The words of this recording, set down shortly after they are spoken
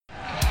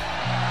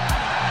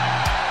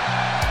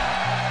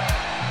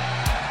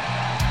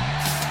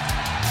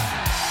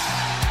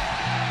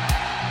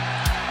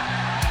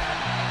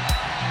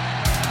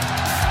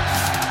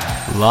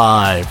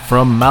Live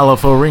from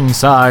Malifaux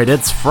Ringside,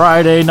 it's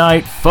Friday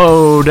Night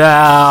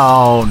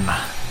Foedown.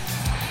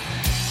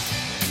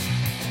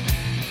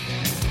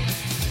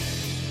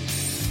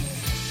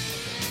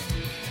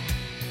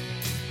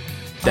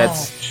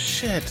 That's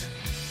shit.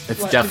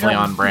 It's definitely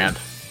on brand.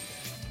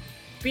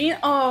 We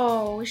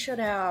should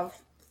have.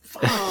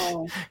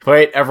 Oh.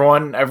 Wait,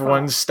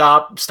 everyone,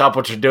 stop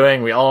what you're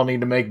doing. We all need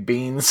to make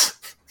beans.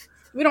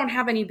 We don't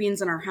have any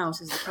beans in our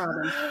house. Is the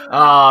problem?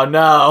 Oh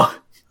no!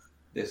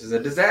 This is a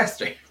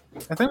disaster.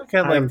 I think we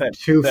got like I'm that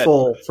too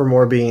full for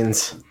more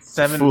beans.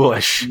 7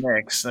 Foolish.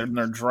 mix, and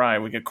they're dry.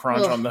 We could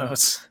crunch on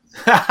those.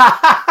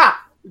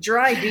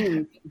 Dry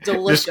bean,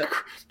 delicious.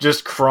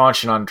 just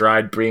crunching on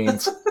dried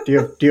beans. Do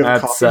you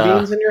have That's, coffee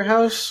beans in your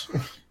house?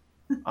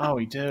 Oh,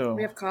 we do.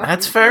 We have coffee.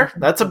 That's fair.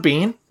 That's a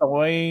bean. The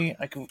way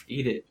I can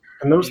Eat it.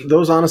 And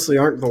those honestly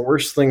aren't the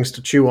worst things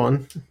to chew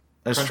on.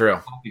 That's true.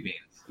 Coffee beans.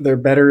 They're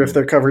better if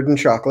they're covered in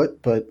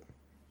chocolate, but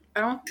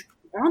I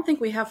don't think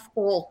we have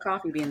whole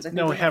coffee beans. I think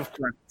no, we have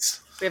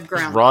grounds. we have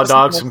ground. Raw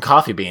dogs, some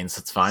coffee beans.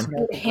 That's fine.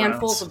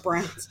 Handfuls of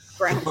browns.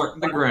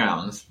 The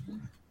grounds.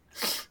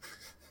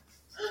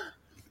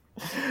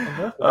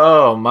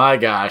 Oh my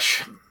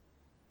gosh.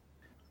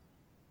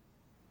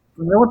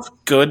 You know what's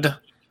good?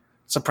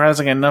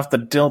 Surprising enough, the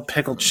dill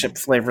pickle chip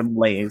flavored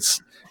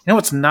Lay's. You know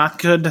what's not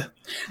good?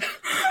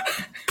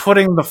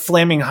 Putting the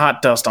flaming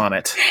hot dust on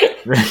it.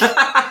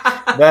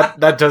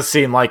 That does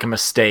seem like a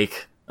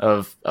mistake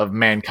of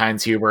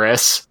mankind's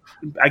hubris.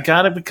 I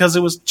got it because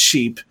it was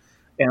cheap,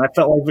 and I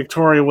felt like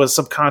Victoria was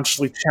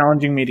subconsciously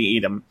challenging me to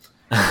eat them.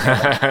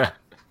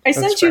 I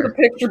sent you the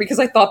picture because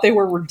I thought they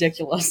were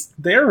ridiculous.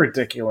 They're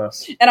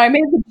ridiculous. And I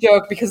made the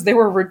joke because they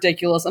were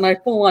ridiculous, and I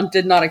full on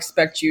did not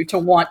expect you to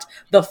want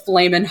the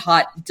flamin'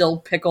 hot dill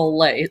pickle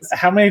Lays.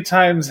 How many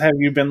times have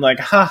you been like,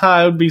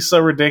 haha, it would be so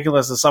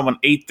ridiculous if someone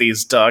ate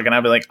these, Doug? And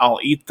I'd be like, I'll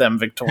eat them,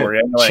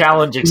 Victoria. Like,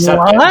 Challenge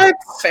accepted. what?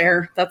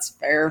 Fair. That's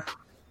fair.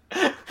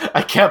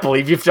 I can't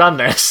believe you've done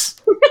this.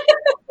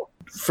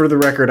 for the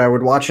record, I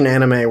would watch an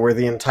anime where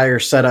the entire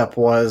setup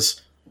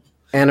was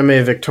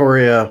Anime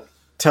Victoria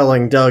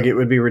telling Doug it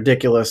would be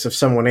ridiculous if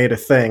someone ate a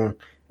thing,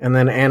 and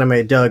then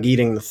Anime Doug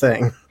eating the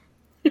thing.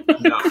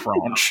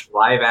 Crunch.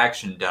 Live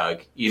action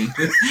Doug.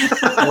 It's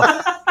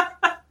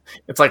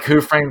like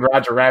Who Framed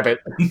Roger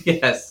Rabbit.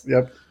 Yes.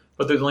 Yep.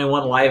 But there's only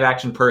one live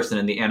action person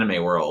in the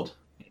anime world.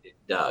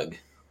 Doug.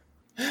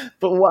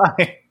 But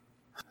why?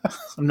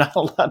 I'm not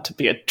allowed to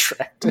be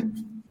attractive.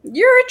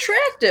 You're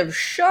attractive.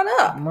 Shut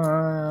up.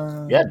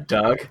 Yeah,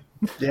 Doug.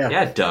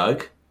 Yeah.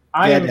 Doug.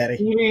 I am Daddy.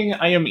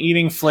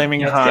 eating flaming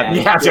Yes, hot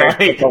Daddy. Yeah,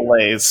 Daddy.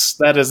 Lays.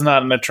 That is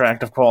not an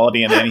attractive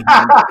quality in any.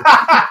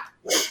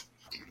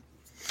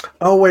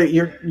 Oh wait,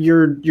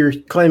 you're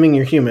claiming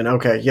you're human.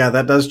 Okay, yeah,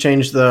 that does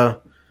change the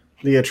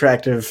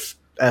attractive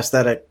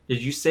aesthetic.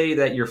 Did you say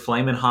that your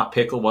flamin' hot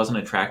pickle wasn't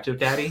attractive,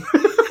 Daddy?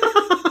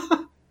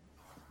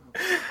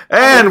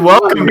 And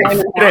welcome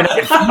to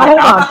Hold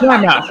on,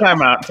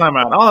 time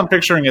out. All I'm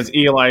picturing is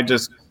Eli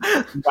just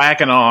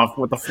whacking off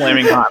with the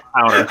flaming hot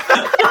powder.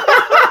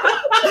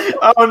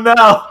 Oh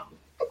no.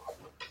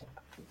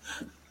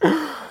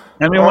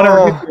 I mean,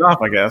 whatever gets you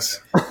off, I guess.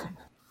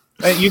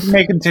 You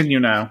may continue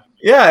now.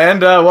 Yeah,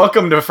 and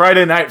welcome to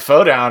Friday Night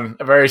Foedown,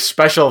 a very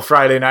special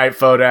Friday Night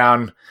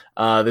Foedown.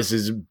 This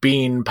is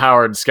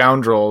Bean-Powered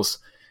Scoundrels.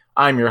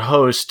 I'm your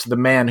host, the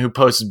man who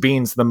posts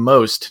beans the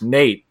most,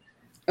 Nate.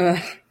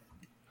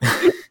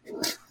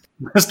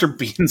 Mr.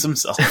 Beans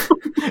himself.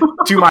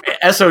 To my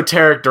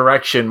esoteric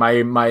direction,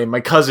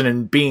 my cousin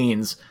in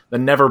beans, the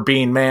never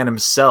bean man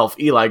himself,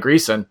 Eli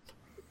Greason.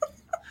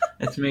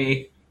 That's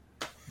me.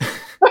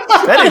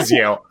 That is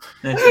you.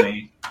 That's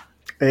me.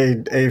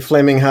 A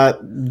flaming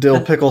hot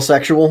dill pickle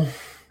sexual.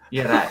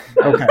 Yeah,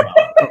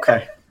 that.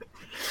 Okay.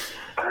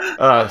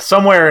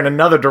 Somewhere in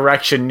another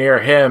direction near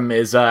him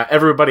is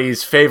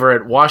everybody's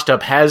favorite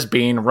washed-up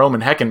has-been,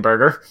 Roman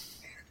Heckenberger.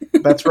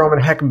 That's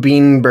Roman Heck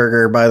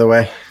Beanburger, by the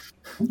way.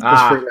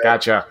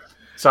 Gotcha.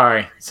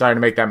 Sorry to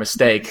make that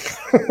mistake.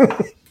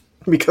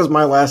 Because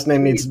my last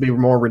name needs to be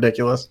more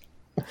ridiculous.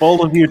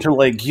 Bold of you to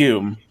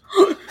legume.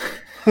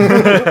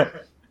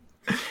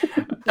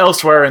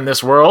 Elsewhere in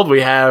this world, we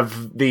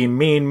have the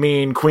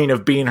mean queen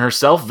of bean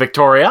herself,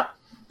 Victoria.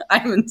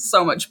 I'm in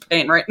so much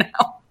pain right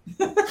now.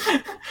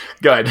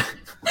 Good.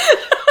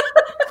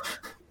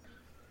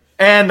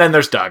 And then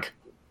there's Doug.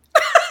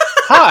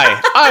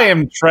 Hi, I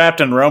am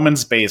trapped in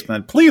Roman's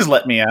basement. Please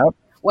let me out.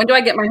 When do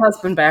I get my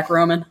husband back,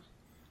 Roman?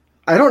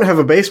 I don't have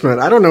a basement.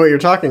 I don't know what you're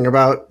talking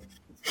about.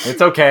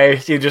 It's okay.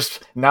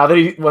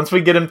 Once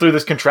we get him through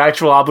this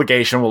contractual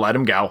obligation, we'll let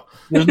him go.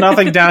 There's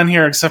nothing down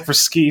here except for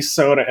ski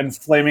soda and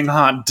flaming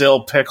hot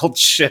dill pickled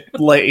shit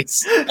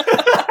Lays.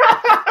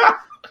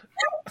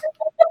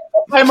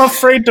 I'm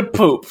afraid to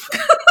poop.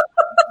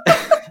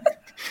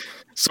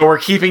 So we're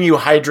keeping you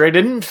hydrated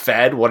and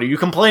fed. What are you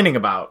complaining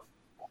about?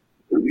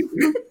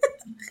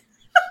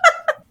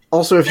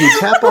 Also, if you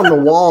tap on the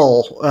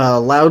wall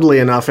loudly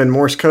enough in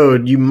Morse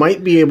code, you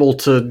might be able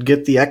to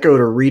get the echo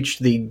to reach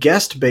the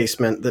guest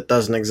basement that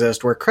doesn't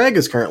exist, where Craig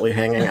is currently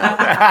hanging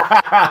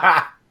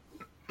out.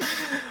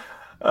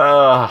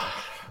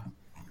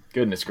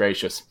 Goodness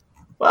gracious.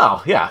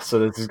 Well, yeah, so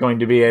this is going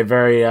to be a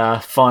very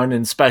fun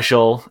and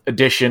special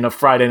edition of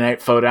Friday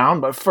Night Fodown.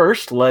 But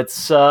first,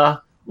 let's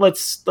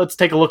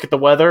take a look at the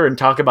weather and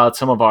talk about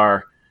some of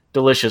our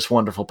delicious,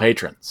 wonderful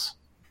patrons.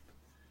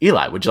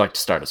 Eli, would you like to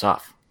start us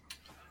off?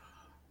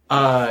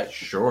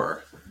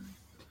 Sure.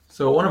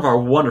 So one of our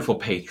wonderful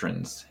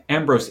patrons,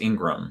 Ambrose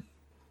Ingram,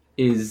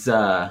 is,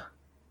 well,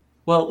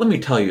 let me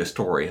tell you a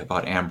story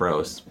about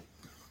Ambrose.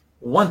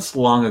 Once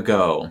long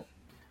ago,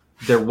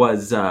 there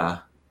was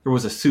a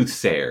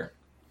soothsayer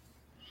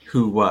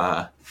who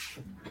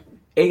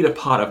ate a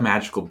pot of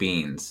magical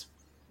beans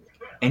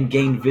and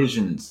gained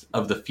visions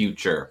of the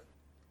future.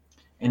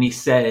 And he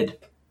said,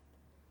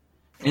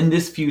 in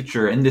this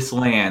future, in this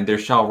land, there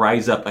shall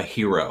rise up a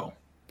hero.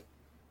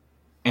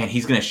 And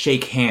he's going to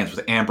shake hands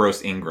with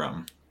Ambrose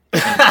Ingram.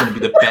 And it's going to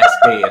be the best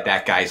day of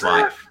that guy's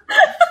life.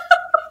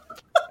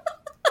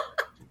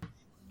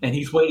 And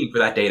he's waiting for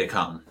that day to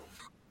come.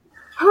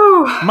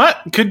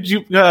 Could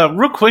you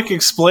real quick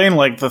explain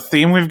like the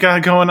theme we've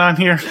got going on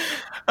here?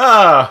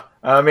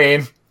 I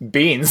mean,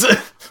 beans. Beans.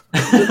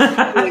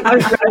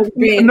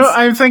 No,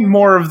 I think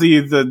more of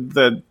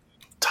the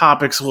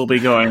topics we'll be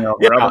going over.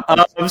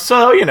 Yeah,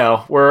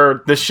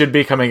 so, this should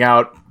be coming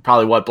out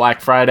probably,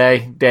 Black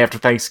Friday, day after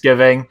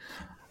Thanksgiving.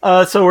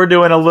 So we're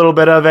doing a little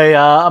bit of a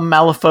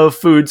Malifaux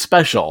food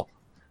special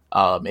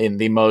in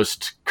the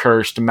most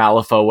cursed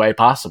Malifaux way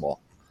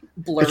possible.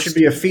 It should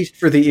be a feast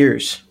for the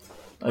ears.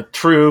 A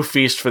true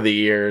feast for the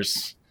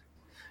ears.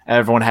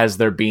 Everyone has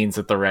their beans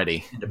at the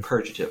ready. And a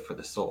purgative for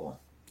the soul.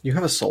 You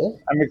have a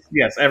soul?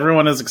 Yes,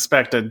 everyone is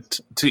expected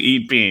to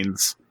eat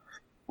beans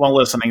while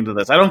listening to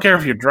this. I don't care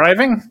if you're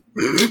driving.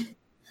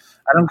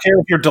 I don't care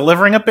if you're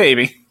delivering a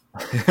baby.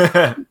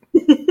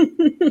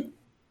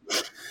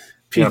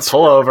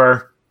 Pull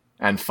over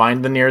and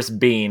find the nearest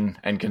bean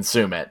and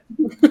consume it.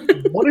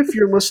 What if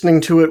you're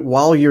listening to it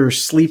while you're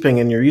sleeping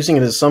and you're using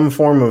it as some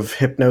form of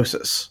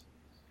hypnosis?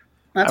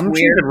 That's I'm sure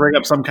weird. you could rig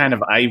up some kind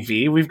of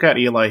IV. We've got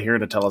Eli here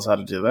to tell us how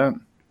to do that.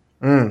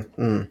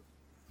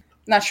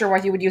 Not sure why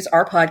you would use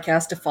our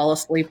podcast to fall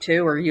asleep to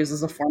or use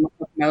as a form of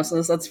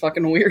hypnosis. That's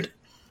fucking weird.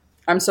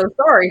 I'm so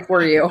sorry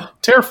for you.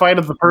 Terrified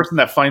of the person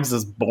that finds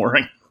this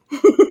boring.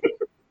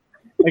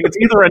 Like, it's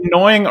either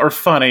annoying or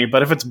funny,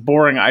 but if it's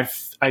boring,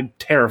 I'm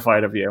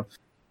terrified of you.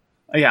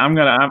 Yeah,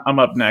 I'm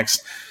up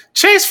next.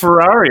 Chase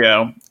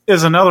Ferrario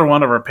is another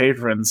one of our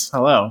patrons.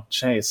 Hello,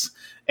 Chase.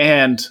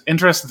 And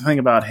interesting thing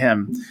about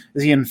him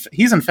is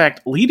he's in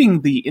fact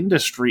leading the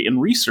industry in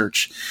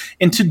research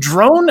into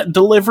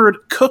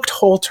drone-delivered cooked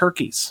whole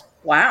turkeys.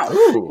 Wow.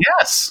 Ooh.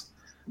 Yes.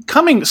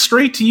 Coming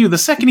straight to you the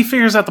second he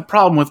figures out the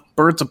problem with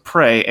birds of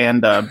prey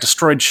and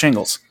destroyed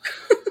shingles.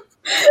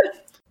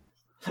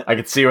 I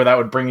could see where that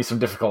would bring you some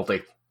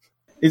difficulty.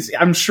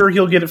 I'm sure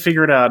he'll get it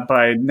figured out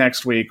by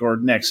next week or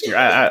next year.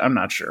 I'm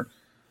not sure.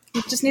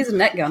 He just needs a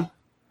net gun.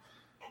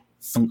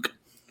 Thunk.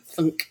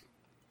 Thunk.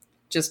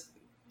 Just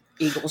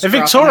eagles Hey,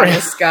 dropping Victoria. out of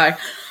the sky.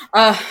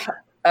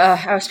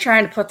 I was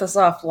trying to put this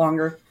off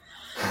longer.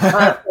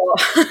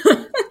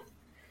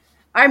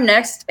 I'm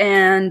next,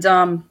 and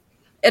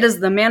it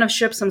is the man of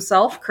ships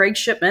himself, Craig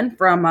Shipman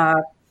from,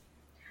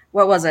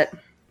 what was it?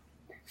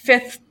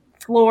 Fifth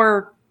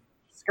Floor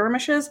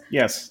Skirmishes?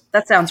 Yes.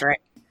 That sounds right.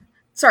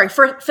 Sorry,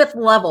 fifth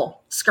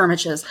level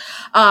skirmishes.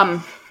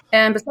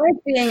 And besides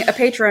being a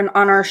patron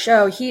on our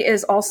show, he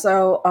is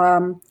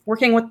also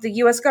working with the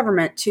U.S.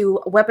 government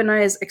to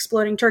weaponize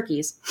exploding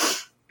turkeys.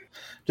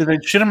 Do they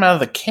shoot them out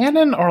of the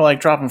cannon or like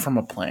drop them from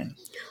a plane?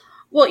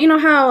 Well, you know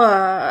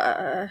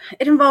how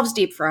it involves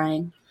deep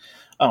frying.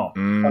 Oh,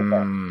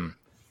 okay.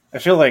 I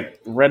feel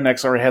like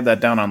rednecks already had that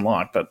down on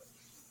lock, but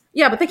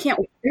Yeah, but they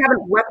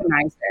haven't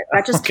weaponized it.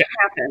 That just Okay.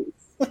 happens.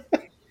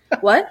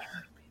 What?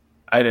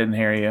 I didn't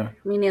hear you.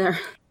 Me neither.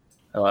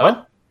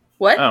 Hello?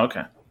 What? Oh,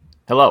 okay.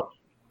 Hello.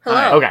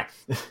 Hello. Okay.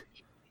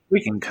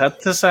 We can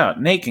cut this out.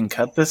 Nate can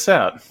cut this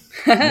out.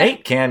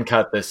 Nate can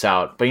cut this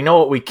out, but you know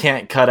what we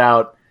can't cut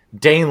out?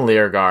 Dane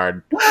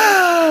Leargard.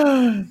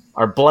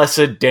 Our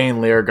blessed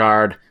Dane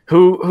Leargard,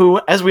 who,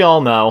 as we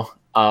all know,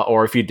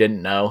 or if you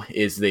didn't know,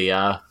 is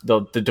the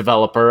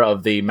developer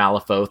of the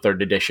Malifaux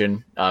 3rd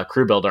Edition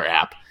Crew Builder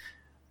app.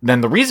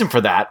 Then the reason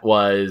for that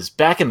was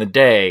back in the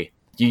day,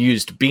 you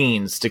used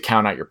beans to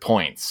count out your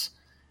points.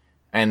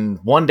 And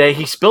one day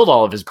he spilled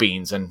all of his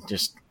beans and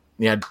just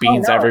he had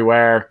beans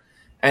everywhere.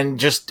 And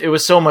just it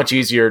was so much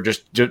easier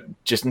just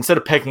instead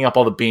of picking up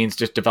all the beans,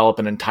 just develop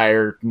an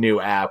entire new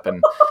app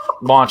and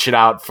launch it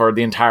out for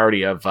the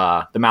entirety of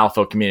the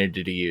Malifaux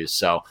community to use.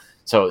 So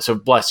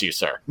bless you,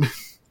 sir.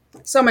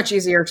 So much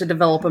easier to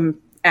develop an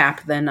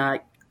app than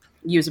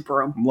use a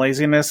broom.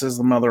 Laziness is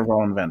the mother of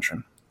all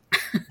invention.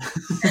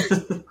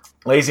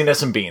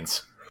 Laziness and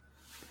beans.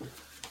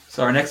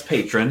 So our next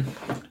patron,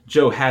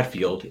 Joe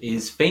Hadfield,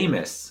 is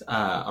famous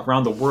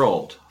around the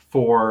world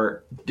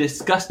for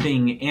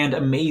disgusting and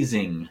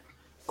amazing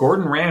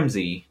Gordon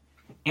Ramsay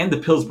and the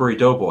Pillsbury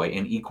Doughboy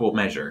in equal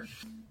measure.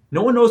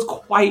 No one knows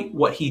quite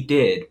what he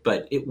did,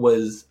 but it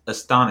was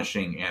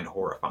astonishing and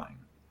horrifying.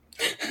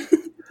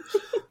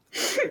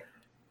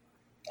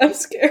 I'm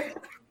scared.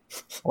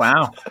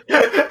 Wow.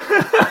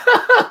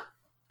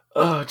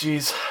 Oh,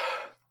 jeez.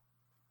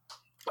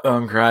 Oh,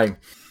 I'm crying.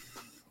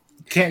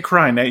 Can't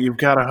cry, Nate. You've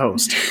got a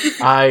host.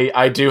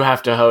 I do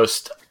have to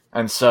host,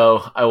 and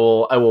so I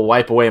will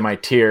wipe away my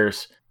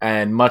tears.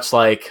 And much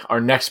like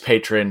our next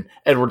patron,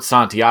 Edward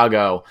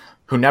Santiago,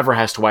 who never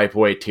has to wipe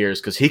away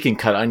tears because he can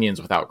cut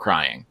onions without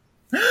crying.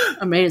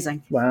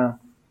 Amazing. Wow.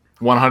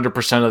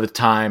 100% of the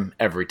time,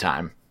 every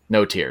time.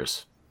 No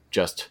tears.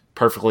 Just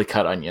perfectly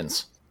cut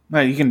onions.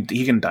 No, he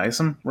can dice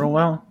them real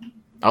well.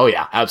 Oh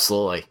yeah,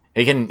 absolutely.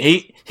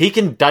 He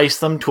can dice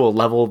them to a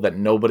level that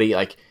nobody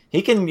like.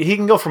 He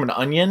can go from an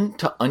onion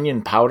to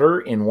onion powder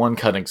in one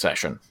cutting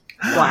session.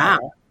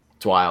 Wow.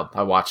 It's wild.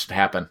 I watched it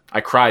happen.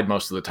 I cried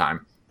most of the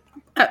time.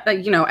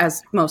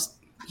 As most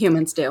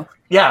humans do.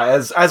 Yeah,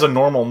 as a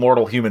normal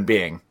mortal human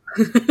being.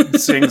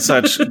 Seeing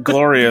such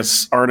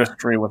glorious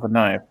artistry with a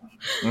knife.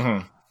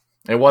 Mm-hmm.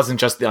 It wasn't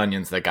just the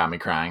onions that got me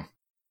crying.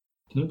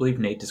 Can you believe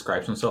Nate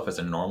describes himself as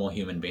a normal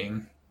human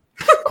being?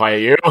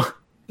 Quiet you.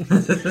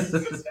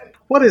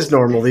 What is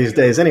normal these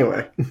days,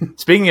 anyway?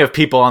 Speaking of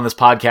people on this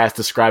podcast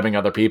describing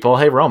other people,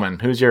 hey Roman,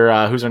 who's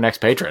our next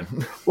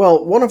patron?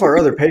 Well, one of our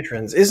other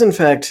patrons is, in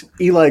fact,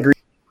 Eli Green,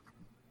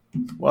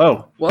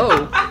 Whoa.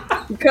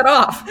 You cut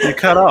off. You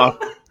cut off.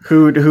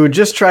 who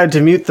just tried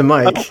to mute the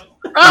mic,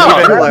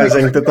 Oh,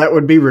 realizing that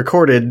would be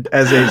recorded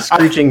as a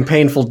screeching,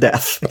 painful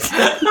death.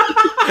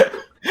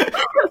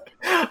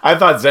 I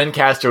thought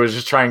Zencaster was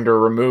just trying to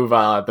remove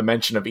the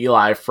mention of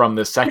Eli from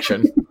this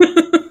section.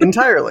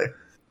 Entirely.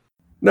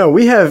 No,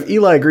 we have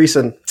Eli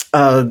Greason,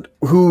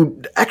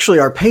 who actually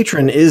our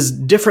patron is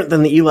different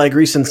than the Eli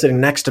Greason sitting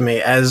next to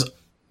me, as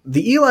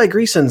the Eli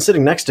Greason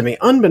sitting next to me,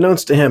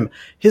 unbeknownst to him,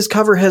 his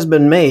cover has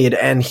been made,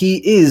 and he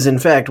is, in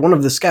fact, one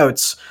of the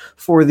scouts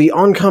for the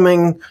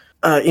oncoming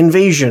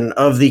invasion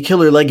of the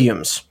killer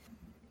legumes.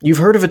 You've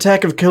heard of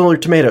Attack of Killer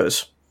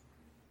Tomatoes.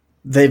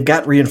 They've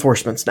got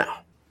reinforcements now.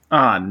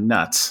 Ah,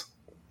 nuts.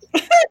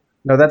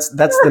 No, that's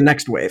the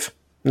next wave.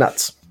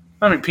 Nuts.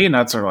 I mean,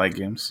 peanuts are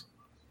legumes.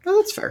 Oh,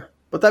 that's fair.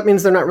 But that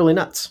means they're not really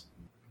nuts.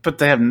 But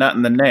they have nut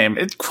in the name.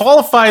 It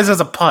qualifies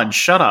as a pun.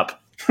 Shut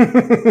up.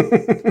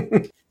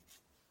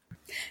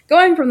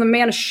 Going from the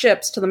man of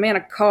ships to the man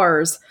of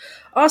cars,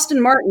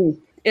 Austin Martin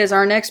is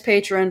our next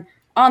patron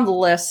on the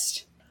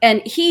list,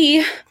 and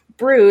he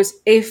brews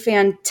a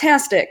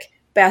fantastic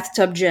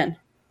bathtub gin.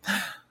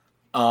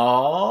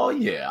 Oh,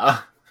 yeah.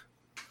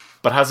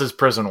 But how's his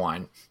prison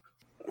wine?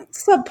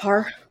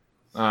 Subpar.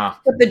 Ah.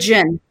 With the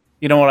gin.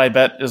 You know what I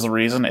bet is the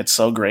reason it's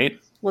so great?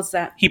 What's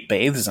that? He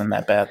bathes in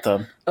that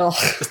bathtub. Ugh.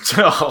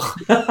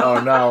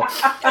 Oh, no.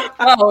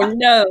 Oh,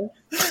 no.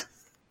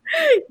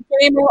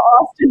 Gamer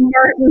Austin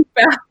Martin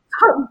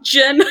bathtub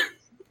gin.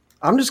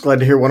 I'm just glad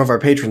to hear one of our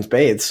patrons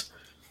bathes.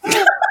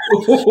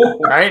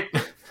 Right?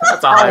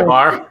 That's a high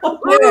bar.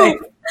 Yay.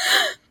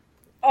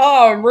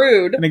 Oh,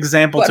 rude. An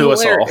example But to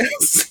us all.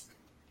 hilarious.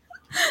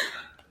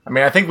 I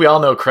mean, I think we all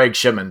know Craig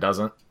Shipman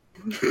doesn't.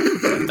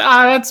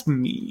 Ah, that's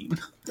mean.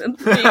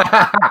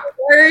 Why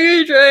are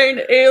you trying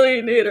to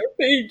alienate our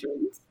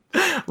patrons?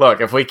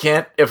 Look, if we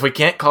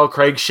can't call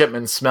Craig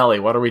Shipman smelly,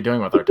 what are we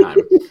doing with our time?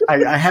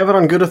 I have it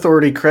on good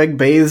authority. Craig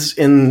bathes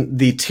in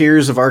the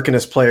tears of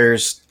Arcanist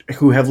players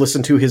who have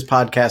listened to his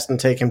podcast and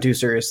take him too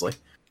seriously.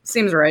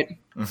 Seems right.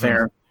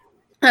 Fair.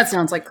 That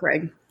sounds like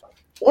Craig.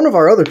 One of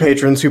our other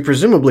patrons who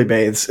presumably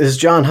bathes is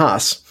John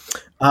Haas,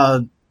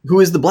 who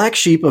is the black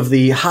sheep of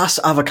the Haas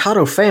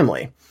avocado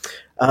family.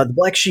 The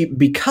black sheep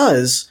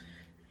because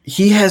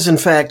he has, in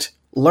fact,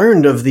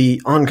 learned of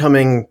the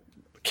oncoming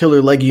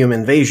killer legume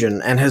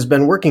invasion and has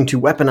been working to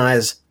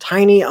weaponize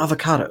tiny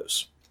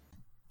avocados.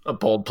 A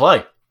bold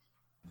play.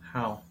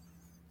 How?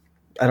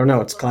 I don't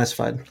know. It's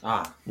classified.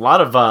 Ah. A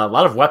lot of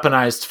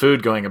weaponized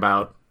food going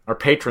about. Our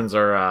patrons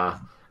are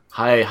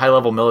high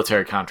level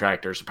military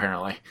contractors,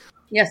 apparently.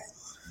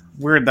 Yes.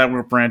 Weird that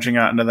we're branching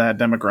out into that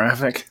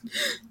demographic.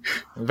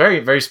 Very,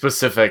 very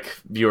specific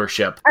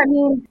viewership. I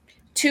mean,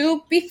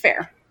 to be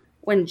fair,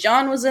 when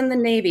John was in the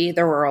Navy,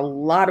 there were a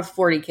lot of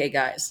 40K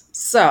guys.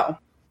 So.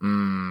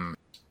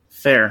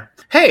 Fair.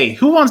 Hey,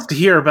 who wants to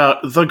hear about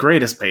the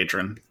greatest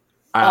patron?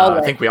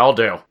 I think we all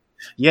do.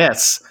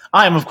 Yes,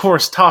 I am of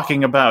course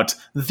talking about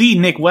the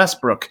Nick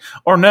Westbrook,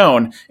 or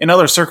known in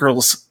other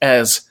circles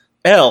as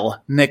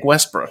L. Nick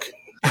Westbrook.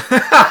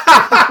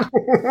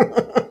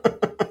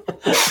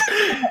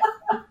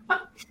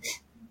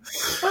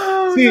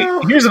 See,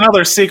 here's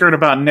another secret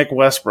about Nick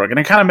Westbrook, and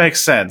it kind of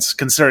makes sense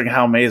considering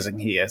how amazing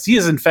he is. He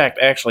is, in fact,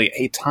 actually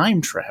a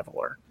time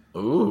traveler.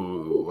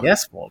 Ooh.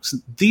 Yes, folks.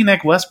 The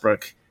Nick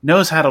Westbrook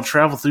knows how to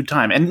travel through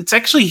time, and it's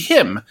actually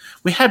him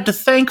we had to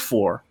thank.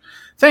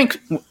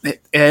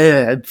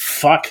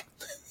 Fuck.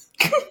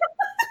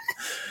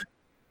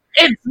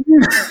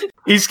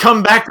 He's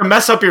come back to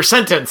mess up your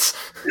sentence.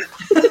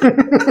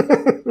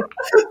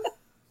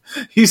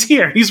 He's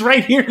here. He's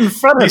right here in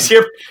front of us.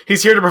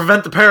 He's here to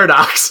prevent the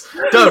paradox.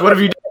 Doug, what have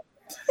you done?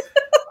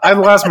 I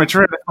lost my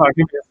train of thought.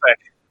 Give me a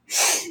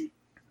sec.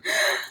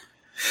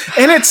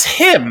 And it's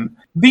him,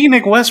 the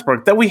Nick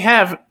Westbrook, that we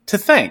have to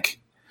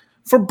thank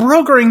for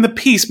brokering the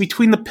peace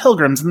between the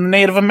Pilgrims and the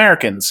Native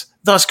Americans,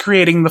 thus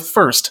creating the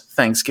first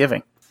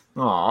Thanksgiving.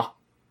 Aw.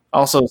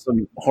 Also,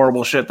 some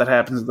horrible shit that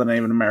happens to the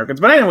Native Americans.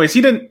 But anyways,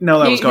 he didn't know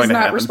that was going to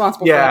happen. He's not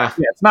responsible Yeah.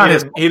 for that. Yeah, it's not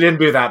his. He didn't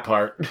do that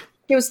part.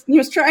 He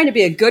was trying to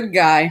be a good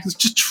guy. He's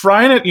just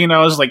trying it.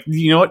 It's like,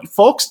 you know what,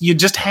 folks, you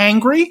just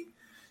hangry.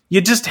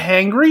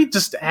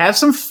 Just have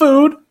some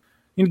food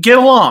and get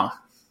along.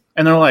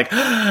 And they're like,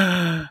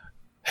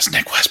 that's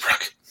Nick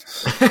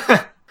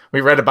Westbrook.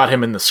 We read about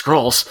him in the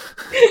scrolls.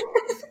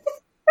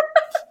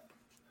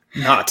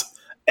 Not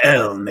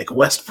Nick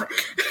Westbrook.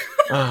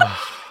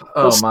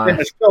 Oh my.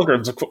 Spanish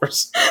Pilgrims, of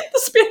course. The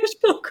Spanish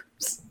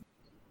Pilgrims.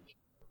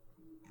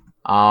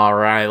 All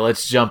right,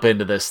 let's jump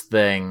into this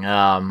thing.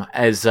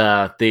 As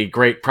the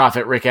great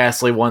prophet Rick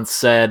Astley once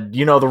said,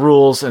 you know the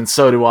rules, and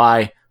so do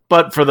I.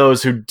 But for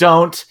those who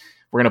don't,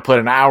 we're going to put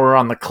an hour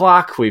on the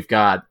clock. We've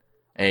got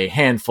a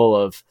handful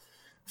of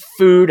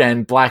food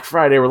and Black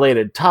Friday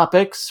related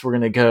topics. We're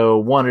going to go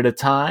one at a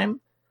time,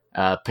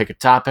 pick a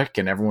topic,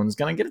 and everyone's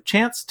going to get a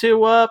chance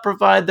to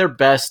provide their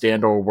best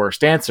and or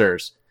worst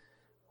answers.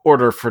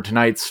 Order for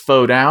tonight's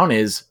Faux Down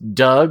is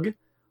Doug,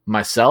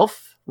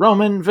 myself,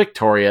 Roman,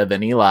 Victoria,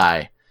 then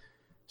Eli.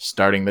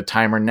 Starting the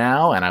timer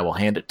now, and I will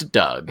hand it to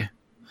Doug.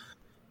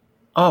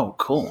 Oh,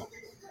 cool.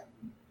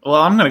 Well,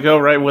 I'm going to go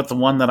right with the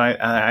one that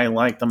I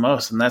like the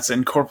most, and that's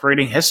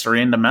incorporating history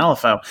into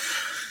Malifaux.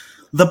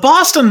 The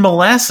Boston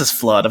molasses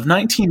flood of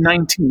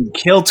 1919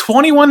 killed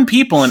 21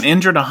 people and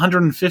injured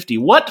 150.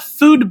 What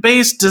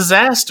food-based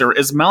disaster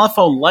is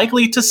Malifaux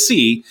likely to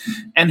see,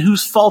 and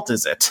whose fault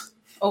is it?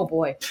 Oh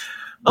boy.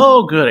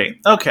 Oh, goody.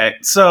 Okay,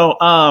 so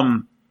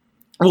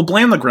we'll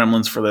blame the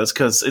Gremlins for this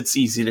because it's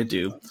easy to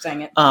do.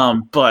 Dang it.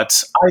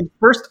 But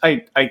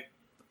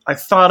I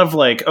thought of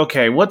like,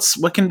 okay,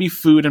 what can be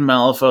food in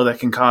Malifaux that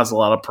can cause a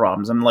lot of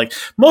problems? And like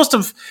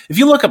if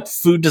you look up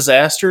food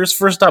disasters,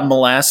 first up,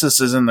 molasses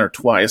is in there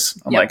twice.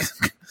 I'm like,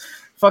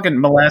 fucking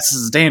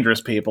molasses is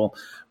dangerous, people.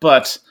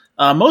 But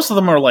most of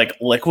them are like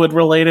liquid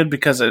related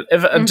because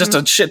if just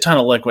a shit ton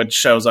of liquid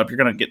shows up, you're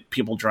gonna get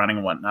people drowning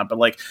and whatnot. But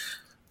like,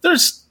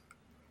 there's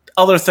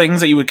other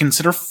things that you would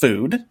consider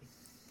food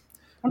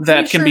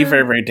that can be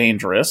very, very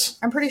dangerous.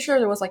 I'm pretty sure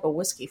there was like a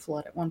whiskey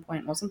flood at one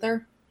point, wasn't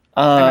there?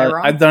 Am I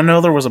wrong? I don't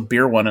know, there was a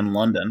beer one in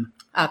London.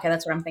 Okay,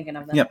 that's what I'm thinking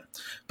of then. Yep.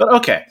 But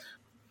okay.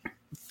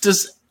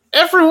 Does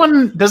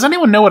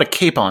anyone know what a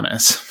capon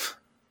is?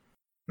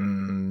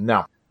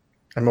 No.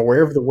 I'm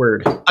aware of the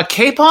word. A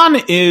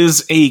capon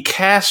is a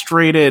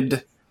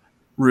castrated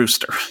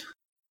rooster.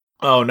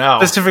 Oh, no.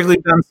 Specifically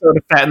done so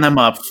to fatten them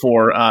up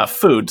for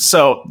food.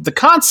 So the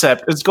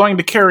concept is going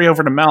to carry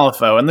over to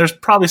Malifaux, and there's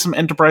probably some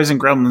enterprising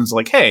gremlins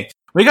like, hey,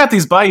 we got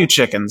these Bayou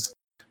chickens.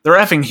 They're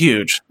effing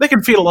huge. They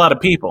can feed a lot of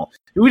people.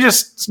 We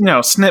just,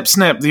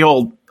 snip the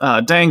old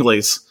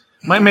danglies.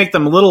 Might make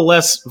them a little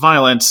less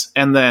violent,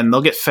 and then they'll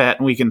get fat,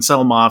 and we can sell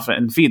them off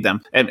and feed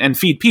them, and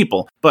feed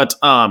people. But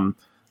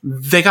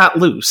they got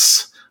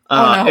loose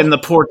in the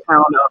poor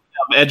town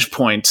of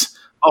Edgepoint.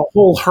 A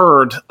whole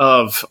herd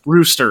of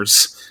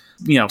roosters,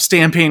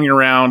 stampeding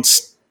around,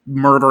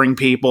 murdering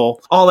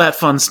people, all that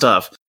fun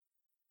stuff.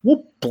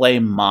 We'll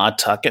blame Ma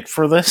Tucket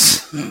for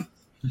this.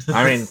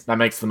 I mean, that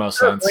makes the most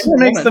sense.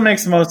 That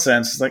makes the most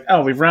sense. It's like,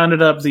 oh, we've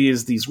rounded up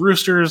these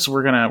roosters.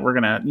 We're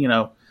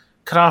gonna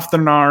cut off their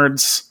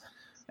nards,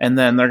 and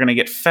then they're gonna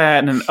get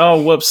fat. And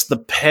oh, whoops, the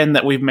pen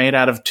that we've made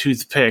out of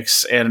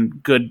toothpicks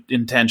and good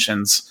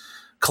intentions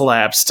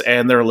collapsed,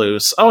 and they're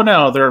loose. Oh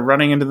no, they're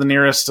running into the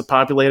nearest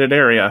populated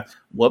area.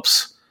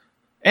 Whoops,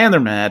 and they're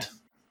mad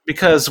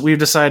because we've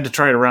decided to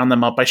try to round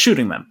them up by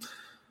shooting them.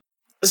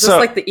 Is this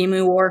like the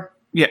Emu War?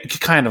 Yeah,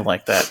 kind of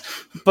like that.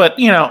 But,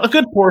 a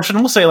good portion,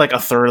 we'll say like a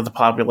third of the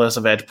populace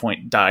of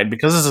Edgepoint died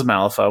because this is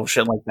Malifaux.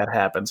 Shit like that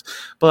happens.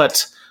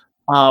 But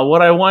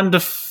what I wanted to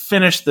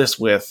finish this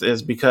with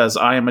is because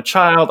I am a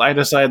child, I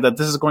decided that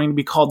this is going to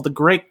be called the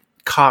Great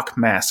Cock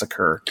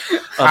Massacre.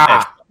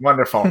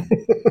 Wonderful.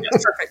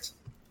 Yes. Perfect.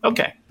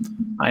 Okay,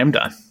 I am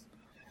done.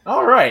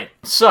 All right.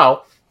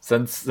 So,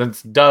 since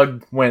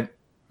Doug went,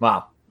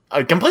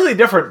 a completely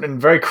different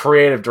and very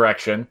creative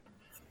direction,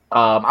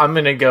 I'm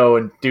going to go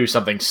and do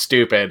something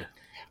stupid.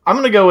 I'm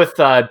going to go with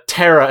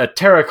Terra.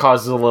 Terra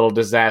causes a little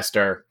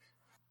disaster.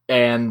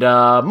 And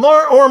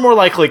more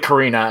likely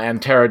Karina,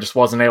 and Terra just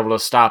wasn't able to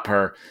stop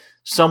her.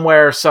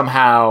 Somewhere,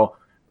 somehow,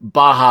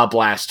 Baja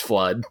Blast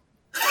flood.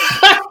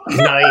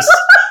 Nice.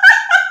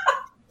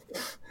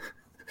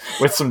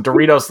 With some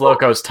Doritos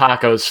Locos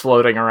tacos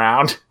floating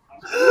around.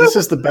 This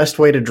is the best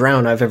way to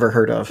drown I've ever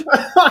heard of.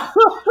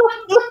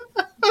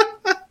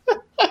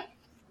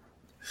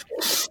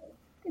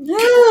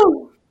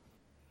 No.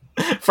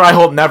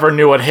 Freiholt never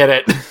knew what hit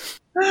it.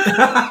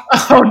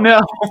 Oh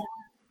no.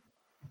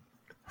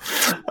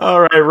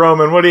 All right,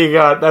 Roman, what do you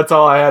got? That's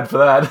all I had for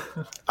that.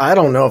 I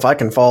don't know if I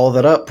can follow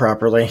that up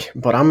properly,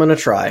 but I'm going to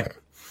try.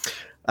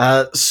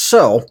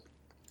 So,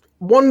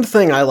 one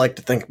thing I like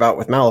to think about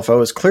with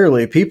Malifaux is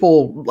clearly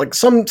people, like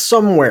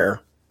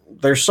somewhere,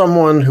 there's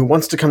someone who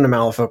wants to come to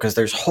Malifaux because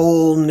there's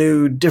whole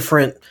new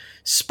different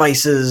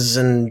spices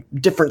and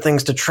different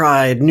things to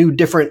try, new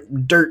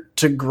different dirt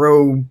to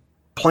grow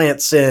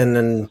plants in,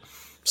 and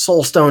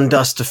soulstone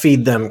dust to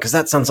feed them, because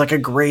that sounds like a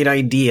great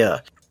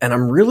idea. And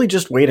I'm really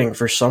just waiting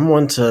for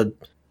someone to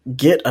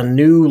get a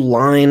new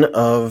line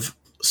of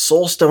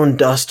soulstone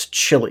dust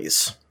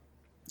chilies,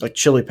 like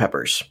chili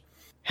peppers.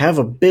 Have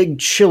a big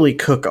chili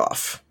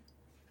cook-off.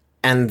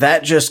 And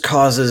that just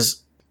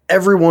causes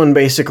everyone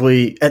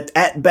basically,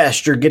 at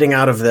best, you're getting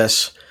out of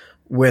this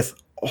with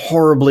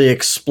horribly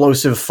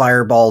explosive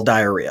fireball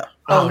diarrhea.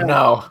 Oh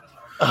no.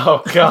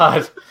 Oh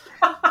god.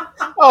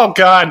 Oh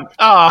God!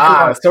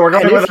 So we're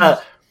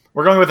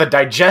going with a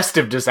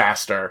digestive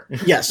disaster.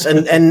 Yes,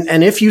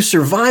 and if you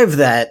survive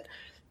that,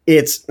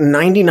 it's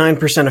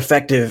 99%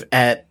 effective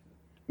at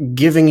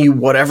giving you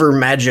whatever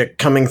magic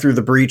coming through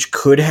the breach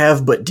could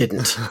have but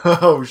didn't.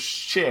 Oh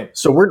shit.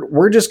 So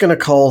we're just going to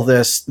call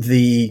this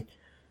the...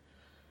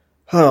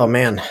 Oh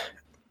man.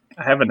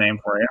 I have a name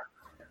for you.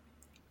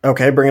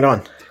 Okay, bring it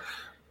on.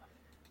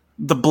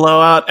 The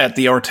blowout at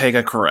the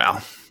Ortega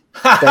Corral.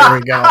 There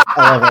we go. I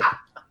love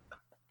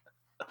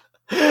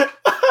it.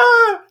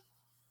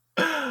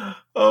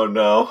 Oh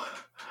no.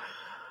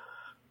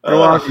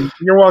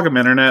 You're welcome,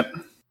 Internet.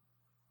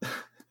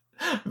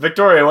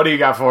 Victoria, what do you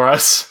got for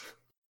us?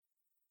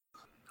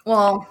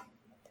 Well,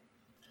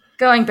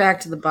 going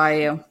back to the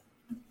bayou.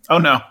 Oh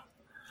no.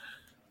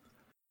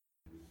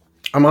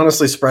 I'm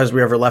honestly surprised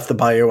we ever left the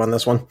bayou on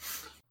this one.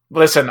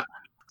 Listen,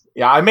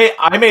 yeah, I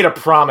made a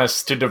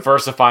promise to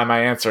diversify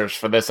my answers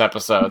for this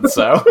episode,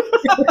 so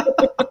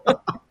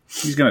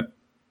He's gonna.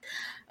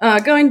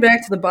 Going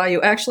back to the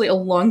bayou, actually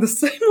along the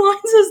same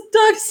lines as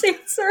Doug's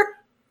answer,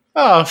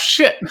 Oh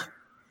shit!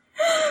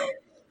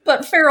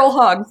 but feral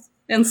hogs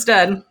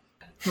instead.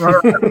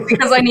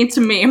 Because I need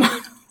to meme.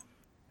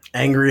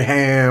 Angry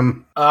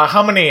ham.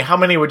 how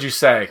many would you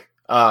say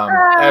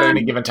at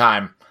any given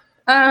time?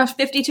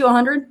 50 to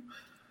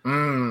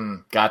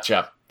 100.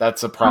 Gotcha.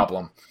 That's a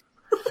problem.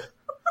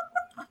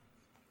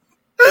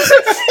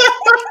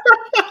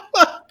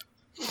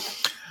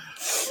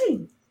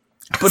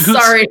 But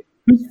Sorry.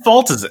 whose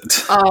fault is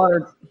it?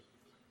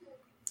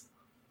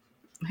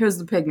 Who's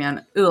the pig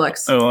man?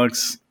 Ulix.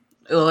 Ulix.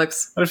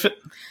 Ulix. What if it?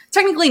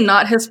 Technically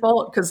not his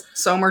fault, because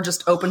Somer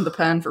just opened the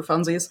pen for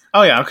funsies.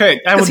 Oh yeah, okay.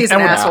 I would, he's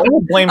an I would, asshole. I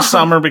would blame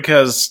Summer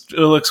because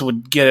Ulix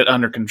would get it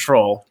under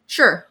control.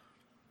 Sure.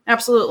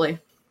 Absolutely.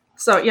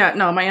 So yeah,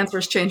 no, my answer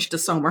has changed to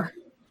Somer.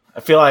 I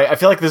feel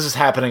like this is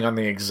happening on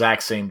the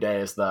exact same day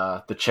as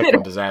the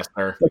chicken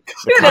disaster, the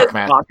It cock is.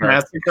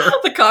 massacre.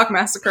 The cock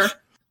massacre.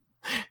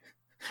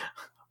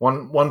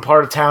 One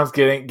part of town's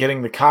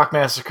getting the cock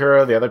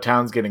massacre, the other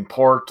town's getting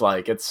porked.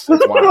 Like it's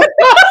wild.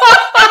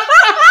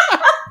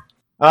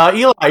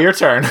 Eli, your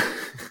turn. All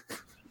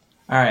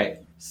right.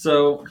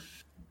 So,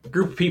 a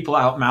group of people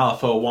out in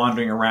Malifaux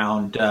wandering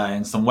around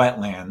in some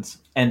wetlands,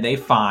 and they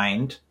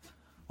find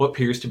what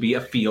appears to be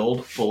a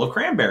field full of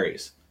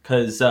cranberries.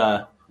 Because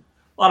a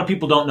lot of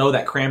people don't know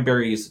that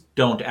cranberries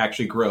don't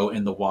actually grow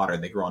in the water.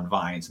 They grow on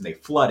vines, and they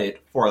flood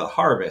it for the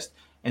harvest.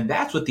 And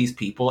that's what these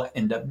people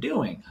end up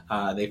doing.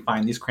 They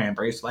find these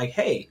cranberries like,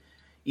 hey,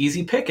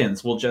 easy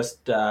pickings. We'll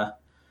just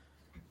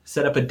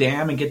set up a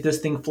dam and get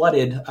this thing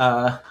flooded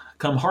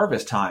come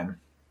harvest time.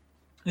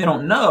 They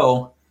don't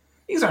know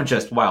these aren't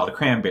just wild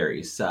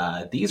cranberries.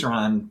 These are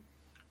on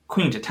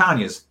Queen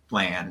Titania's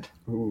land.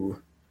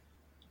 Ooh.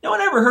 No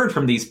one ever heard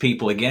from these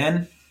people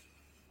again.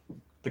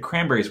 The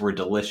cranberries were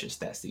delicious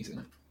that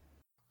season.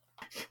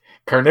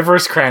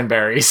 Carnivorous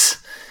cranberries.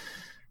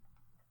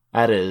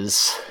 That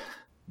is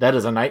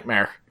a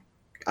nightmare.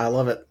 I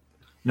love it.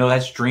 No,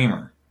 that's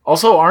Dreamer.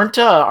 Also,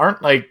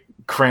 aren't like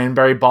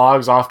cranberry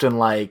bogs often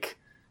like?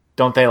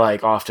 Don't they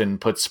like often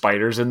put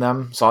spiders in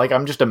them? So like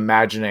I'm just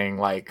imagining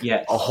like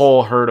Yes. a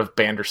whole herd of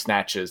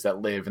bandersnatches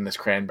that live in this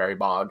cranberry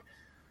bog,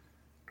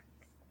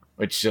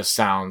 which just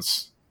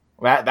sounds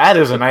that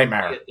is a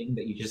nightmare. The thing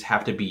that you just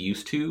have to be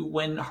used to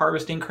when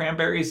harvesting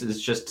cranberries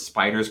is just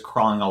spiders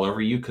crawling all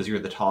over you because you're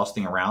the tallest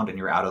thing around and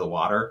you're out of the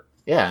water.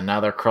 Yeah, now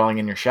they're crawling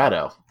in your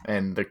shadow,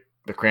 and the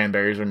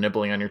cranberries are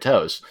nibbling on your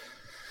toes.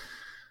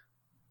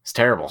 It's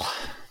terrible.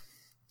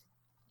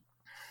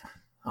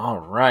 All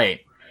right.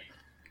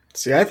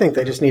 See, I think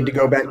they just need to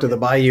go back to the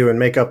bayou and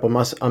make up a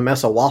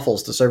mess of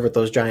waffles to serve with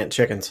those giant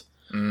chickens.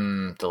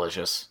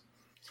 Delicious.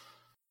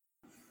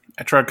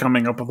 I tried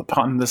coming up with a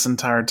pun this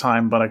entire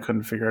time, but I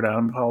couldn't figure it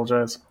out. I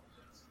apologize.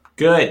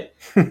 Good.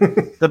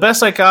 The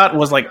best I got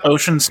was like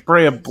ocean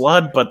spray of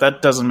blood, but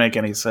that doesn't make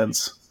any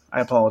sense. I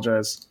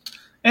apologize.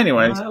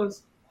 Anyways.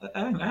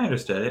 I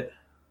understood it.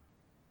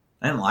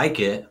 I didn't like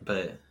it,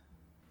 but...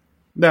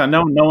 No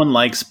one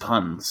likes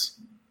puns.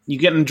 You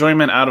get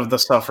enjoyment out of the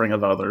suffering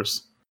of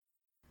others.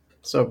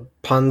 So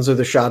puns are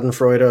the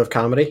schadenfreude of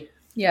comedy?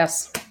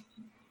 Yes.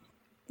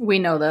 We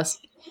know this.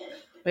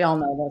 We all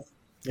know this.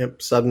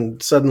 Yep,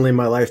 suddenly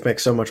my life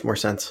makes so much more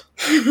sense.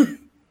 The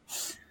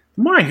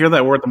more I hear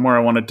that word, the more I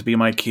want it to be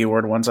my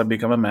keyword once I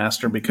become a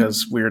master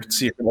because Weird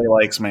secretly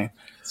likes me.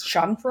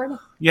 Schadenfreude?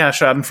 Yeah,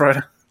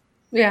 Schadenfreude.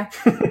 Yeah.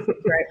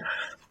 Right.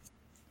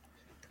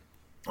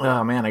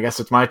 Oh man, I guess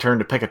it's my turn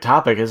to pick a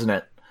topic, isn't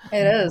it?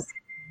 It is.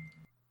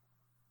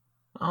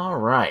 All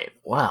right.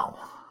 Well,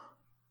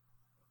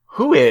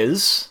 who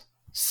is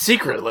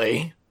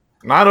secretly,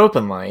 not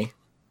openly,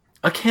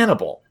 a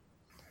cannibal?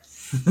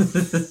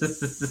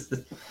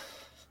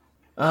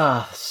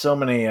 So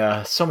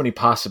many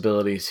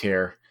possibilities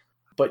here.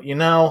 But you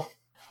know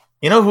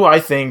who I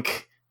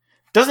think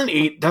doesn't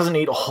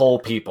eat whole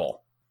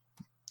people,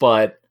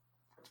 but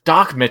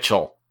Doc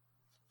Mitchell.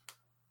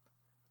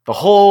 The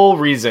whole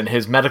reason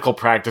his medical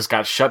practice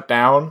got shut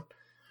down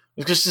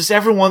was because just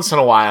every once in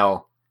a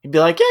while he'd be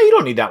like, "Yeah, you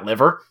don't need that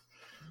liver."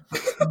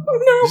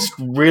 You just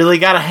really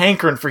got a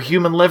hankering for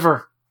human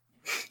liver.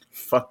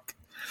 Fuck.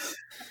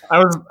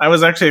 I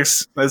was actually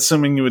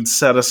assuming you would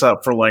set us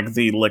up for like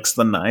the licks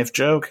the knife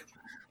joke.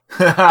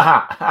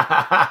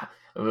 Ugh.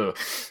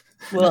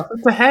 Well,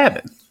 It's a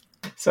habit.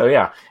 So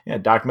yeah,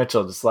 Doc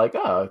Mitchell just like,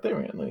 oh,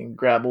 let me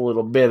grab a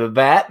little bit of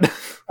that.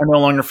 I no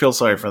longer feel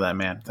sorry for that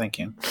man. Thank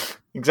you.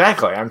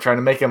 Exactly. I'm trying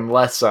to make him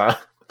less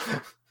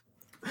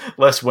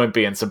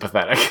wimpy and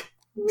sympathetic.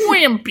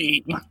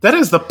 Wimpy. That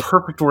is the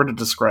perfect word to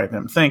describe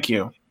him. Thank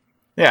you.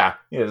 Yeah,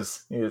 he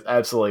is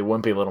absolutely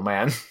wimpy little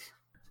man.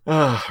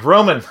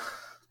 Roman,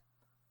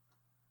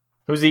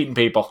 who's eating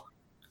people?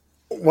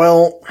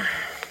 Well,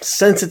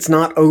 since it's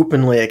not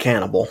openly a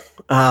cannibal,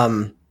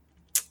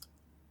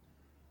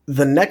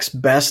 the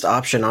next best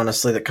option,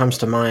 honestly, that comes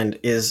to mind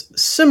is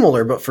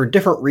similar, but for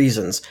different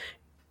reasons.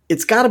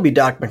 It's got to be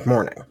Doc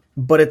McMorning,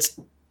 but it's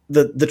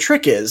the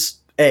trick is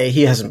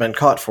he hasn't been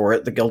caught for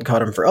it. The guild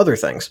caught him for other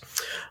things,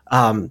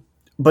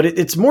 but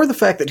it's more the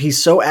fact that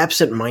he's so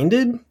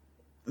absent-minded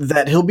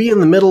that he'll be in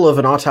the middle of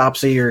an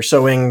autopsy or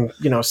sewing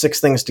 6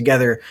 things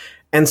together,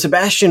 and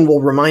Sebastian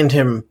will remind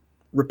him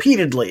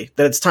repeatedly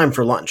that it's time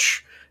for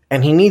lunch,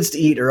 and he needs to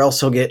eat or else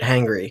he'll get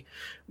hangry.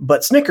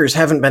 But Snickers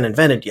haven't been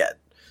invented yet.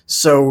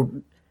 So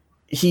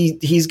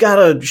he's got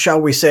a, shall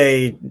we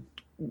say,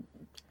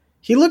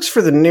 he looks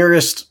for the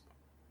nearest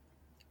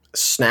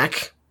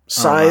snack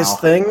size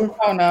thing.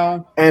 oh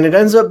no. And it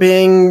ends up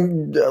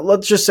being,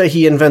 let's just say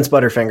he invents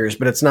Butterfingers,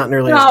 but it's not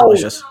nearly as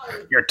delicious.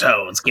 Your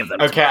toes, give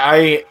them.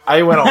 Okay,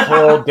 I went a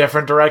whole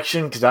different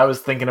direction because I was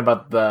thinking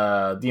about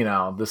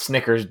the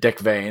Snickers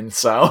dick vein.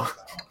 So.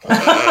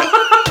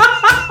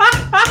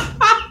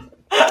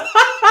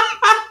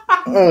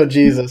 Oh,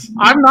 Jesus.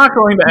 I'm not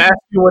going to ask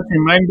you what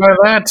you mean by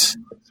that.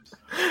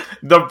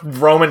 The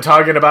Roman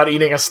talking about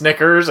eating a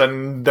Snickers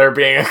and there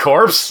being a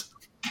corpse.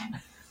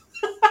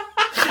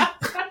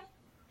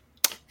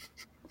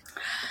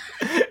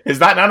 Is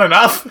that not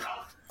enough?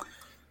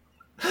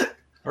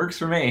 Works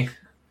for me.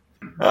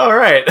 All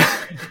right.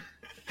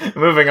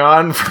 Moving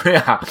on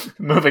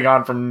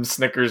from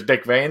Snickers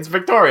dick veins,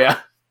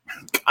 Victoria.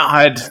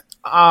 God.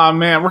 Oh,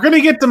 man. We're going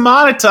to get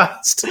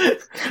demonetized.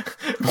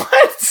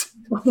 What?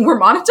 We're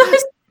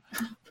monetized?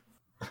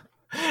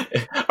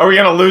 Are we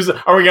gonna lose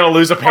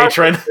a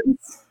patron?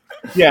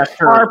 Yeah,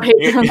 sure. Our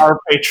patrons. Our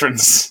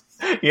patrons.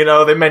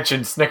 They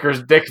mentioned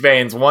Snickers dick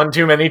veins one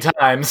too many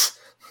times.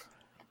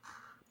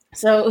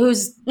 So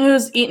who's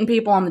eating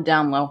people on the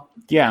down low?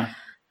 Yeah.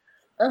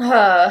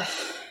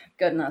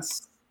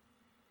 Goodness.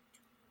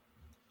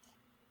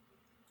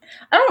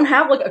 I don't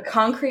have like a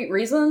concrete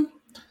reason.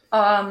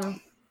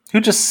 Who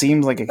just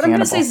seems like a But I'm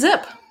cannibal? gonna say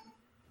Zip.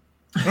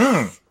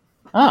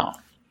 Oh.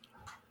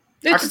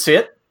 I can see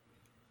it.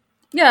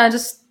 Yeah,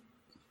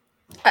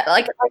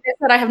 like I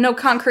said, I have no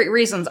concrete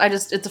reasons.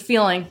 It's a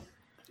feeling.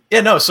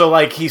 Yeah, no. So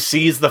like he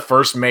sees the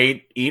first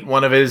mate eat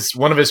one of his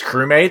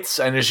crewmates,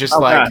 and is just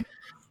God.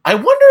 I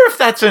wonder if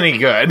that's any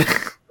good.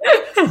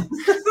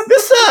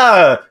 This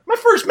my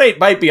first mate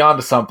might be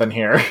onto something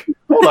here.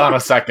 Hold on a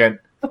second.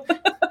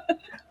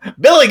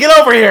 Billy, get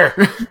over here.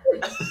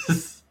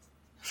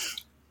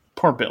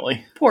 Poor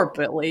Billy. Poor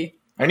Billy.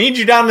 I need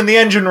you down in the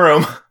engine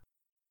room.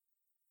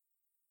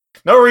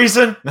 No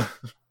reason.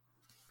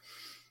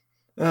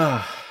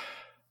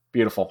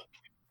 Beautiful.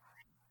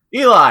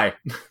 Eli.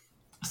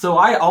 So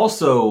I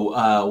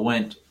also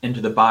went into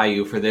the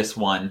bayou for this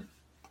one.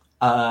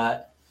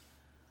 Mine's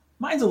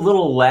a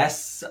little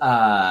less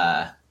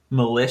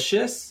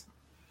malicious.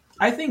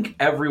 I think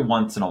every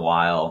once in a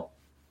while,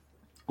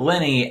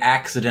 Lenny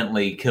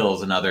accidentally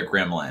kills another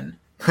gremlin.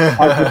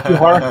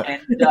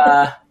 And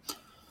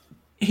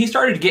he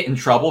started to get in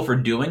trouble for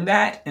doing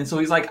that, and so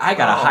he's like, I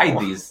gotta hide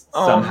these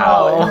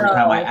somehow. no. Every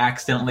time I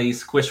accidentally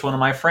squish one of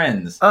my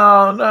friends.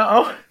 Oh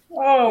no.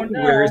 Oh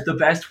no. Where's the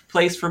best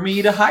place for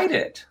me to hide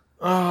it?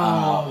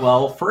 Oh.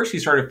 Well, first he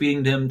started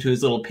feeding them to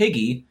his little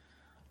piggy,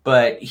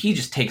 but he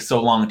just takes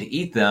so long to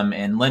eat them,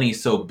 and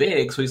Lenny's so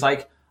big, so he's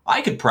like,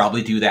 I could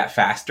probably do that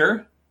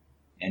faster.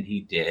 And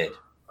he did.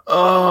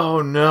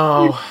 Oh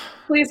no.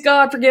 Please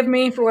God forgive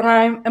me for what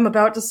I am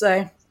about to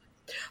say.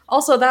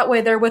 Also, that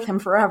way they're with him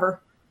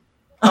forever.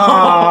 Oh.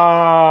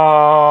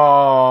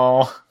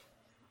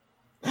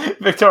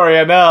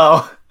 Victoria,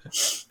 no.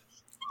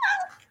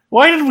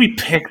 Why did we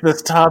pick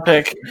this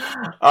topic?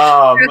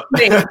 I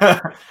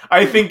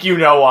think you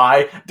know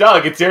why.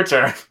 Doug, it's your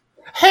turn.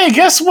 Hey,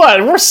 guess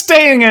what? We're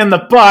staying in the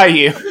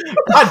bayou.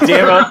 God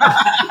damn it!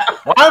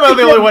 Why am I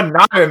the only one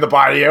not in the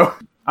bayou?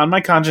 On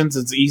my conscience,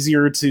 it's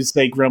easier to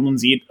say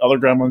gremlins eat other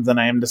gremlins than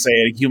I am to say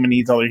a human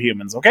eats other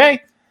humans,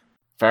 okay?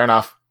 Fair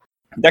enough.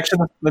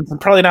 Actually, that's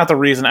probably not the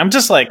reason. I'm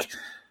just like,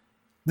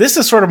 this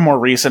is sort of more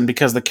recent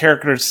because the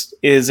character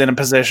is in a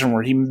position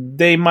where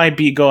they might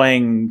be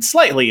going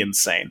slightly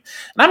insane.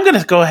 And I'm going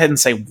to go ahead and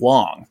say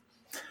Wong.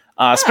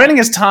 Spending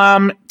his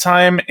time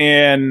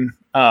in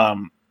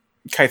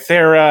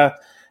Kythera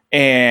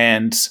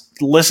and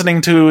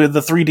listening to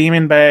the Three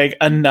Demon Bag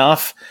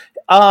enough,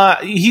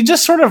 he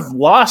just sort of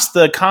lost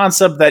the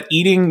concept that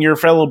eating your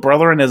fellow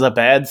brethren is a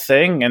bad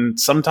thing, and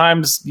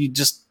sometimes you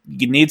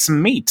need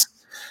some meat.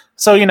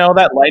 So,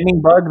 that lightning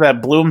bug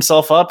that blew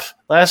himself up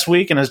last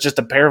week and is just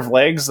a pair of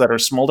legs that are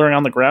smoldering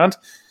on the ground,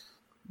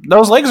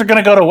 those legs are going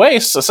to go to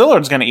waste.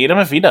 Scyld's going to eat them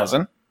if he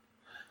doesn't.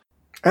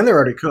 And they're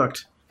already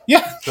cooked.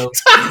 Yeah. So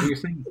you're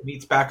saying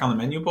meat's back on the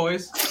menu,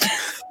 boys?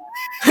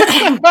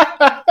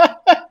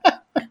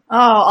 Oh,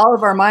 all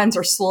of our minds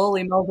are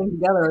slowly melding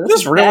together. I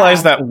just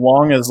realized that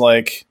Wong is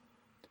like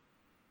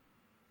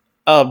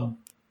all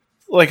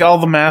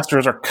the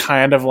masters are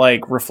kind of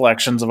like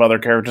reflections of other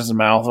characters in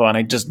Malifaux, and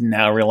I just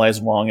now realize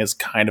Wong is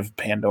kind of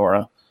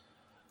Pandora.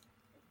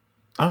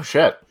 Oh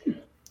shit!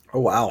 Oh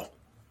wow!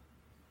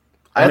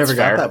 I That's never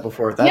fair. got that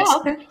before. That's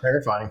okay.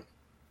 terrifying.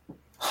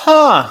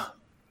 Huh.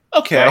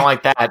 Okay. I don't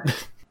like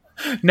that.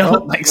 No,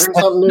 Well, thanks. learned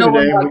something new No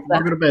one today. likes We'll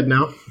that. go to bed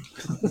now.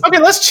 Okay,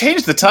 let's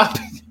change the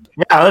topic.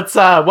 Yeah, let's.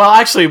 Well,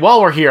 actually,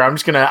 while we're here, I'm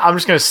just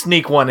gonna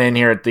sneak one in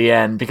here at the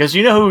end because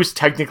you know who's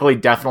technically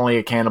definitely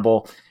a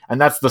cannibal,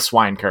 and that's the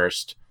swine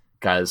cursed.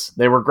 Because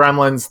they were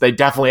gremlins, they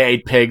definitely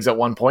ate pigs at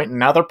one point, and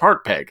now they're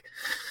part pig.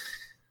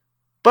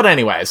 But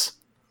anyways,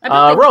 I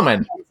bet they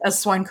Roman, as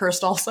swine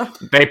cursed also.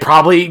 they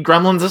probably eat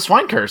gremlins as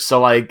swine cursed.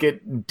 So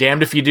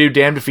damned if you do,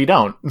 damned if you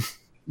don't.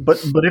 But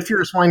if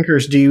you're a swine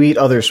cursed, do you eat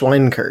other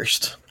swine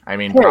cursed? I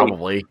mean, Hey,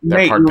 probably they're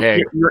Nate, part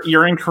pig.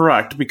 you're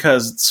incorrect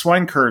because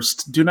swine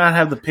cursed do not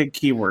have the pig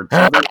keyword.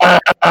 All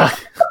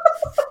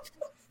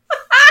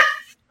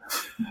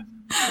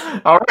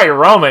right,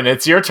 Roman,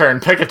 it's your turn.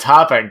 Pick a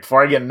topic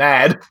before I get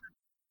mad.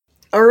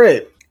 All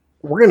right,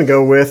 we're gonna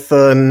go with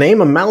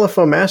name a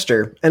Malifaux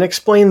master and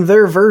explain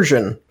their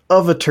version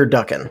of a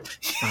turducken.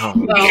 Oh,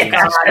 Oh, Jesus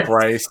God.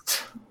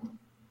 Christ.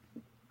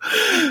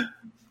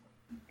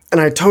 And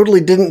I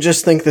totally didn't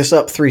just think this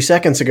up 3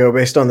 seconds ago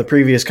based on the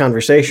previous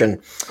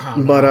conversation.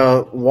 Oh,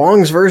 But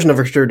Wong's version of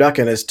a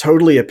turducken is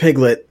totally a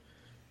piglet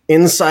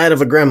inside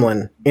of a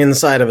gremlin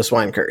inside of a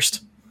swine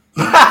cursed.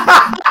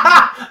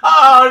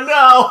 Oh,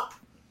 no.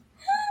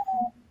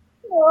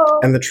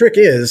 And the trick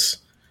is,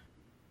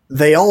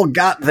 they all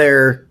got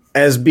there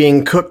as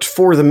being cooked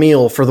for the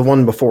meal for the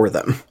one before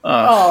them.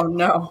 Oh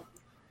no.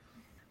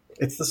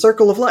 It's the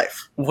circle of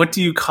life. What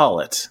do you call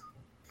it?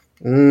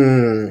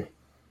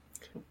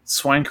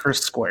 Swine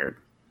cursed squared.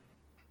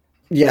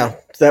 Yeah,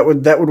 that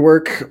would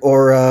work.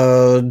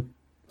 Or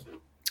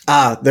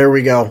there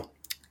we go.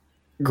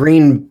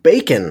 Green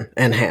bacon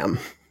and ham.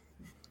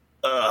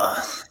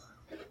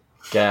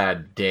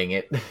 God dang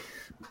it.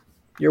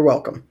 You're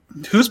welcome.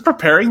 Who's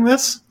preparing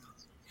this?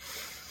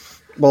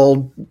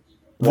 Well,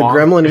 the Wong.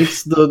 gremlin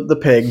eats the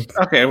pig.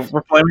 Okay,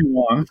 we're blaming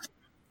Wong.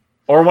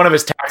 Or one of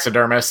his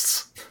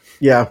taxidermists.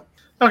 Yeah.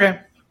 Okay.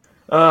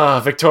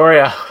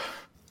 Victoria.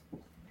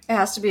 It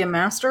has to be a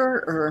master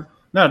or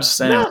No, just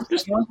saying. No,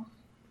 just- one.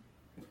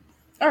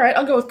 All right,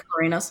 I'll go with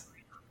Karina's.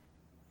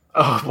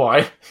 Oh,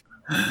 boy.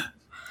 And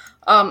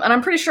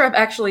I'm pretty sure I've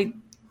actually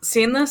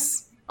seen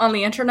this on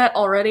the internet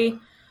already,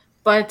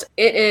 but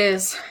it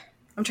is.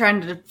 I'm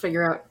trying to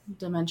figure out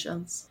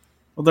dimensions.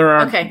 Well, there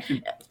are Okay,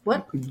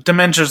 what?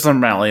 dimensions are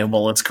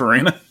malleable. It's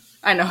Karina.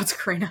 I know it's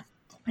Karina.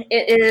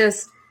 It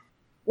is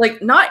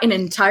like not an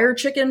entire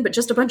chicken, but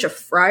just a bunch of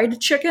fried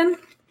chicken.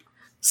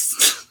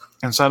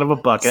 Inside of a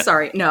bucket.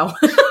 Sorry, no,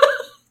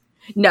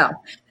 no.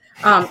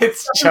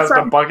 It's just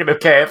a bucket of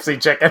KFC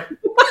chicken.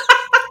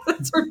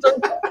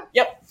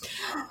 Yep.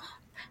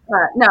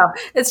 No,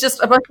 it's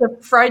just a bunch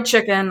of fried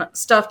chicken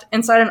stuffed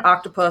inside an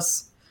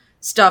octopus,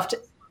 stuffed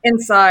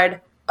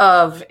inside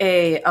of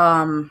a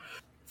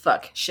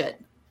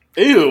shit.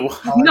 Ew.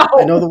 No,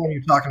 I know the one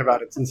you're talking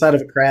about. It's inside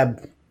of a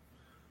crab.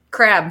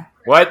 crab.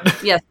 What?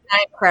 Yes,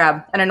 giant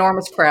crab, an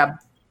enormous crab.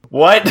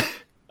 What?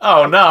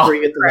 Oh, no. Where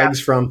you get the Crab.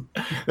 legs from.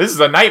 This is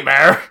a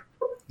nightmare.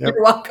 Yep.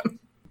 You're welcome.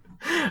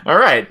 All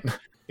right.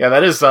 Yeah,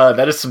 that is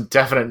some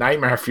definite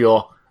nightmare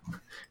fuel.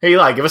 Hey,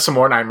 Eli, give us some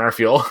more nightmare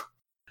fuel.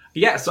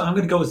 Yeah, so I'm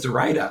going to go with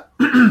Zoraida.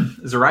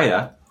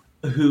 Zoraida,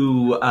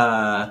 who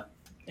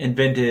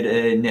invented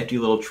a nifty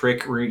little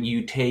trick where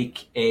you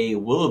take a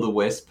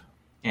will-o'-the-wisp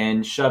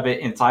and shove it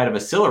inside of a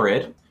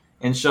Silurid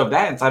and shove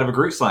that inside of a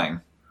Groot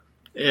Slang.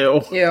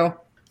 Ew. Ew.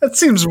 That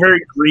seems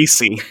very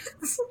greasy.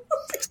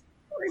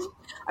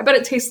 I bet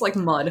it tastes like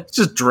mud. It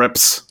just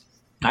drips.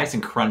 Nice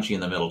and crunchy in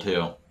the middle,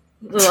 too.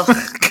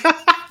 Ugh.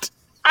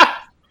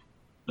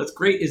 What's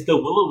great is the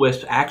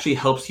will-o'-wisp actually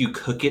helps you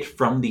cook it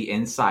from the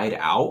inside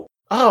out.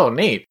 Oh,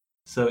 neat.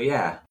 So,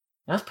 yeah.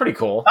 That's pretty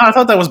cool. Oh, I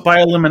thought that was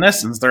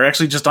bioluminescence. They're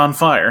actually just on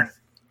fire.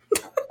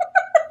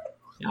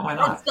 Yeah, why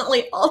not?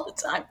 Constantly, all the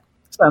time.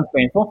 Sounds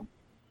painful.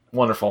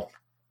 Wonderful.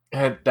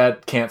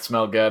 That can't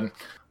smell good.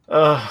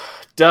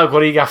 Doug, what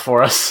do you got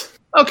for us?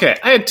 Okay,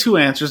 I had two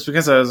answers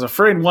because I was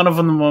afraid one of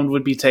them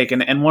would be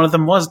taken, and one of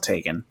them was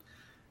taken,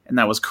 and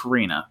that was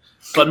Karina.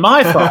 But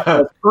my thought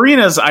was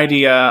Karina's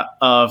idea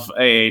of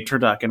a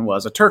turducken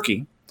was a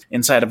turkey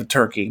inside of a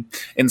turkey,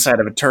 inside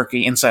of a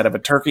turkey, inside of a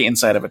turkey,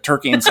 inside of a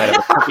turkey, inside of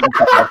a turkey,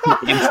 inside of a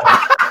turkey,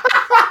 inside.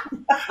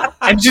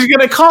 And she's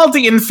gonna call it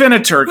the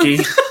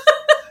Infiniturkey.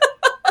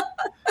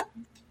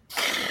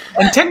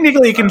 And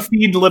technically, it can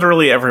feed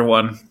literally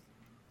everyone.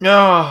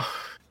 No.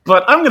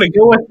 But I'm gonna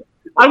go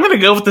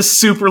with the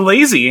super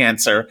lazy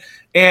answer,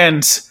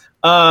 and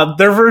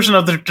their version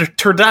of the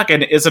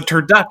turducken is a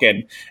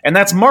turducken, and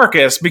that's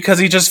Marcus because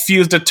he just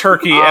fused a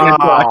turkey and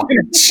a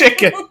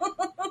chicken.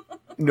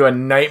 Into a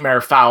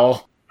nightmare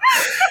fowl.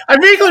 I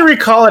vaguely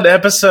recall an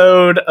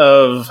episode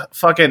of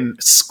fucking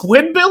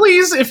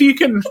Squidbillies, if you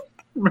can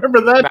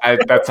remember that,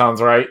 That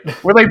sounds right.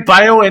 where they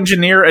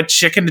bioengineer a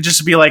chicken to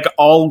just be like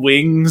all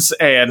wings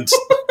and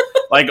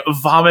like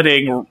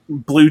vomiting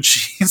blue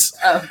cheese.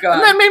 Oh And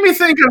god. that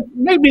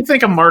made me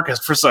think of Marcus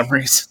for some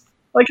reason.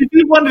 Like, if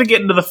he wanted to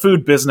get into the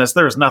food business,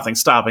 there was nothing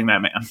stopping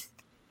that man.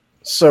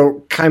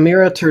 So,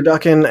 Chimera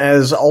Turducken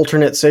as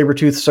alternate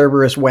Sabretooth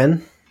Cerberus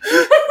when?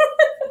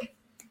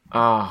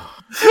 Oh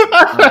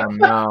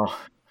no.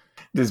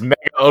 This Mega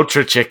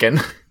Ultra Chicken.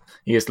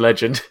 He is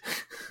legend.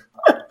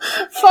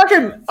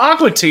 Fucking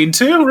Aquatine,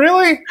 too?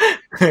 Really?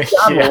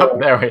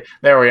 Yeah,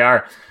 there we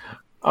are.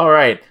 All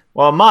right.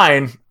 Well,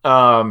 mine,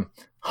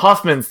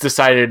 Hoffman's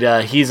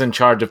decided he's in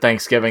charge of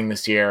Thanksgiving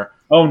this year.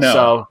 Oh, no.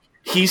 So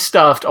he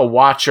stuffed a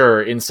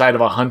Watcher inside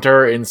of a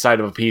Hunter inside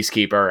of a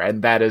Peacekeeper,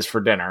 and that is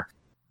for dinner.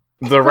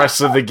 The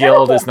rest of the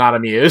guild is not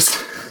amused.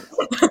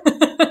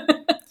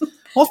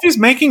 Well, if he's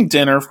making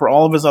dinner for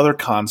all of his other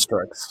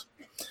constructs,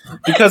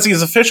 because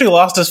he's officially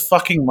lost his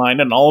fucking mind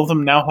and all of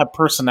them now have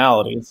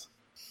personalities.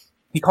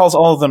 He calls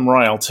all of them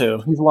royal,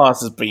 too. He's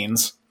lost his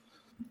beans.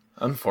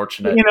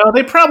 Unfortunate. You know,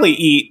 they probably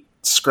eat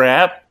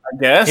scrap, I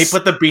guess. He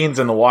put the beans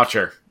in the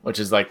Watcher, which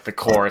is like the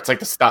core. It's like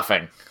the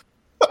stuffing.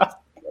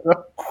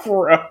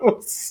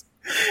 Gross.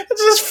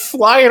 It's just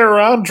flying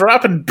around,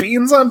 dropping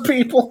beans on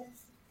people.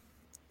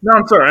 No,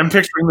 I'm sorry. I'm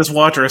picturing this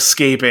Watcher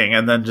escaping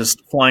and then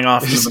just flying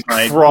off into the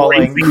night.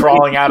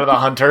 crawling out of the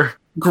Hunter.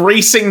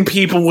 Gracing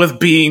people with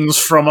beans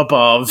from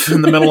above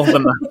in the middle of the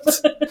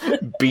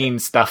night. Bean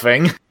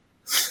stuffing.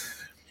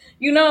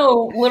 You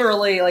know,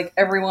 literally, like,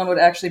 everyone would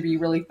actually be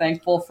really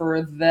thankful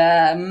for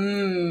that.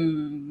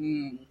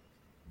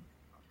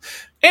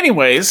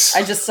 Anyways.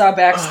 I just saw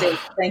backstage.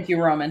 Thank you,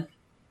 Roman.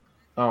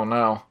 Oh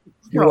no.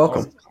 You're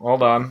welcome.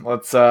 Hold on.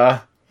 Let's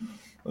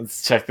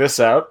check this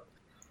out.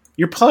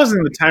 You're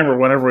pausing the timer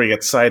whenever we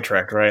get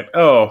sidetracked, right?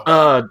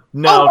 Oh.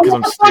 No, because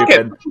I'm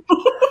stupid.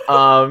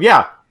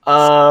 Yeah.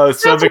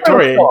 So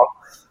Victoria,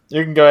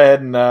 you can go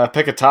ahead and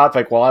pick a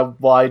topic while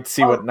I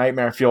see what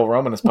Nightmare Fuel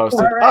Roman has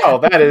posted. Right. Oh,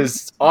 that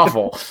is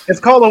awful. It's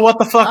called a what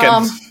the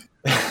fucking.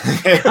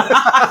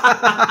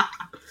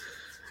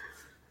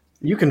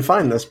 You can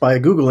find this by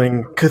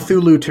Googling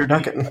Cthulhu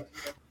Turducken.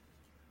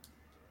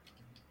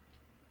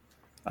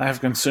 I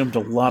have consumed a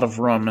lot of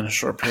rum in a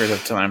short period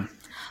of time.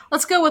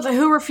 Let's go with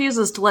who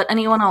refuses to let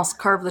anyone else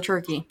carve the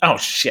turkey. Oh,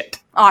 shit.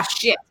 Aw,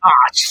 shit.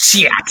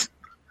 Shit.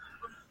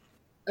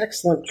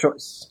 Excellent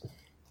choice.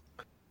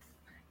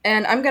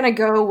 And I'm gonna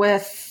go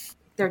with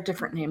their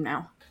different name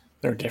now.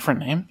 Their different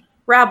name?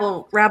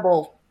 Rabble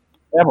Right.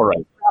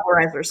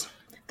 Rabblerizers.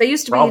 They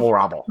used to be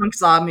Rabble. punk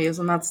zombies,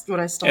 and that's what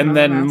I still know And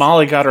them then as.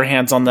 Molly got her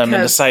hands on them and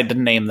Because- decided to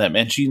name them,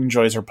 and she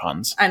enjoys her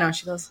puns. I know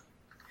she does.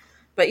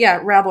 But yeah,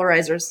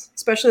 Rabblerizers.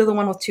 Especially the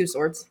one with two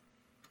swords.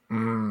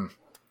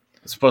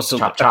 It's supposed to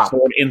Chop, have chop. a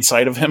sword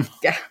inside of him.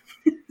 Yeah.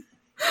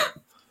 Oh,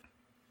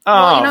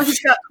 Well, you know, he's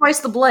got twice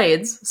the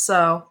blades,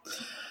 so...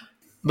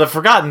 The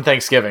Forgotten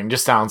Thanksgiving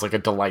just sounds like a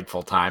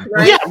delightful time.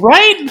 Right? yeah,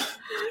 right?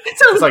 It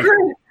sounds It's like-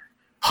 great.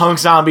 Punk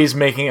zombies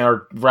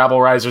or rabble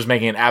risers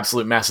making an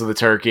absolute mess of the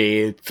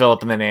turkey.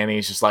 Philip and the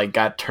nanny's just like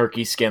got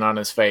turkey skin on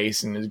his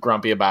face and is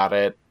grumpy about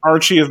it.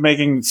 Archie is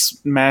making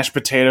mashed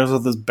potatoes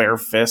with his bare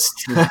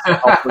fists.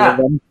 All three of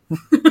them.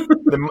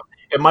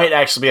 It might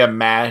actually be a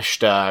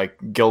mashed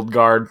guild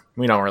guard.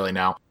 We don't really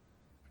know.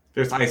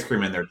 There's ice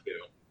cream in there too.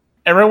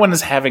 Everyone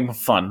is having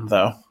fun,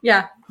 though.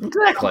 Yeah,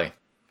 Exactly.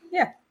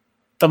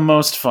 The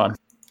most fun.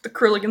 the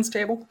Kruligan's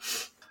table.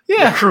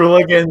 Yeah.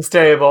 Kruligan's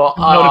table.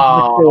 Not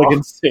Oh,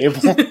 a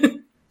table.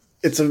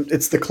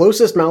 It's the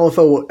closest Malifaux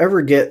will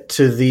ever get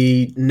to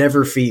the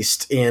Never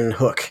Feast in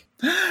Hook.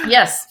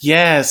 Yes.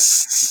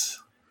 Yes.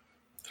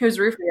 Who's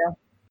Rufio?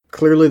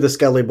 Clearly the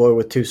Skelly boy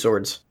with two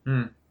swords.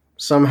 Hmm.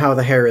 Somehow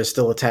the hair is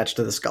still attached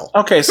to the skull.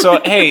 Okay,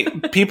 so hey,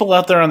 people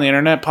out there on the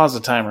internet, pause the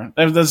timer.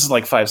 This is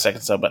like 5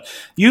 seconds though, but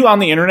you on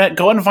the internet,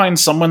 go and find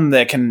someone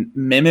that can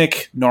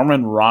mimic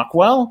Norman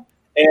Rockwell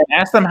and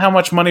ask them how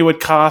much money would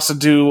cost to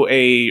do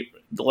a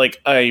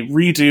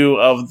redo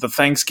of the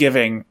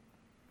Thanksgiving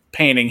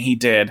painting he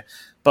did,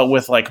 but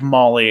with like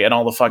Molly and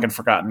all the fucking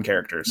forgotten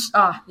characters.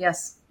 Ah,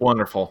 yes.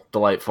 wonderful.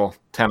 Delightful.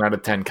 10 out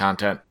of 10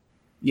 content.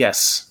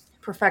 Yes.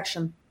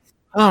 Perfection.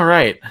 All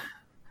right.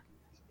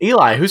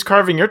 Eli, who's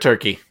carving your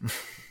turkey?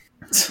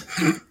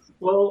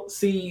 Well,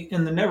 see,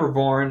 in the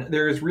Neverborn,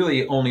 there is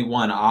really only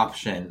one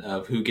option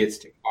of who gets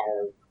to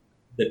carve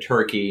the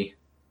turkey,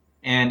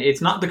 and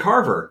it's not the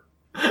carver.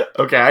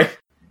 Okay.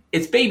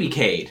 It's Baby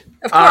Cade.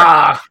 Of course.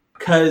 Ah,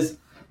 Because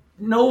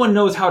no one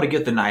knows how to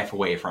get the knife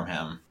away from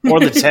him.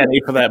 Or the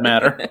teddy, for that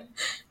matter.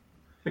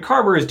 The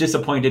carver is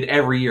disappointed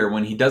every year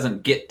when he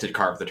doesn't get to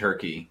carve the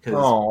turkey, because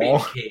Aw.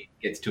 Baby Cade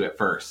gets to it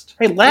first.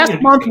 Hey,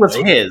 last month was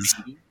his.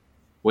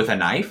 With a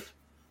knife?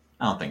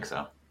 I don't think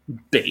so.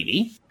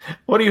 Baby.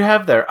 what do you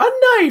have there? A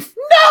knife!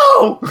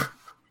 No!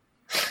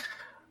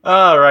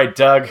 All right,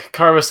 Doug,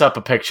 carve us up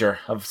a picture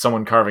of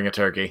someone carving a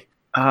turkey.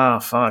 Ah,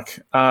 fuck.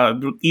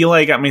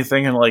 Eli got me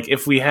thinking, like,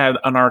 if we had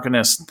an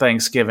Arcanist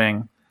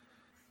Thanksgiving,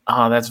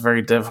 that's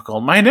very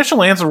difficult. My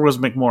initial answer was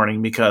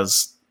McMorning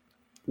because,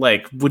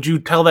 like, would you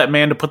tell that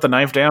man to put the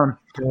knife down?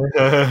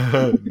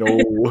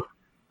 No.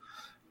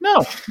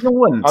 No, you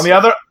wouldn't. On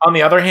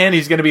the other hand,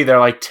 he's going to be there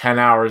like 10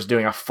 hours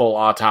doing a full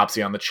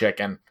autopsy on the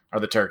chicken or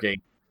the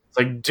turkey. It's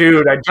like,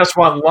 dude, I just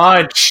want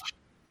lunch.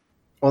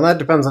 Well, that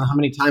depends on how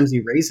many times he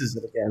raises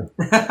it again.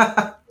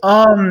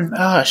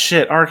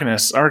 Shit,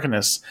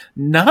 Arcanists.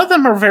 None of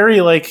them are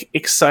very, like,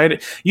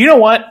 excited. You know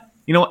what?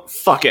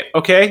 Fuck it,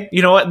 okay?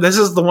 You know what? This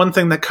is the one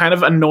thing that kind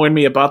of annoyed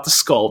me about the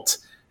sculpt,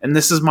 and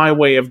this is my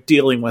way of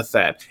dealing with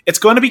that. It's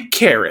going to be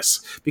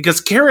Karis, because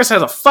Karis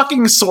has a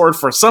fucking sword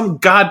for some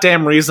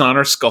goddamn reason on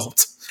her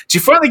sculpt. She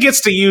finally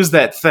gets to use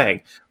that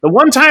thing. The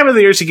one time of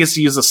the year she gets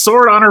to use a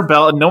sword on her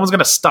belt, and no one's going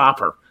to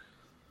stop her.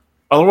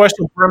 Otherwise,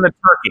 she'll burn the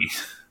turkey.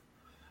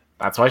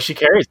 That's why she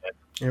carries it.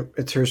 Yep,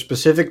 it's her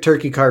specific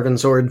turkey carving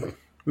sword.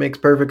 Makes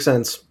perfect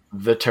sense.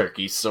 The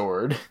turkey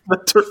sword. The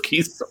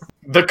turkey sword.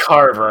 The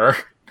carver.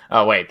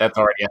 Oh, wait, that's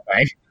already a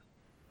thing.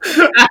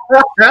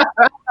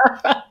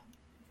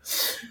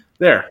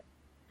 There.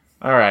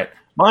 All right.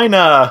 Mine,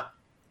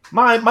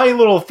 my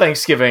little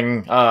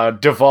Thanksgiving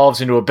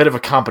devolves into a bit of a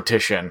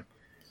competition.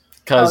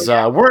 Because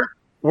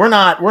we're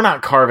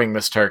not carving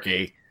this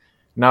turkey.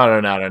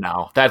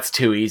 No. That's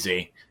too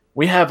easy.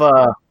 We have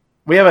a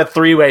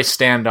 3-way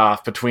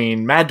standoff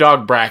between Mad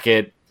Dog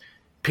Brackett,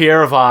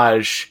 Pierre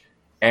Ravage,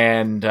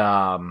 and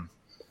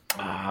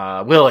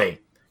Willie.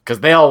 Because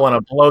they all want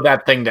to blow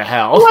that thing to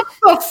hell. What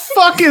the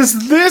fuck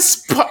is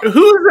this?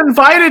 Who's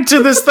invited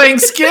to this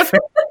Thanksgiving?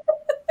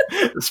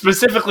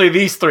 Specifically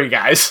these 3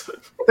 guys.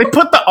 They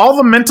put all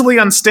the mentally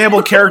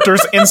unstable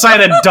characters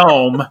inside a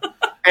dome.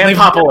 And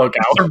Papa Loco.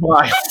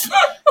 Survive.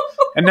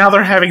 And now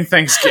they're having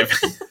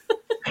Thanksgiving.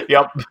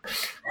 Yep.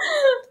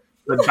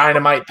 The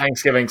Dynamite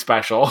Thanksgiving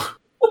special.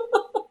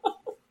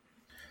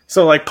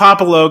 So, like,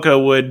 Papa Loco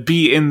would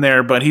be in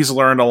there, but he's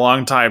learned a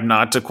long time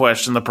not to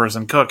question the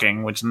person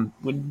cooking, which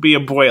would be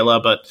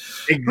Abuela, but...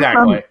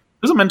 Exactly.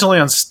 Who's a mentally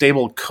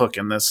unstable cook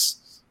in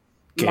this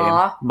game?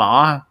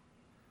 Ma.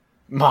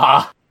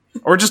 Ma.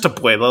 Or just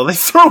Abuela. They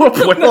throw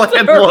Abuela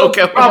and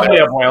Loco. Probably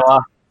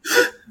Abuela.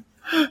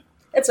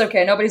 It's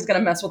okay. Nobody's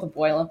gonna mess with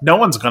Abuela. No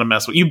one's gonna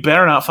mess with... You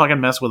better not fucking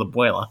mess with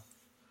Abuela.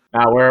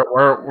 Nah,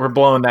 we're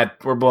blowing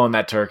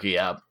that turkey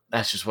up.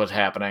 That's just what's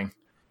happening.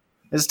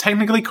 It's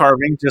technically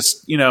carving,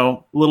 just,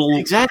 little...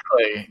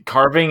 Exactly.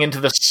 Carving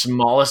into the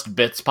smallest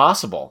bits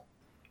possible.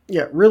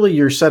 Yeah, really,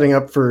 you're setting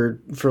up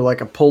for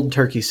like a pulled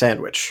turkey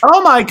sandwich.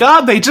 Oh my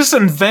god, they just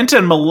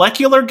invented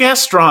molecular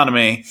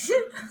gastronomy.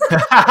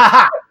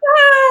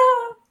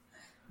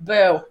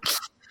 Boo.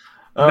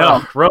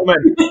 No.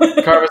 Roman,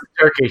 carve us a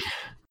turkey.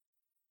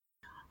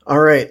 All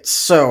right,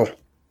 so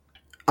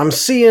I'm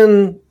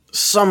seeing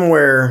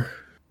somewhere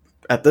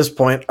at this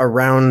point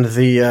around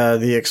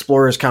the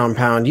explorer's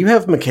compound, you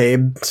have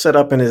McCabe set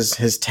up in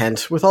his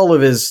tent with all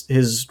of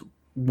his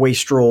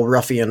wastrel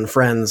ruffian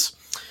friends.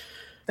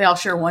 They all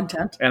share one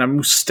tent. And a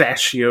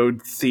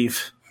mustachioed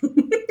thief.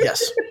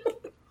 Yes.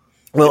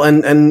 Well,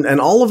 and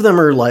all of them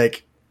are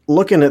like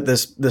looking at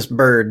this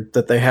bird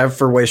that they have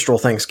for wastrel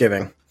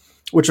Thanksgiving,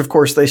 which of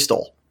course they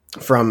stole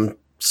from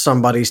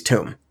somebody's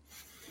tomb.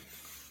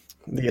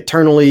 The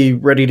eternally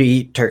ready to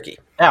eat turkey.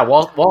 Yeah,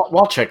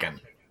 wall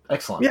chicken.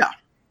 Excellent. Yeah.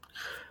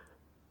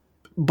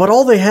 But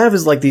all they have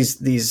is like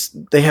these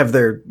they have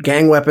their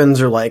gang weapons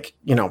or like,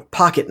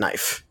 pocket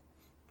knife.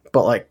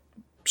 But like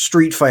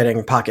street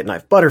fighting pocket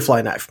knife,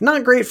 butterfly knife.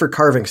 Not great for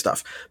carving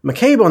stuff.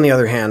 McCabe, on the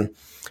other hand,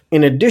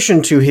 in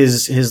addition to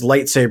his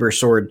lightsaber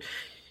sword,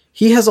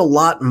 he has a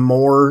lot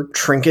more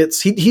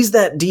trinkets. He's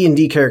that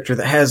D&D character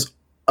that has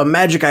a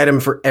magic item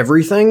for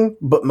everything,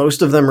 but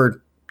most of them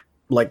are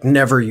like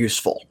never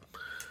useful.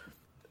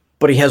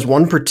 But he has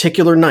one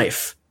particular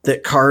knife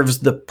that carves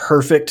the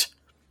perfect,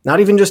 not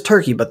even just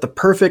turkey, but the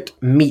perfect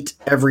meat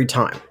every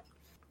time.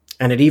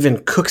 And it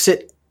even cooks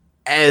it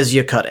as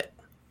you cut it.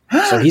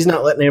 So he's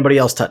not letting anybody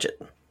else touch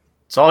it.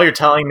 So all you're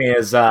telling me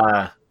is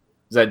that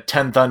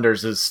 10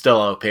 Thunders is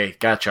still OP.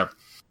 Gotcha.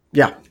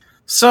 Yeah.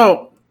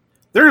 So,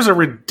 there's a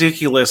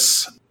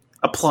ridiculous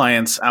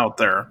appliance out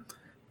there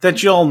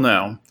that y'all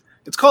know.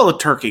 It's called a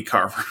turkey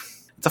carver.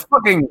 It's a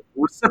fucking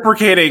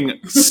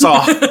reciprocating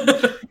saw.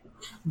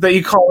 that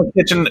you call a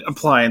kitchen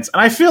appliance.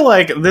 And I feel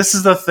like this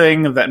is the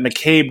thing that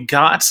McCabe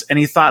got, and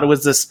he thought it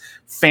was this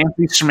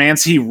fancy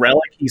schmancy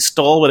relic he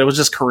stole, but it was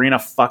just Karina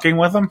fucking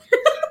with him.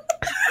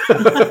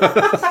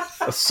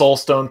 A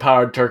soulstone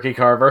powered turkey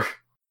carver.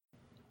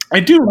 I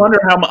do wonder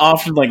how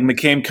often like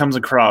McCabe comes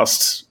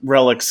across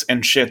relics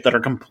and shit that are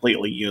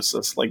completely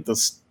useless, like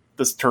this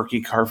turkey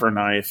carver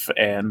knife.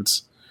 And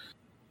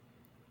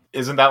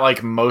isn't that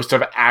like most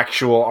of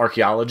actual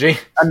archaeology?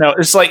 I know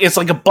it's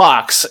like a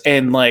box,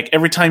 and like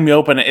every time you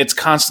open it, it's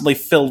constantly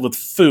filled with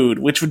food,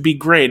 which would be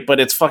great, but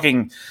it's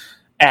fucking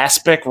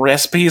aspic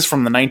recipes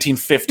from the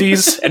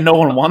 1950s, and no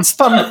one wants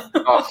them.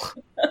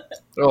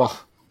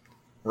 Oh,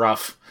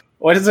 rough.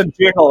 Why does it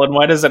jiggle, and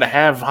why does it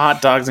have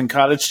hot dogs and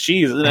cottage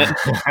cheese in it?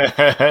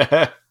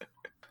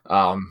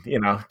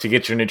 To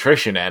get your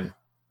nutrition in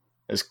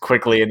as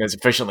quickly and as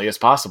efficiently as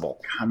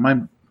possible.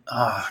 God,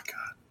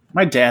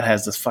 my dad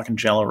has this fucking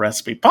Jell-O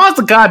recipe. Pause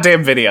the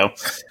goddamn video.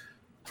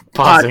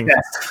 Pausing.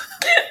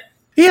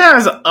 He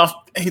has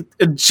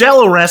a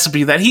Jell-O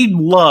recipe that he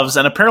loves,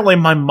 and apparently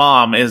my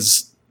mom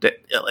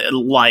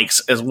likes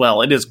as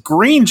well. It is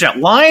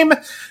lime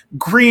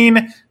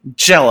green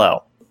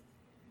Jell-O.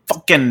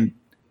 Fucking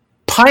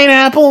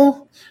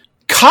pineapple,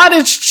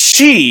 cottage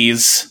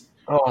cheese,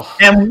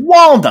 and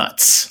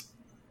walnuts.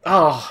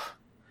 Oh.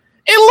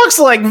 It looks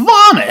like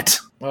vomit.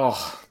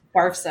 Oh.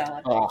 Barf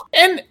salad. Oh.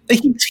 And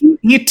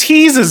he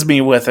teases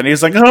me with it.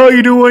 He's like, "Oh,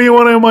 you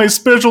want to have my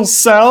special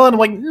salad?" I'm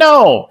like,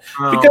 "No,"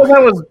 because I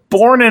was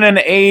born in an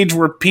age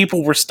where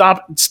people were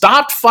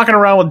stopped fucking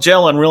around with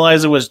Jell-O and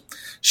realized it was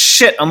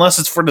shit unless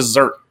it's for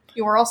dessert.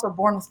 You were also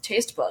born with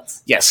taste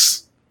buds.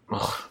 Yes.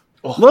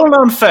 Little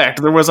known fact: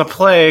 there was a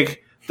plague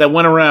that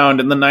went around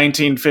in the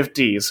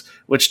 1950s,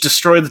 which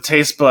destroyed the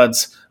taste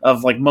buds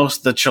of like most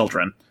of the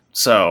children.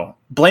 So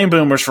blame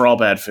boomers for all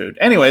bad food.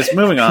 Anyways,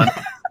 moving on.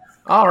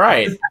 All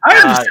right.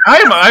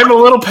 I'm a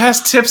little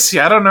past tipsy.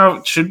 I don't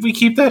know. Should we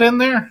keep that in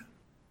there?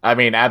 I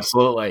mean,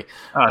 absolutely.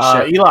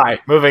 Oh, shit. Eli,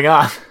 moving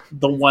on.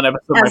 The one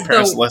episode my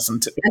parents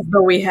listened to. As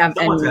though we have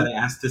Someone's got to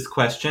ask this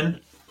question.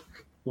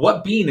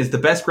 What bean is the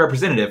best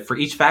representative for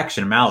each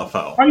faction in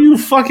Malifaux? Are you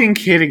fucking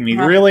kidding me?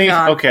 Oh, really?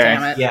 God, okay.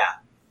 damn it.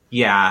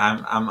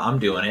 Yeah, I'm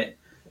doing it.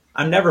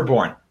 I'm never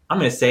born. I'm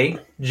going to say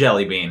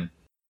jelly bean.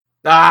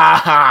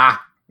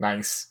 Ah,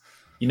 nice.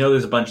 You know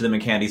there's a bunch of them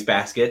in Candy's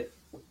basket.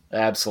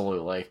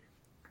 Absolutely.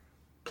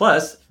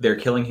 Plus, they're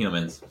killing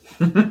humans.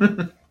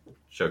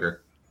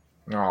 Sugar.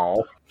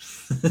 Oh.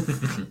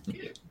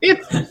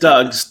 It's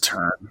Doug's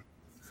turn.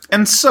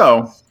 And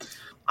so,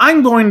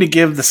 I'm going to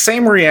give the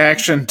same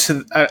reaction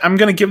to... I'm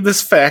going to give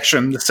this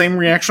faction the same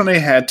reaction I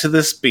had to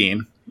this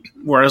bean.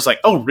 Where I was like,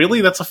 oh,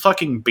 really? That's a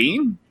fucking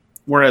bean?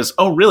 Whereas,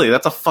 oh, really?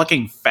 That's a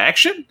fucking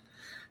faction?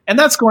 And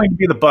that's going to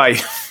be the Bayou.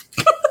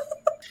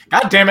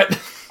 God damn it.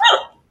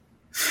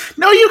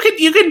 No, you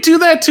can do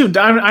that too.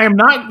 I am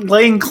not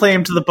laying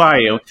claim to the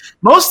Bayou.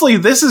 Mostly,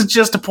 this is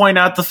just to point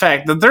out the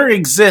fact that there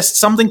exists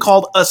something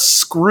called a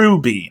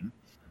screw bean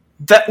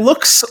that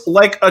looks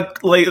like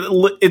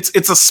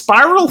it's a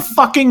spiral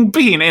fucking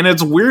bean, and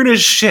it's weird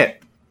as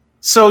shit.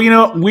 So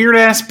weird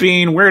ass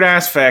bean, weird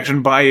ass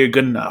faction. Bayou,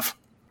 good enough.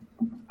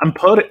 I'm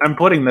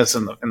putting this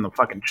in the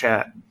fucking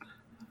chat.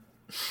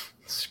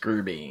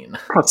 Screw bean.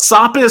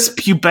 Prosopis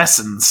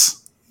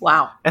pubescens.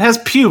 Wow. It has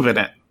pube in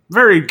it.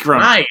 Very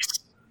grumpy. Nice.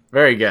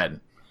 Very good.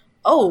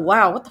 Oh,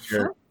 wow. What the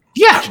fuck?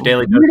 Yeah, Your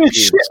daily weird dose as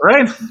of shit,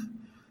 right?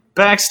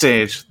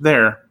 Backstage.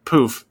 There.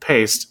 Poof.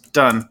 Paste.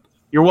 Done.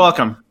 You're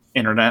welcome,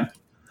 internet.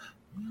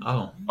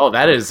 Oh,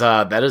 that is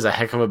a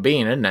heck of a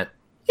bean, isn't it?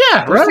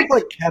 Yeah, Those right? look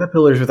like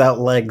caterpillars without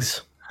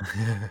legs.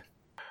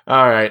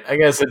 All right. I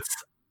guess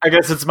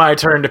it's my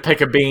turn to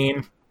pick a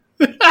bean.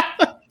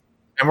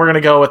 And we're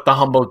gonna go with the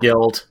Humble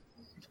Guild.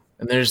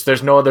 And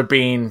there's no other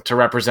bean to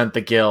represent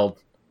the guild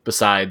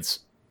besides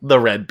the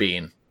red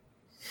bean.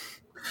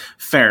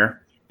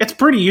 Fair. It's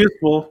pretty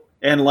useful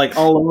and like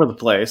all over the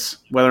place,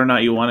 whether or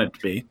not you want it to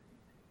be.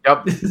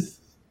 Yep.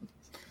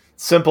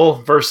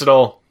 Simple,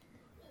 versatile,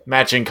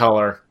 matching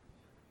color.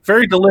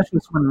 Very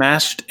delicious when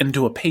mashed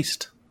into a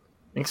paste.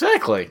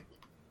 Exactly.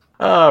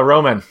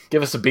 Roman,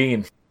 give us a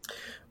bean.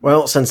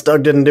 Well, since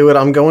Doug didn't do it,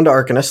 I'm going to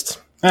Arcanist.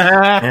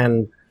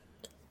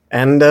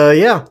 And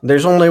yeah,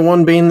 there's only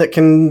one bean that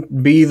can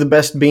be the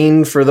best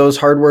bean for those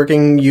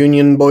hardworking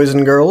union boys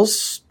and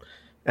girls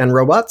and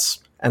robots,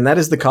 and that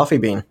is the coffee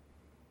bean.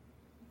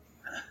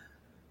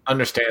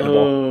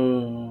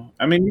 Understandable.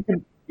 I mean,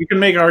 you can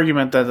make an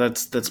argument that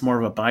that's more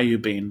of a Bayou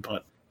bean,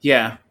 but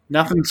yeah,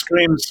 nothing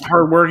screams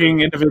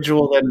hardworking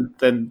individual than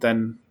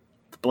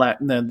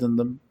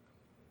the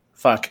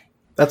fuck.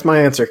 That's my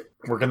answer.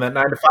 Working that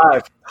 9 to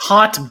 5.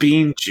 Hot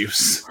bean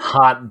juice.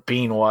 Hot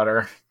bean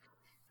water.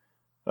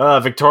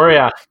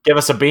 Victoria, give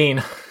us a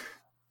bean.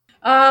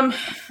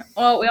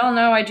 Well, we all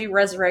know I do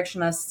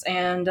resurrectionists,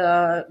 and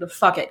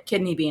fuck it,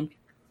 kidney bean.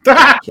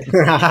 There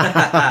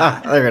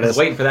it is.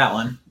 Waiting for that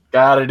one.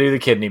 Gotta do the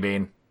kidney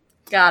bean.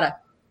 Gotta.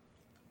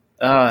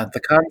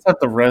 The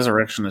concept of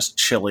resurrectionist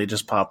chili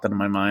just popped into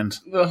my mind.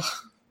 Ugh.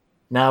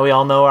 Now we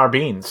all know our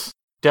beans.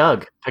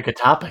 Doug, pick a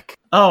topic.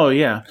 Oh,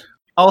 yeah.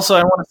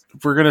 Also,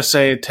 we're gonna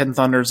say Ten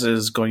Thunders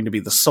is going to be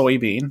the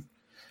soybean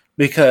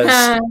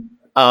because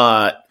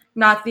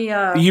Not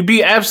the. you'd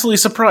be absolutely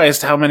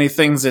surprised how many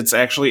things it's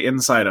actually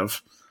inside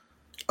of.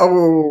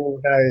 Oh,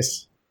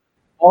 nice.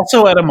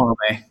 Also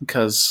edamame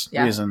because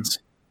Yeah. reasons.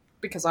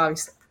 Because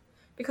obviously.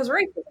 Because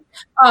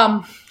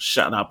racism.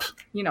 Shut up.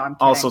 I'm kidding.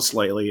 Also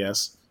slightly,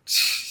 yes.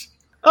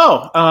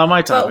 Oh,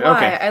 my But topic. why?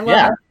 Okay. I love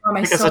Yeah,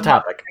 edamame Pick us so a much.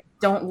 topic. I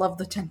don't love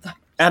the 10th.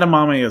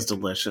 Edamame is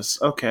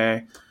delicious.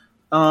 Okay.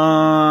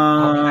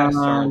 Don't we have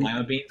sour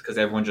lima beans because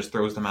everyone just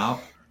throws them out?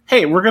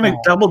 Hey, we're gonna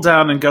double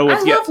down and go I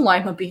with love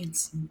lima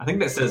beans. I think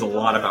that says a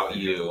lot about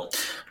you.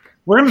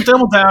 We're gonna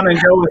double down and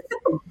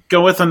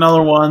go with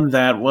another one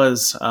that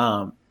was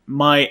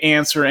my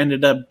answer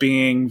ended up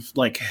being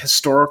like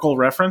historical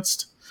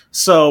referenced.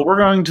 So we're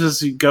going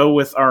to go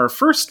with our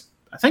first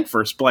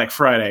Black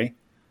Friday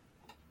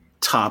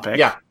topic.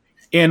 Yeah.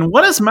 And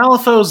what is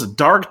Malifaux's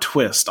dark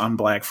twist on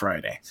Black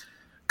Friday?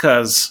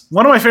 Because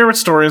one of my favorite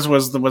stories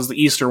was the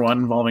Easter one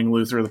involving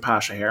Luther the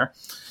Pasha Hair.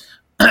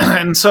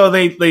 And so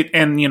they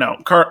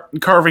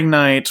carving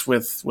night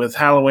with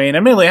Halloween.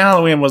 Admittedly,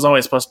 Halloween was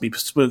always supposed to be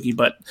spooky,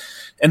 but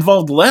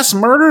involved less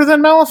murder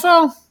than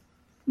Malifaux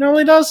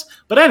normally does.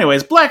 But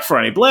anyways, Black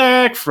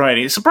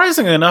Friday.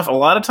 Surprisingly enough, a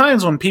lot of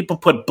times when people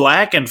put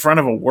black in front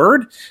of a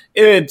word,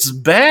 it's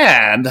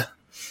bad.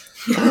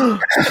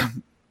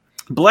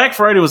 Black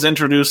Friday was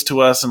introduced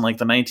to us in like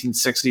the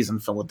 1960s in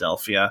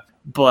Philadelphia,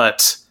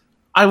 but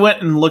I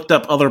went and looked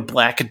up other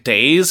Black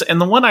days, and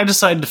the one I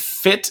decided to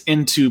fit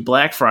into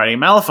Black Friday,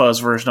 Malifaux's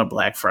version of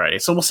Black Friday.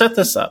 So we'll set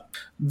this up.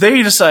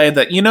 They decided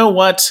that, you know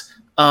what?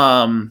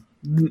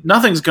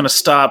 Nothing's going to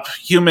stop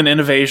human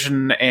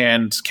innovation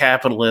and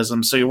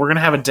capitalism. So we're going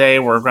to have a day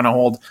where we're going to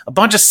hold a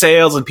bunch of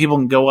sales and people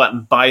can go out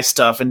and buy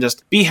stuff and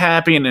just be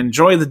happy and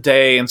enjoy the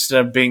day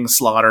instead of being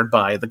slaughtered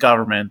by the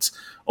government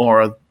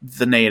or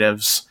the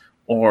natives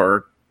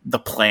or the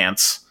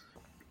plants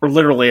or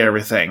literally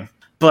everything.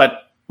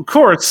 But of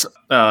course,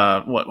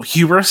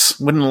 hubris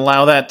wouldn't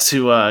allow that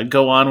to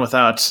go on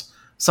without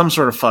some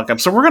sort of fuck up.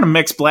 So we're going to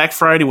mix Black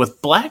Friday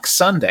with Black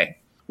Sunday,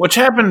 which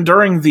happened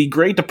during the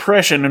Great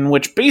Depression, in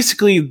which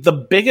basically the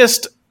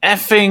biggest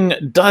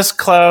effing dust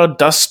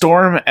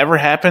storm ever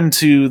happened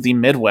to the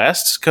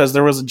Midwest, because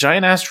there was a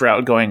giant-ass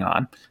drought going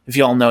on, if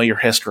you all know your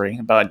history,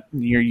 about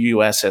your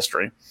U.S.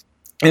 history.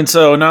 And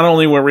so not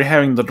only were we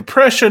having the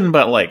Depression,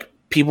 but like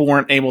people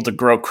weren't able to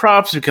grow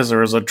crops because there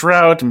was a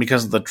drought, and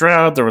because of the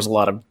drought, there was a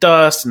lot of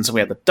dust, and so we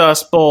had the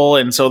Dust Bowl,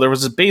 and so there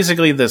was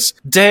basically this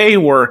day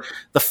where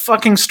the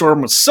fucking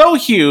storm was so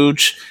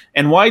huge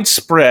and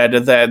widespread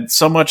that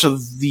so much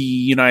of the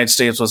United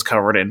States was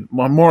covered in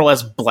more or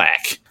less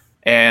black.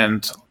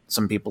 And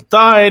some people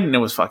died, and it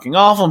was fucking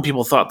awful, and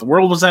people thought the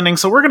world was ending,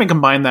 so we're going to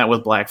combine that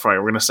with Black Friday.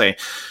 We're going to say,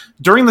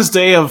 during this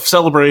day of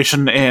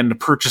celebration and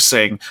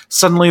purchasing,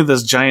 suddenly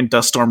this giant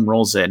dust storm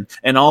rolls in,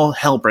 and all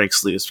hell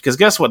breaks loose. Because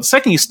guess what? The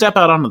second you step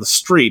out onto the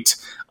street,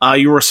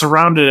 you were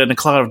surrounded in a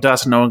cloud of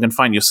dust and no one can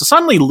find you. So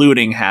suddenly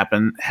looting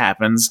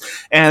happens,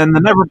 and the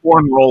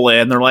Neverborn roll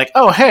in. They're like,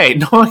 oh, hey,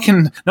 no one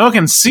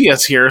can see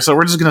us here, so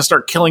we're just going to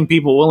start killing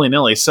people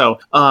willy-nilly. So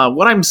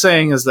what I'm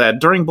saying is that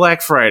during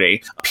Black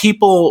Friday,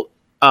 people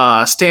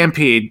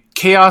stampede,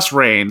 chaos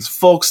reigns,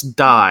 folks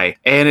die,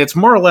 and it's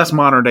more or less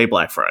modern-day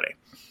Black Friday.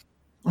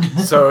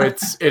 So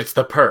it's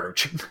the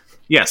Purge.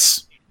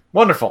 Yes.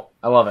 Wonderful.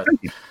 I love it.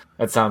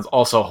 That sounds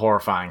also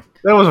horrifying.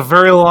 That was a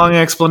very long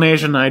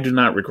explanation. I do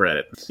not regret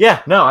it.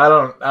 Yeah, no, I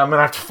don't. I'm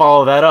gonna have to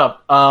follow that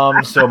up.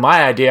 So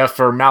my idea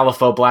for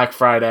Malifaux Black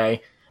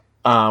Friday,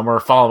 we're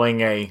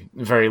following a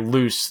very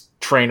loose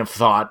train of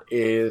thought.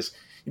 Is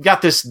you've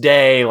got this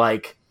day,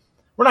 like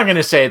we're not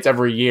gonna say it's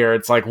every year.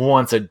 It's like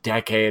once a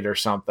decade or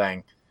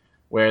something,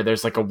 where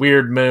there's like a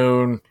weird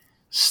moon,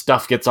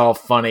 stuff gets all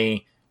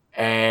funny,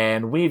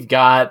 and we've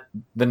got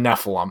the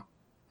Nephilim,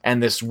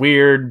 and this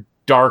weird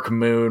dark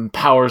moon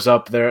powers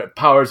up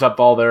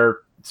all their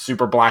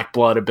super black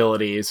blood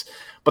abilities,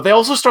 but they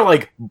also start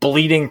like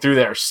bleeding through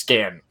their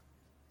skin.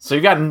 So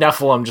you got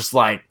Nephilim just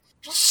like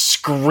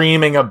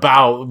screaming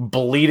about,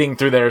 bleeding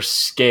through their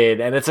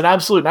skin, and it's an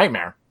absolute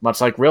nightmare, much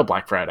like real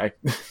Black Friday.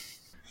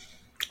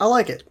 I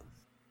like it.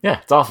 Yeah,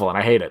 it's awful and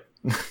I hate it.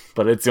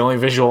 But it's the only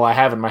visual I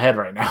have in my head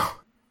right now.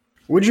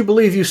 Would you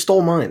believe you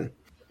stole mine?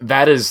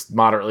 That is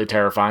moderately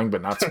terrifying,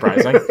 but not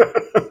surprising.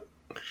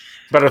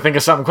 Better think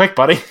of something quick,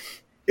 buddy.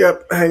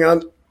 Yep, hang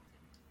on.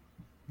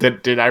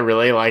 Did I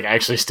really like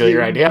actually steal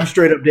your idea? You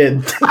straight up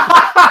did.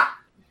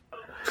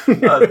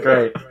 That's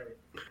great.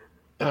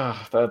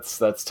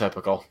 That's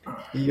typical.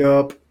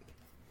 Yup.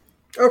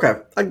 Okay,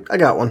 I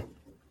got one.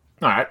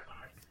 All right.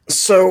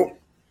 So,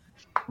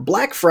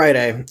 Black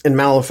Friday in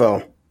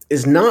Malifaux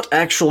is not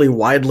actually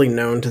widely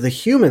known to the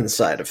human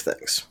side of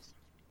things,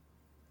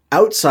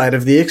 outside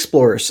of the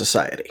Explorer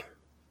Society.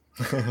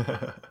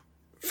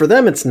 For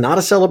them, it's not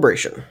a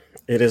celebration.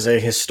 It is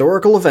a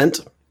historical event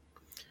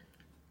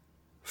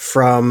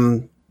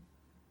from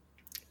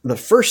the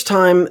first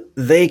time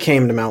they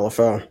came to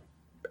Malifaux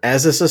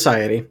as a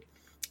society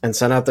and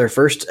sent out their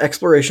first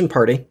exploration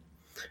party.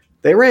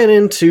 They ran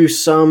into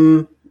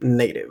some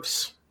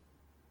natives.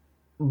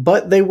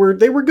 but they were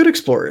good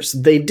explorers.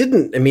 They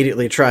didn't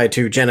immediately try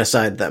to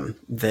genocide them.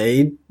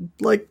 They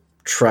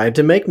tried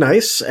to make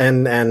nice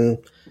and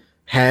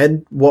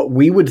had what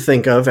we would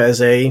think of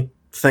as a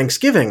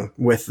Thanksgiving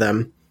with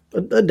them,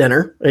 a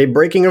dinner, a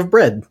breaking of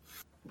bread.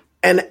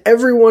 And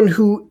everyone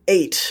who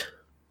ate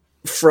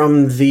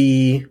from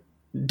the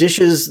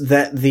dishes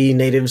that the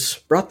natives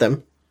brought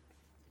them,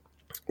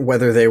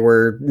 whether they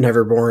were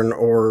Neverborn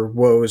or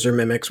woes or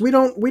mimics, we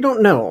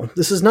don't know.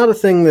 This is not a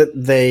thing that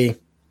they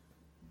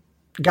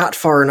got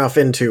far enough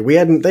into. They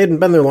hadn't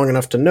been there long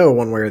enough to know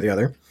one way or the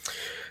other.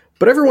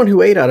 But everyone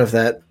who ate out of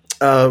that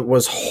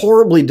was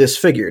horribly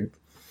disfigured.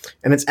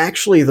 And it's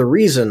actually the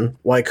reason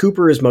why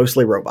Cooper is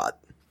mostly robot.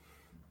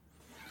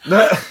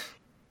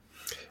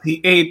 He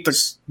ate the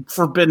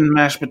forbidden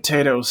mashed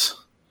potatoes.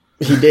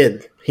 He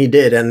did,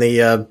 and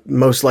the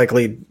most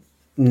likely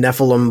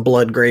Nephilim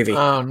blood gravy.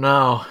 Oh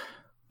no!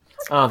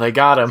 Oh, they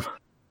got him.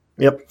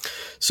 Yep.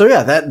 So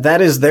yeah,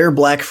 that is their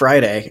Black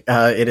Friday.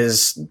 It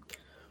is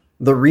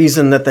the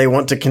reason that they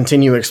want to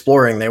continue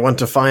exploring. They want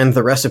to find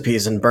the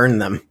recipes and burn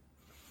them,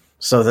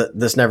 so that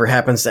this never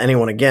happens to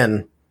anyone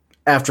again.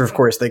 After, of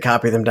course, they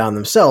copy them down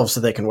themselves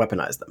so they can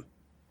weaponize them.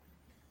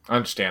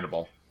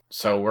 Understandable.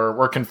 So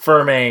we're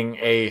confirming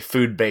a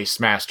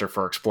food-based master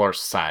for Explorer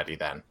Society,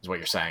 then, is what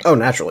you're saying. Oh,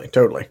 naturally,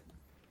 totally.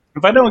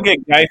 If I don't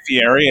get Guy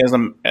Fieri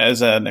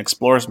as an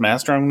Explorer's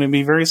Master, I'm going to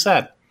be very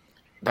sad.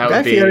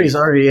 Guy Fieri's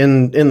already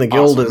in the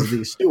guild as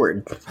the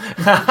steward.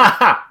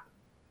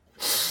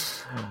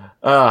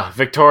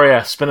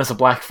 Victoria, spin us a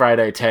Black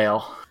Friday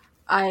tale.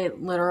 I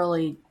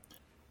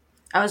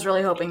was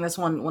really hoping this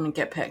one wouldn't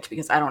get picked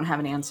because I don't have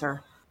an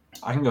answer.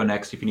 I can go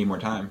next if you need more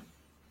time.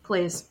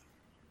 Please.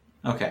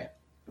 Okay.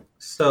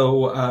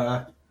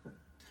 So,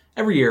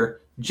 every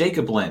year,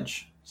 Jacob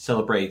Lynch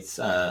celebrates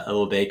a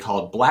little day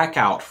called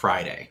Blackout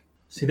Friday.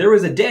 See, there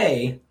was a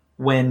day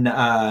when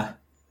there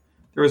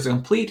was a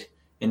complete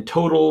and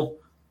total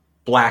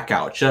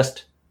blackout,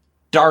 just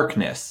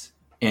darkness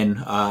in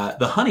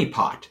the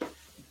honeypot.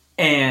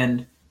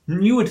 And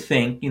you would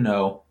think,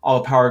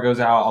 all the power goes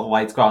out, all the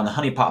lights go out in the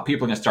honeypot,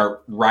 people are going to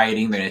start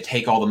rioting, they're going to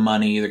take all the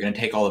money, they're going to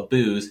take all the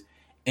booze.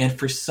 And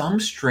for some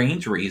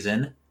strange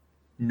reason,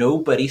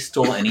 nobody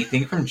stole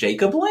anything from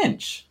Jacob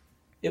Lynch.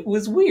 It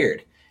was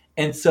weird.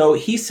 And so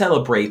he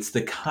celebrates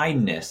the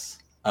kindness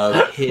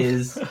of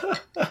his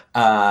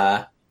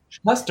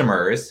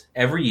customers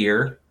every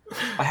year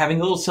by having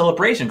a little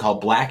celebration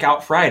called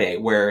Blackout Friday,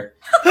 where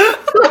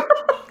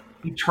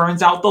he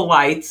turns out the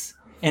lights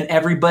and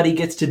everybody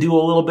gets to do a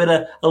little bit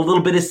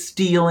of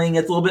stealing.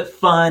 It's a little bit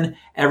fun.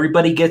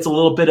 Everybody gets a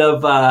little bit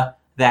of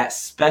that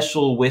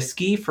special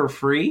whiskey for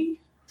free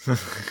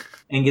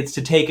and gets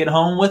to take it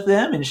home with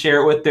them and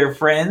share it with their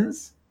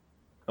friends.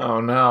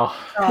 Oh no.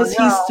 Because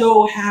he's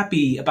so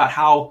happy about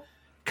how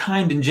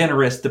kind and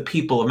generous the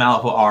people of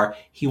Malifaux are,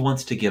 he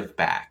wants to give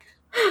back.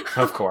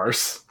 Of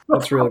course.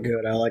 That's real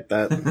good. I like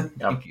that.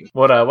 Yep.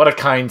 What a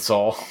kind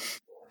soul.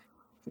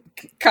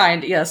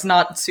 Kind, yes,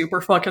 not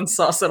super fucking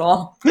sus at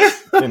all.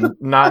 And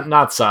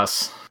not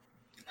sus.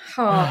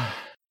 Oh.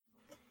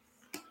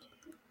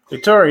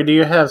 Victoria, do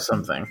you have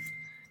something?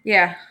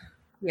 Yeah.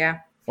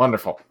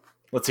 Wonderful.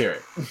 Let's hear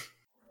it.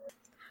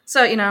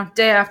 So,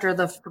 day after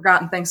the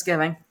forgotten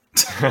Thanksgiving.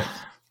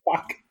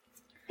 Fuck.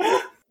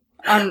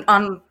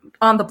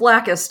 On the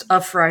blackest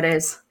of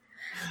Fridays,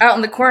 out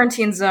in the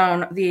quarantine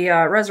zone, the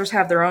Rezzers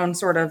have their own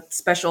sort of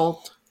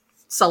special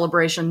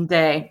celebration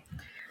day,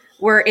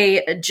 where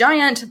a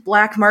giant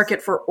black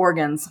market for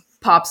organs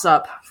pops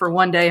up for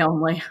one day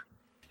only.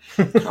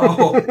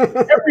 Oh,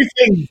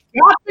 Everything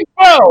got to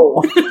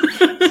go!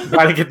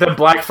 Gotta get them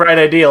Black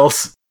Friday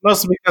deals.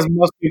 Mostly because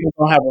most people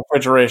don't have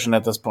refrigeration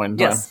at this point in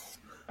time. Yes.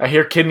 I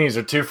hear kidneys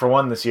are 2 for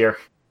 1 this year.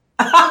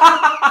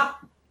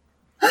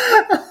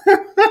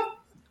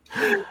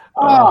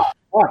 Oh,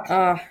 fuck.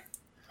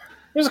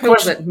 Here's a Who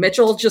was question. it?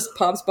 Mitchell just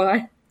pops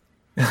by.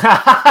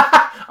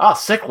 Oh,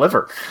 sick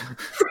liver.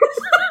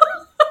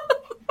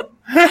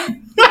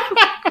 Hey,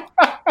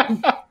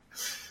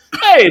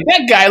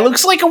 that guy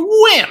looks like a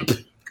wimp!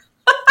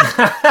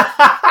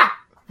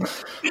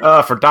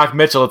 For Doc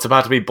Mitchell, it's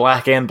about to be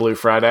Black and Blue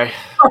Friday.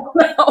 Oh,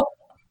 no.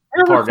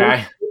 Poor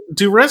guy.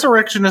 Do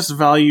resurrectionists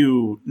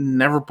value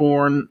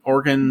Neverborn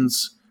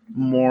organs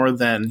more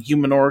than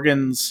human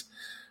organs?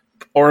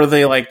 Or are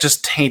they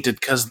just tainted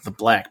because of the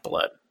black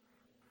blood?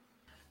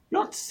 you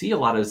don't see a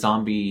lot of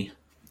zombie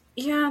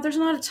Yeah, there's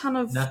not a ton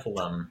of...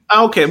 Nephilim.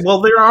 Okay, well,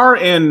 there are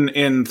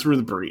in Through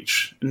the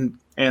Breach, and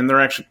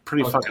they're actually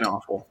pretty fucking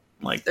awful.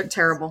 They're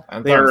terrible.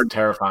 And They're- they're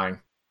terrifying.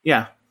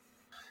 Yeah.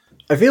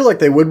 I feel like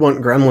they would want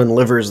gremlin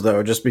livers,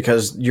 though, just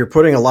because you're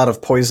putting a lot of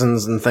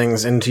poisons and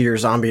things into your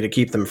zombie to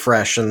keep them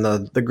fresh, and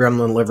the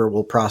gremlin liver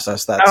will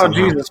process that Oh,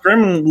 somehow. Jesus.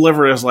 Gremlin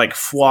liver is like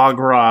foie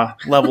gras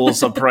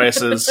levels of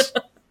prices.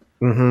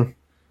 Mm-hmm.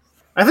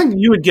 I think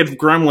you would get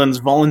gremlins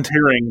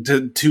volunteering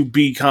to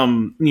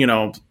become,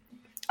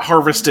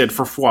 harvested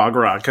for foie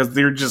gras, because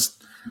they're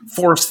just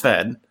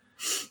force-fed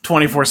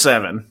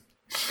 24/7.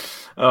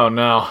 Oh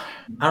no.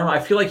 I don't know. I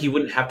feel like you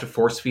wouldn't have to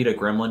force feed a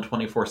gremlin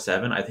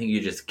 24/7. I think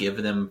you just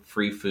give them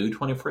free food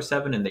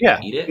 24/7 and they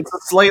can eat it. It's a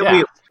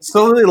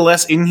slightly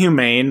less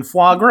inhumane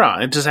foie gras.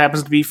 It just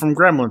happens to be from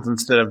gremlins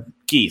instead of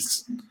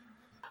geese.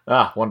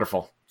 Ah,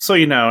 wonderful. So,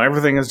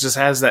 everything just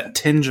has that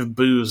tinge of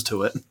booze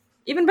to it.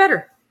 Even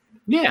better.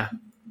 Yeah.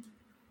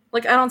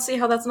 Like, I don't see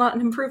how that's not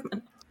an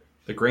improvement.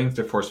 The grains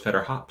they're force fed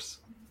are hops.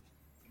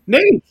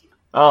 Nate!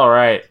 All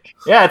right.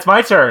 Yeah, it's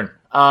my turn.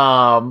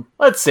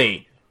 Let's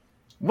see.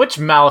 Which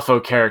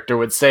Malifaux character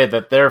would say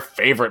that their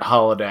favorite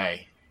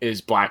holiday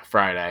is Black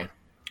Friday?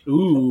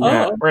 Ooh.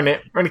 Yeah, we're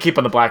gonna keep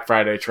on the Black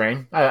Friday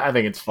train. I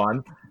think it's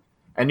fun.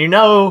 And you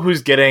know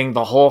who's getting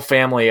the whole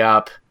family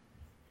up,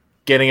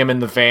 getting them in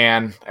the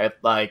van at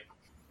like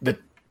the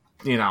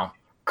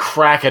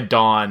crack of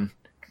dawn,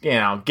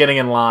 getting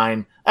in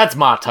line. That's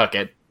Ma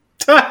Tucket.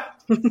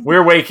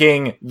 We're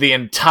waking the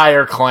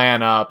entire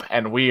clan up,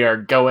 and we are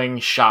going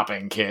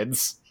shopping,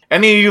 kids.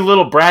 Any of you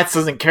little brats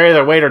doesn't carry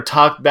their weight or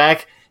talk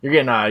back, you're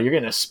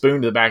getting a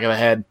spoon to the back of the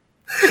head.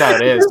 That's how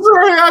it is.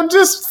 I'm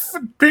just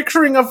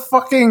picturing a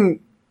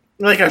fucking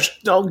like a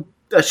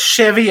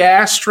Chevy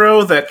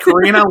Astro that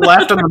Karina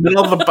left in the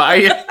middle of the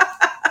bayou.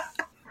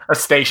 A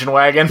station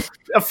wagon.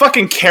 A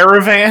fucking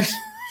caravan.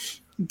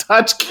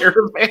 Dodge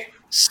Caravan.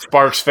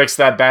 Sparks fixed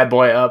that bad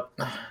boy up.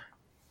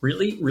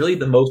 Really,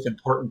 the most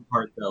important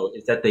part though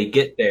is that they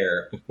get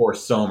there before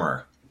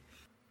Somer.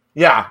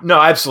 Yeah, no,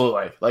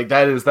 absolutely. Like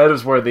that is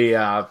where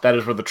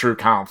the true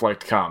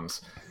conflict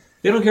comes.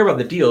 They don't care about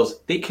the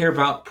deals; they care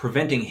about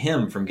preventing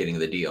him from getting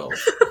the deals.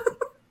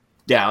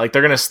 Yeah, like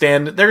they're gonna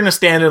stand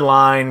in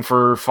line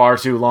for far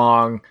too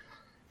long.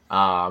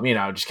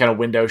 Just kind of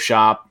window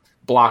shop,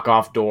 block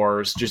off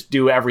doors, just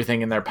do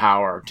everything in their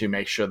power to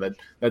make sure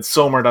that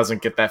Somer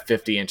doesn't get that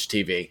 50-inch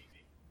TV.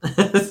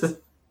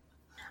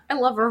 I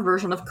love our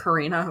version of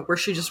Karina, where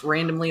she just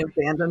randomly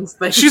abandons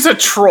things. She's a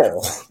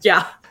troll.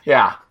 Yeah.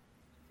 Yeah.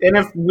 And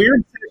if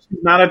Weird says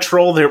she's not a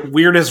troll, then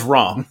Weird is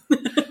wrong.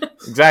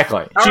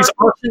 Exactly. She's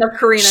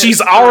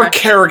our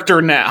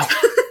character now.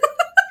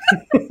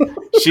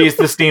 She's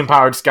the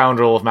steam-powered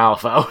scoundrel of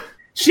Malifaux.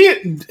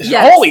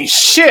 Yes. Holy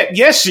shit,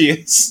 yes she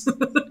is.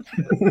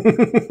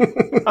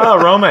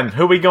 Oh, Roman,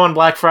 who we going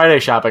Black Friday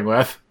shopping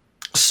with?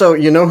 So,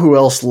 you know who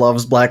else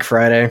loves Black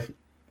Friday?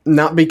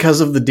 Not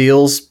because of the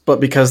deals, but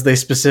because they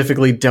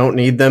specifically don't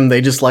need them. They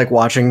just like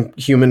watching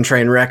human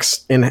train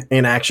wrecks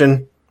in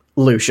action.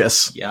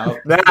 Lucius. Yep.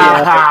 Yep.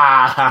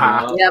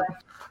 I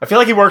feel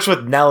like he works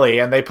with Nelly,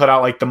 and they put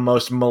out like the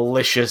most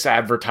malicious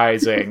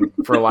advertising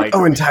for like.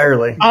 Oh,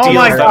 entirely. Oh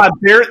my god,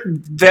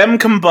 them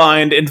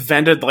combined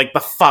invented like the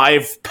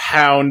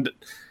 5-pound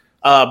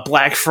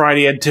Black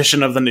Friday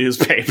edition of the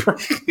newspaper.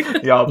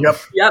 Yep.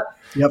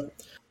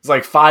 It's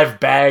like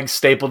 5 bags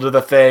stapled to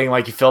the thing.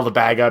 Like you fill the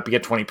bag up, you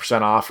get 20%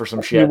 off or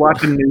some shit. You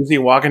watch a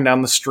newsie walking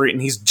down the street and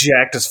he's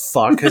jacked as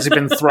fuck. Has he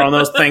been throwing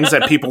those things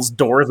at people's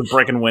doors and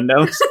breaking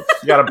windows?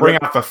 You gotta bring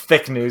out the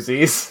thick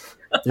newsies.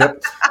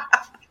 Yep.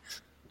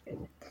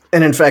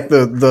 And in fact,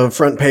 the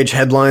front page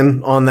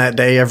headline on that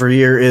day every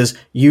year is,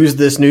 use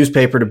this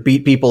newspaper to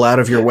beat people out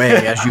of your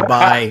way as you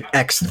buy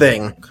X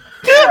thing.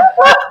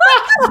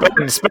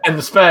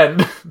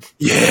 Spend.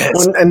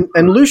 Yes.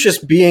 And Lucius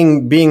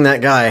being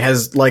that guy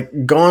has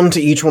like gone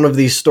to each one of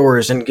these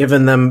stores and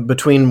given them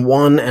between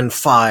 1 and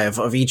 5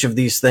 of each of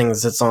these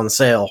things that's on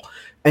sale.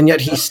 And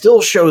yet he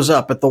still shows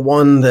up at the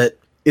one that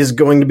is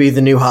going to be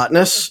the new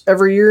hotness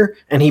every year,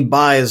 and he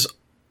buys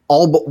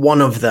all but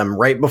one of them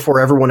right before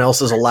everyone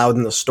else is allowed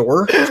in the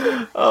store.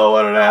 Oh,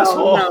 what an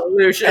asshole. No,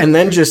 Lucius. And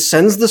then just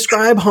sends the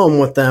scribe home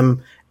with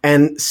them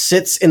and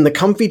sits in the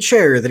comfy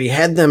chair that he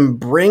had them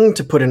bring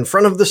to put in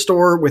front of the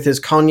store with his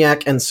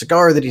cognac and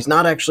cigar that he's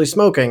not actually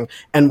smoking,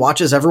 and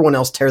watches everyone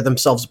else tear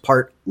themselves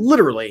apart,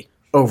 literally,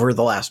 over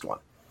the last one.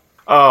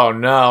 Oh,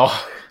 no.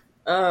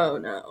 Oh,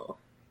 no.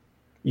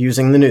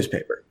 Using the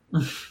newspaper.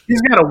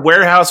 He's got a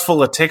warehouse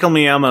full of Tickle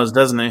Me Elmos,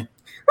 doesn't he?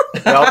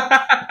 Yep.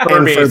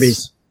 And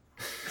Furbies.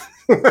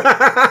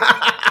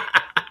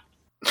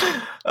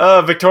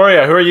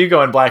 Victoria, who are you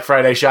going Black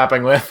Friday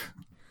shopping with?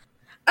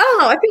 I don't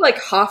know. I feel like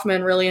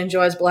Hoffman really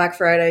enjoys Black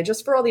Friday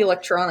just for all the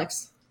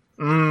electronics.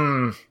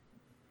 Yeah,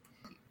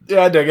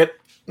 I dig it.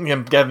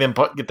 Get them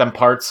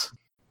parts.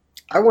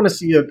 I want to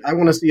see a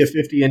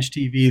 50-inch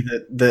TV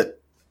that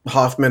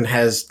Hoffman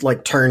has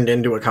like turned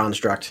into a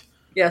construct.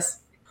 Yes.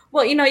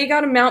 Well, you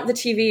got to mount the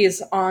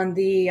TVs on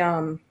the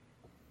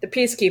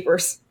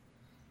Peacekeepers.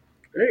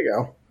 There you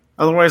go.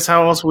 Otherwise,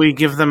 how else will we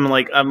give them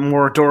like a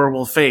more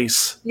adorable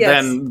face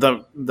Yes. than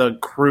the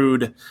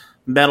crude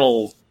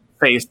metal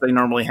face they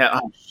normally have?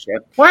 Oh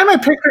shit! Why am I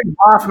picturing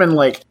Hoffman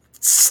like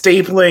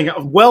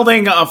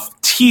welding a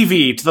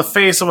TV to the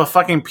face of a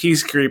fucking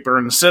peacekeeper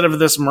instead of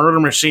this murder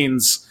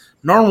machine's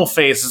normal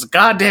face? Is a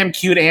goddamn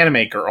cute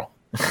anime girl.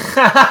 Because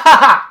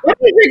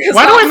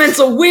Hoffman's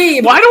a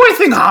weeb. Why do I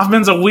think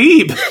Hoffman's a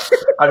weeb?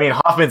 I mean,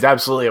 Hoffman's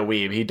absolutely a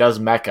weeb. He does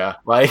mecha.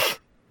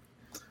 Like,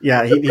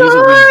 yeah, he's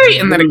a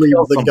and then it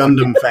kills the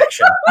Gundam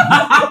faction.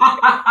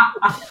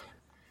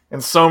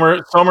 And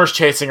Somer's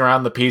chasing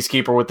around the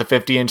Peacekeeper with the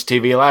 50-inch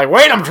TV like,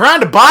 wait, I'm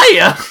trying to buy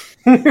you!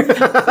 His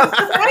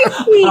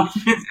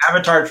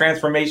avatar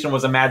transformation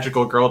was a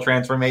magical girl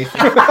transformation.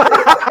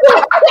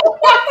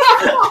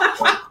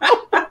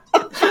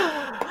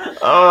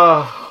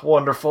 Oh,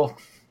 wonderful.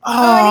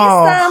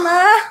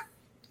 Oh,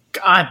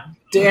 God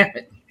damn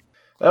it.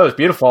 That was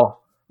beautiful.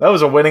 That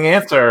was a winning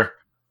answer.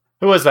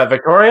 Who was that,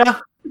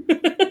 Victoria?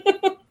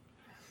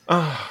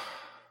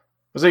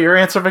 Was it your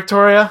answer,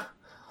 Victoria?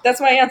 That's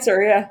my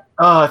answer, yeah.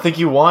 Oh, I think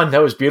you won.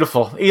 That was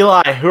beautiful.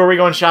 Eli, who are we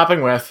going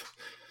shopping with?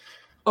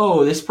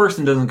 Oh, this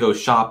person doesn't go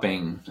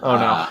shopping. Oh,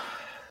 no.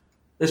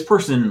 This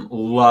person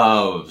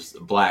loves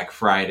Black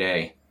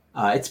Friday.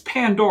 It's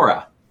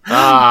Pandora.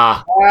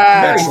 Ah,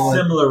 Very Excellent.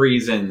 similar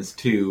reasons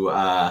to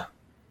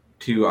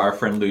our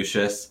friend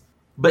Lucius,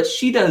 but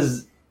she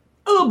does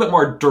a little bit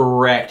more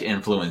direct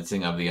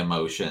influencing of the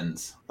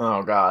emotions.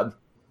 oh God.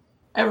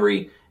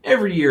 Every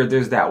year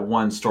there's that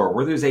one store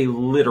where there's a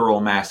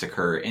literal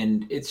massacre,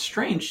 and it's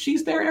strange.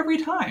 She's there every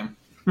time.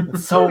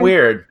 It's so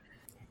weird.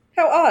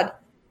 How odd.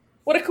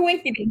 What a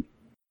coincidence.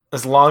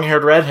 This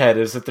long-haired redhead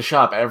is at the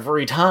shop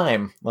every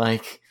time.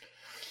 Like,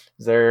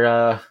 is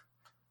there,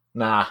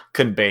 nah,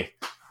 couldn't be.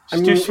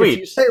 She's too if sweet.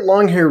 you say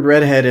long-haired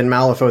redhead in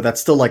Malifaux, that's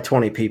still like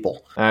 20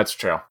 people. That's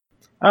true.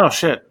 Oh,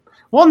 shit.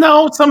 Well,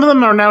 no, some of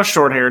them are now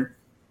short-haired.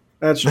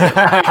 That's true.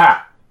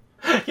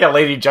 Yeah,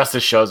 Lady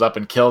Justice shows up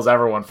and kills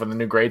everyone for the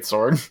new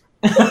greatsword.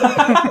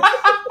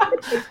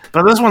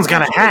 But this one's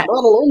got a hat.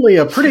 Not only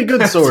a pretty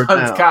good sword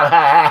It's now. got a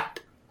hat.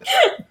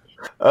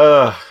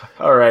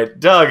 All right.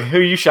 Doug, who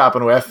are you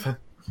shopping with?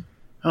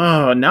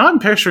 Oh, now I'm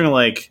picturing,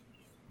 like,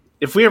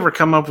 if we ever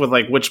come up with,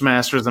 like, which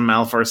Masters and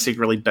Malfoy are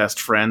secretly best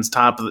friends,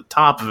 top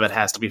of it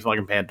has to be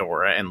fucking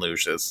Pandora and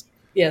Lucius.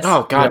 Yes.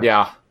 Oh, God,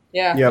 yeah.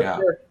 Yeah. Yep. Yeah.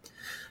 Sure.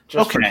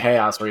 Just for Okay.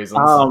 chaos reasons.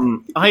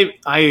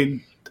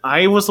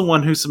 I was the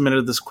one who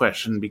submitted this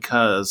question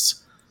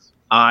because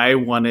I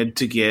wanted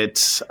to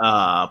get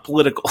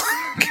political.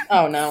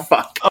 Oh, no.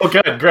 Fuck. Oh,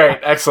 good. Great.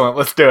 Excellent.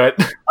 Let's do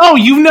it. Oh,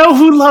 you know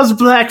who loves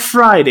Black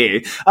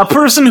Friday? A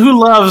person who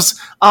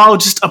loves,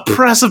 just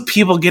oppressive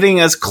people getting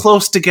as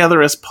close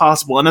together as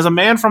possible. And as a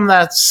man from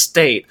that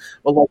state,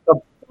 with like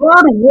the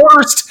third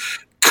worst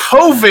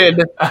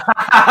COVID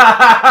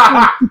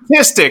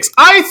statistics,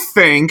 I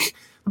think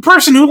the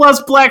person who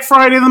loves Black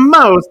Friday the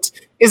most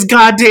is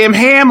goddamn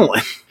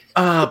Hamlin.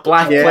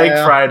 Black Yeah.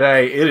 Plague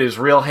Friday. It is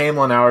real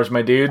Hamlin hours,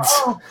 my dudes.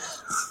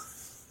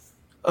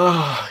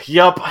 Oh,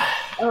 yup.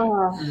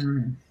 Oh,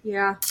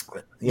 yeah.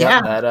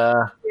 Yeah.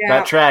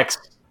 That tracks.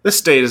 This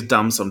state is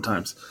dumb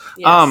sometimes.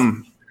 Yes.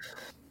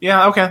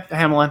 Yeah, okay.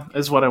 Hamlin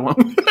is what I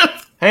want.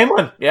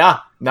 Hamlin. Yeah.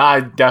 No, I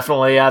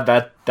definitely. Yeah.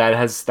 That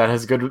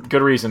has good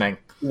reasoning.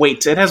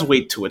 Weight. It has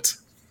weight to it.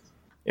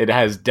 It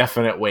has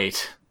definite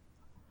weight.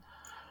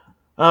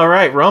 All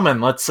right, Roman.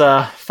 Let's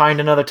find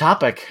another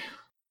topic.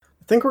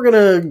 I think we're going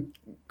to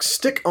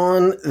stick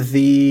on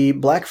the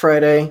Black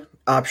Friday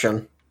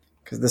option,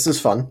 because this is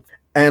fun.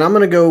 And I'm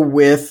going to go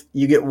with,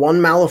 you get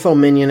one Malifaux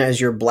minion as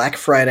your Black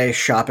Friday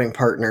shopping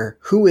partner.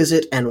 Who is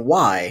it and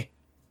why?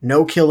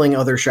 No killing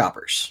other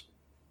shoppers.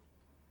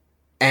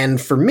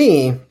 And for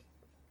me,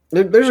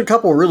 there's a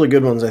couple really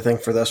good ones, I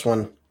think, for this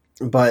one.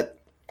 But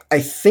I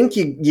think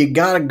you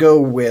got to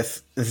go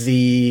with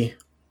the...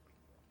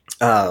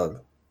 no,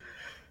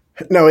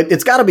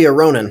 it's got to be a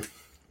Ronin.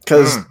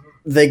 Because...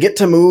 They get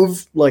to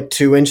move like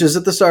 2 inches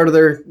at the start of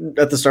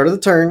the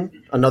turn,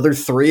 another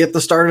 3 at the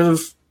start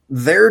of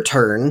their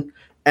turn,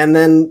 and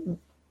then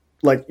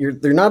like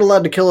they're not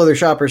allowed to kill other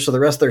shoppers, so the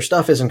rest of their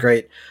stuff isn't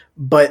great.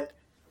 But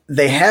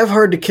they have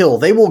hard to kill.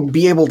 They will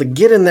be able to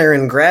get in there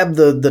and grab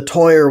the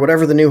toy or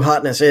whatever the new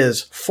hotness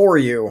is for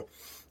you,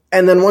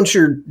 and then once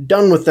you're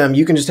done with them,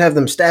 you can just have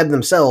them stab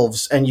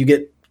themselves, and you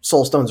get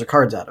soul stones or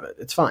cards out of it.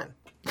 It's fine.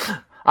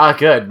 Ah,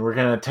 good. We're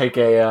gonna take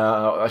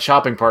a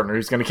shopping partner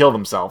who's gonna kill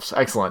themselves.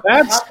 Excellent.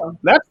 That's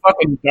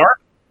fucking dark.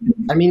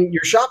 I mean,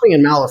 you're shopping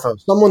in Malifaux.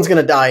 Someone's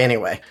gonna die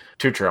anyway.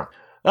 Too true.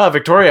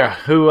 Victoria,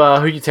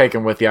 who you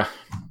taking with you?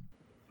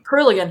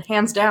 Hooligan,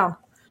 hands down.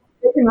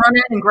 They can run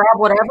in and grab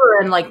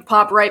whatever and like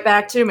pop right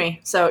back to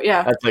me. So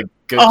yeah. That's a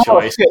good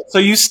choice. Shit. So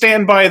you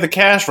stand by the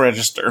cash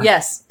register.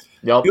 Yes.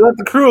 Yup. You let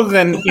the crew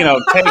then,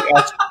 take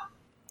a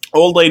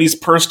old lady's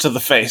purse to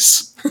the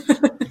face.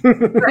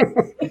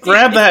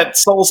 Grab that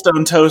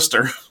Soulstone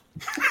toaster.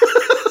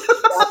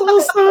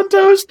 Soulstone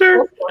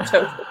toaster.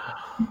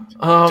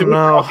 Oh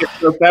no.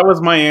 So that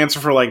was my answer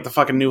for like the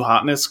fucking new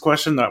hotness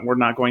question that we're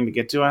not going to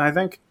get to, I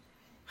think.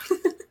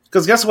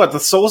 Because guess what?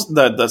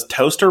 The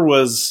toaster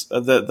was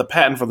the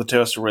patent for the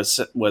toaster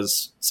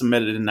was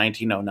submitted in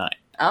 1909.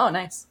 Oh,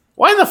 nice.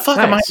 Why the fuck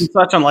am I Nice. in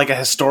such on like a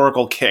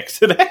historical kick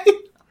today? I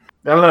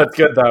don't know. It's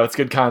good though. It's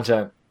good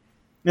content.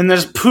 And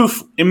there's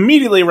poof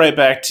immediately right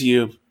back to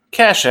you.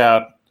 Cash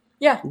out.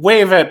 Yeah.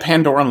 Wave at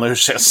Pandora and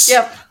Lucius.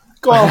 Yep.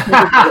 Go on.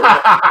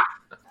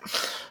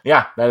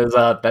 Yeah, that is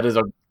Have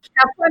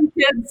fun,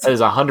 kids.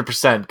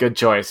 100% good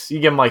choice. You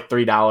give them like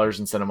 $3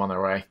 and send them on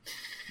their way.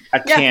 A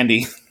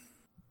candy.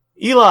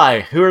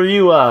 Eli, who are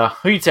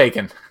you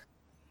taking?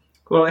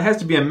 Well, it has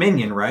to be a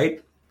minion,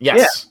 right?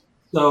 Yes.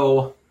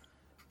 So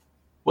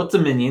What's a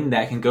minion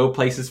that can go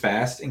places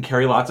fast and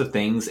carry lots of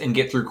things and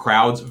get through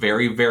crowds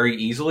very, very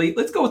easily?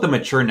 Let's go with the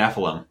mature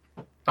Nephilim.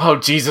 Oh,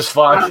 Jesus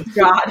fuck. Oh,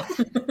 God.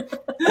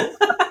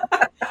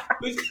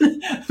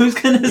 Who's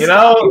gonna You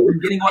stop know, you from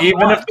getting what you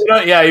even if want? you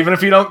don't, even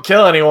if you don't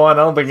kill anyone,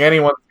 I don't think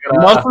anyone's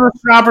Most of gonna. the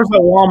shoppers at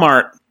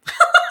Walmart.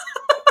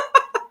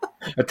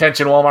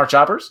 Attention, Walmart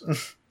shoppers.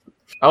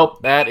 Oh,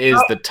 that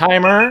is the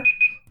timer.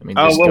 Let me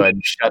just go ahead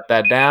and shut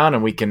that down,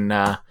 and we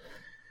can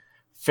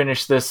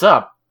finish this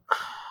up.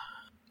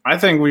 I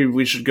think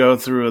we should go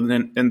through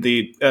in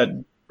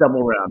the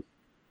double round.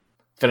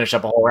 Finish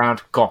up a whole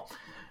round. Cool.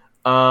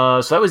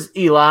 So that was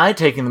Eli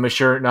taking the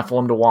Mature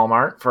Nephilim to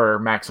Walmart for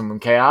maximum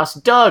chaos.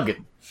 Doug,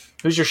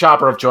 who's your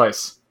shopper of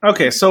choice?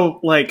 Okay, so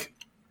like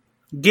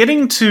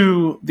getting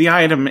to the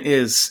item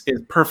is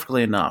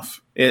perfectly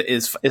enough. It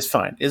is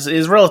fine.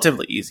 Is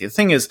relatively easy. The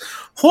thing is,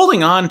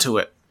 holding on to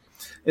it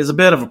is a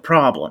bit of a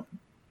problem.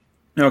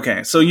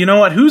 Okay, so you know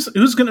what? Who's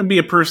going to be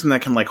a person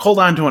that can like hold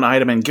on to an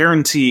item and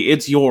guarantee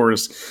it's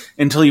yours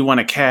until you want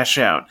to cash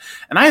out?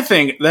 And I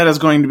think that is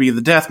going to be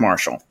the Death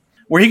Marshal,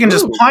 where he can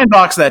just pine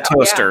box that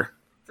toaster.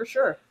 For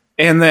sure.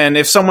 And then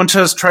if someone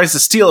just tries to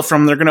steal it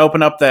from them, they're going to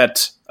open up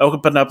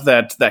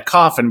that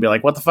coffin and be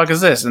like, what the fuck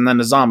is this? And then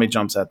a zombie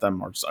jumps at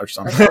them or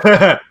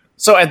something.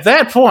 So at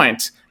that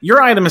point,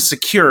 your item is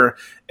secure,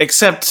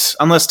 except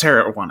unless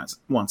Tara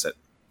wants it.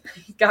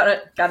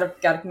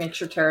 Gotta make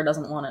sure Tara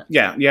doesn't want it.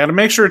 Yeah, you got to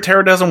make sure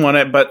Tara doesn't want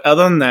it, but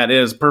other than that, it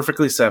is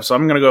perfectly safe. So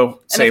I'm going to go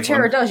And safe if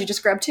Tara one. does, you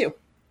just grab two.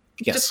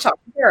 Yes. Just talk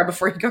to Tara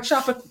before you go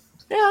shopping.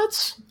 Yeah,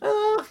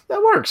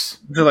 that works.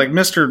 They're like,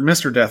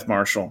 Mr. Death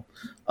Marshal,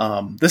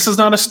 this is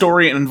not a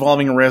story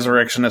involving a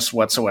resurrectionist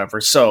whatsoever,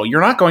 so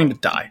you're not going to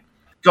die.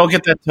 Go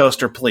get that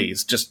toaster,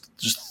 please. Just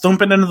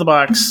thump it into the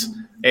box,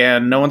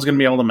 and no one's going to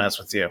be able to mess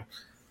with you.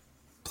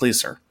 Please,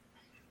 sir.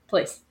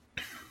 Please.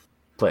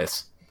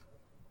 Place.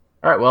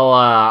 All right. Well,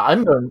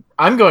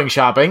 I'm going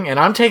shopping, and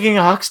I'm taking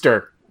a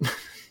huckster.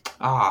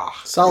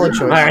 Solid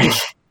choice. All right.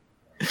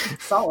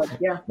 Solid,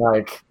 yeah.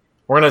 Like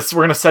we're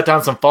gonna set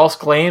down some false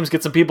claims,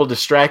 get some people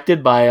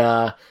distracted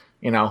by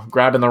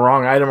grabbing the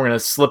wrong item. We're gonna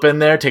slip in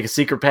there, take a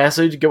secret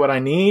passage, get what I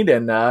need,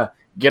 and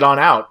get on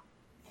out.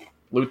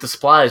 Loot the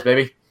supplies,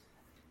 baby.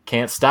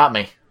 Can't stop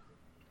me.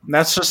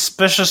 That's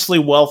suspiciously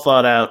well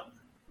thought out.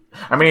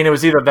 I mean, it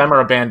was either them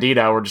or a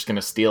bandito. We're just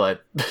gonna steal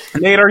it.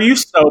 Nate, are you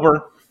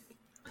sober?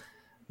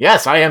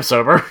 Yes, I am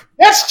sober.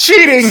 That's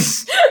cheating!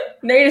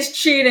 Nate is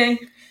cheating.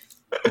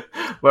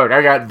 Look,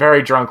 I got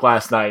very drunk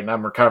last night, and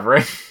I'm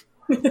recovering.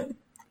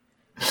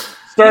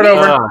 Start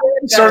over.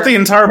 Start the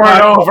entire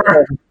Start pod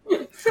over.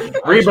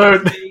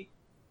 Reboot.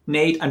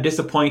 Nate, I'm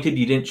disappointed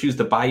you didn't choose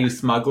the Bayou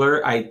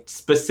Smuggler. I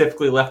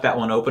specifically left that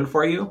one open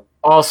for you.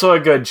 Also a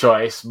good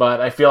choice,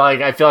 but I feel like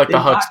Did the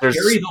not hucksters.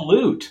 carry the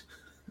loot.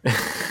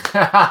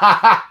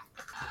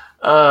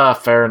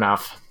 Fair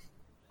enough.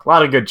 A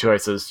lot of good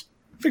choices.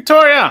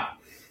 Victoria!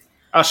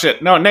 Oh,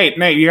 shit. No, Nate,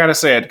 you gotta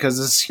say it, because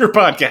this is your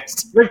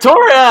podcast.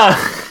 Victoria!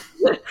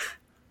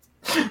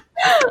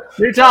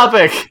 New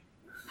topic.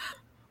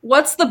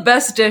 What's the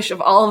best dish of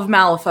all of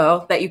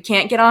Malifaux that you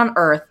can't get on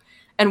Earth,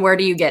 and where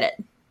do you get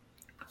it?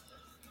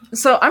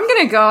 So I'm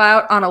going to go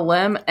out on a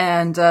limb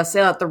and say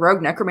that the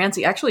Rogue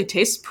Necromancy actually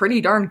tastes pretty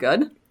darn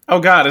good. Oh,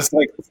 God, it's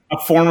like a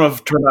form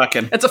of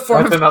turducken. It's a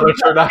form That's of another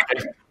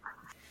turducken.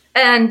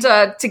 And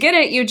to get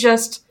it, you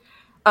just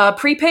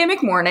prepay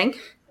McMorning,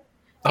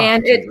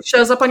 and it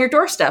shows up on your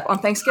doorstep on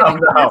Thanksgiving. Oh,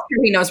 no. That's how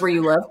he knows where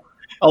you live.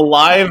 A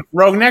live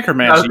rogue I was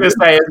necromancer. going to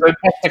say, is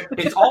it-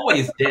 It's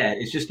always dead.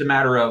 It's just a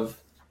matter of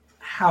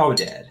how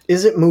dead.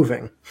 Is it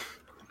moving?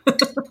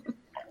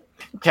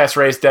 Cass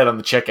Ray's dead on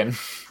the chicken.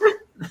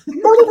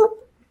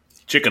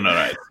 Chicken and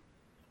rice.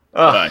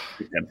 Oh,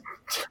 Chicken.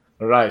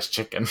 rice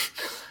chicken.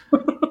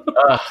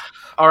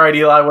 All right,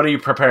 Eli, what are you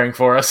preparing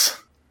for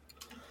us?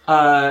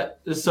 So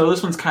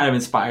this one's kind of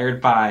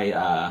inspired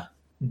by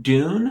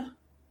Dune.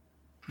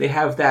 They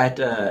have that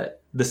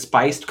the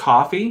spiced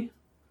coffee.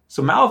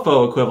 So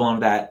Malifaux equivalent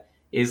of that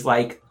is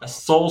like a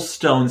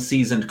Soulstone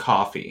seasoned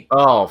coffee.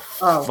 Oh,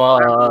 fuck.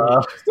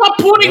 Stop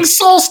putting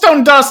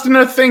soulstone dust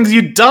into things,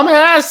 you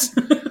dumbass!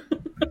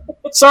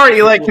 Sorry,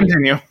 Eli,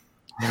 continue.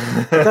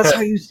 That's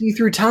how you see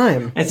through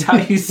time. That's how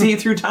you see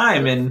through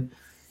time, and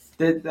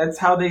that's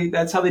how they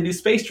do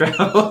space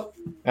travel.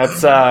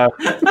 That's the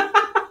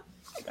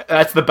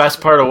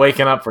best part of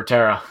waking up for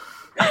Tara.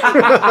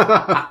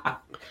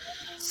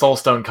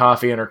 Soulstone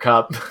coffee in her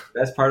cup.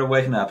 That's part of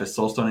waking up is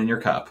Soulstone in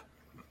your cup.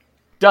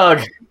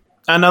 Doug.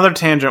 Another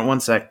tangent, one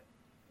sec.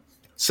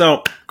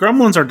 So,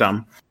 gremlins are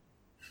dumb.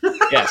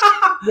 Yes.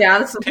 Yeah,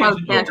 this is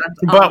fun.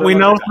 But we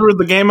know through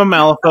the game of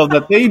Malifaux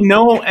that they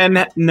know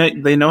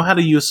they know how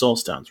to use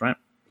soulstones, right?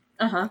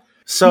 Uh-huh.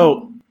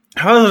 So,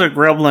 how does a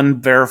gremlin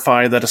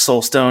verify that a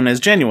soulstone is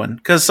genuine?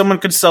 Because someone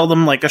could sell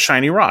them like a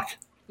shiny rock.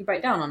 You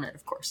bite down on it,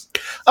 of course.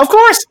 Of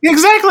course,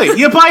 exactly.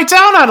 You bite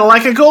down on it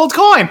like a gold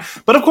coin.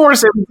 But of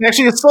course, it's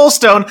actually a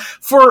soulstone.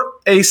 For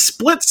a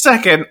split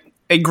second,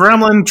 a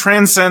gremlin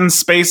transcends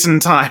space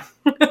and time.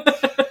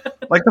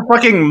 Like the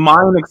fucking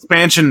mind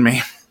expansion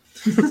meme.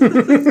 Really,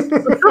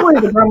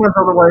 the gremlins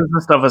are the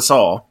wisest of us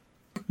all.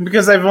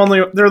 Because they're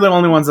the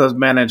only ones that have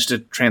managed to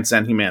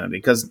transcend humanity.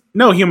 Because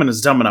no human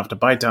is dumb enough to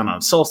bite down on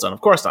a soul stone.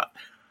 Of course not.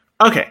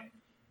 Okay.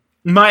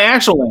 My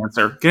actual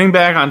answer, getting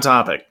back on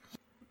topic.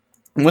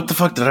 What the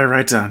fuck did I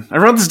write down? I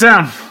wrote this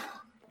down.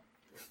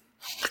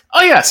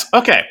 Oh, yes.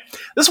 Okay.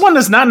 This one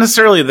is not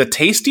necessarily the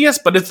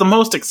tastiest, but it's the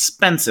most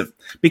expensive.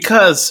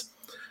 Because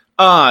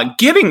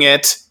getting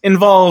it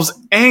involves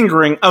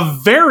angering a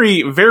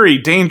very, very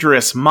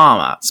dangerous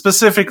mama.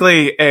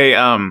 Specifically,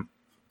 a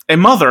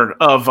mother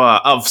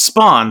of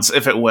spawns,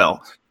 if it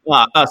will.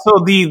 So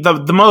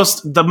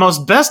the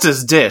most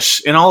bestest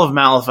dish in all of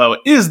Malifaux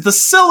is the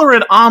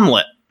Silurid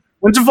omelet,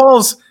 which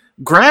involves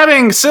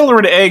grabbing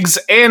Silurid eggs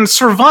and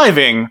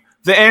surviving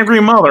the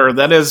angry mother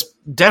that is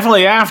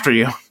definitely after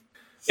you.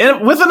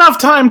 And with enough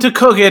time to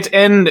cook it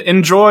and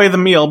enjoy the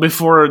meal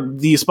before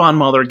the spawn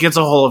mother gets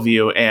a hold of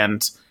you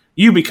and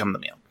you become the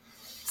meal.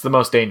 It's the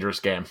most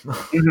dangerous game.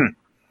 Mm-hmm.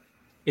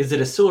 Is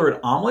it a Silurid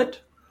omelet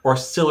or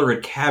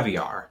Silurid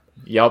caviar?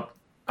 Yup.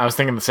 I was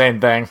thinking the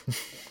same thing.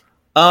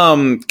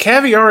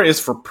 Caviar is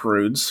for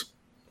prudes.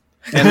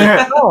 And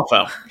then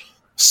Malifaux.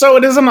 So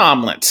it is an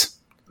omelet.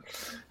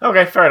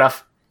 Okay, fair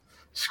enough.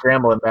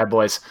 Scrambling bad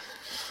boys.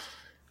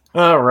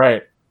 All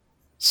right.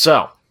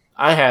 So,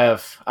 I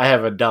have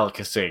a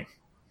delicacy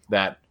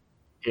that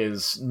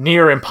is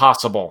near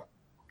impossible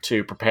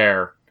to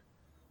prepare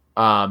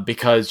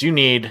because you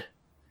need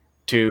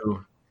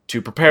to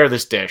prepare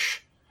this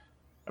dish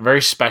a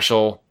very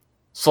special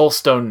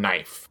soulstone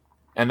knife,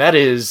 and that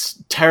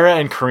is Terra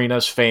and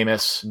Karina's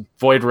famous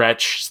Void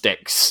Wretch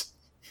sticks.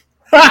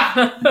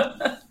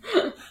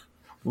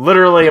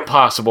 Literally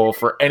impossible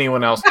for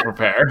anyone else to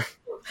prepare.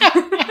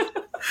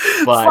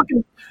 But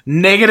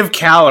negative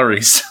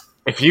calories.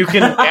 If you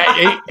can,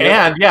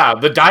 and yeah,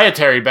 the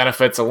dietary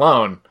benefits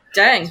alone.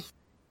 Dang.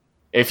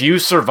 If you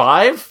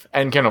survive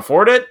and can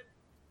afford it,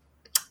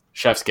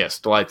 chef's kiss,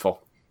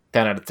 delightful.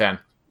 10 out of 10.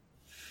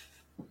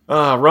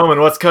 Roman,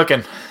 what's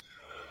cooking?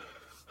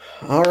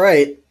 All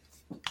right.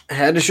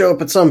 Had to show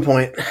up at some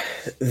point.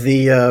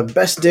 The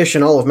best dish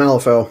in all of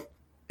Malifaux.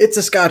 It's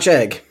a Scotch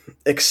egg.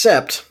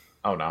 Except,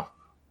 Oh no.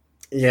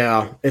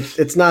 yeah,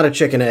 it's not a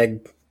chicken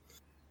egg.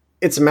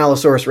 It's a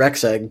Malosaurus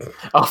Rex egg.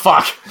 Oh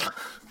fuck.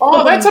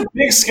 Oh, that's a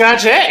big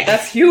Scotch egg.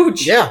 That's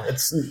huge. Yeah,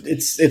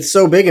 it's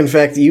so big, in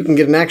fact, that you can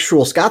get an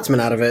actual Scotsman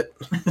out of it.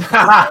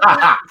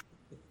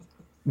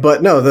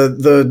 But no,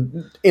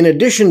 the in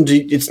addition to,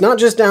 it's not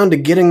just down to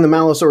getting the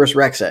Malosaurus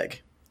Rex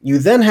egg. You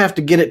then have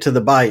to get it to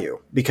the bayou,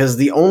 because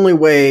the only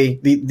way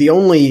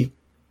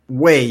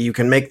you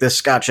can make this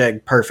Scotch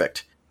egg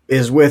perfect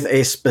is with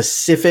a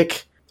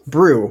specific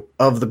brew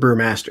of the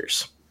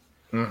brewmasters.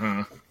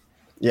 Mm-hmm.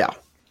 Yeah.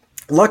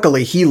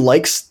 Luckily, he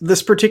likes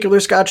this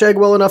particular Scotch egg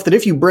well enough that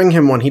if you bring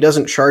him one, he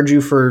doesn't charge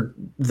you for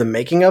the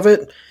making of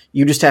it.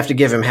 You just have to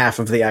give him half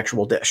of the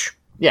actual dish.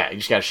 Yeah, you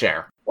just gotta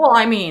share. Well,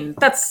 I mean,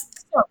 that's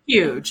so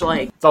huge.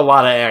 Like, It's a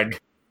lot of egg.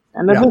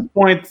 And at this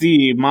point,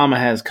 the mama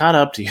has caught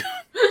up to you.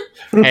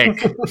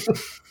 Egg.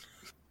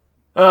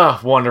 Oh,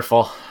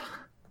 wonderful.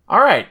 All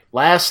right,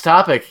 last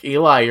topic.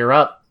 Eli, you're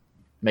up.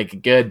 Make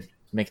it good.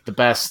 Make it the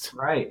best.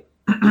 Right.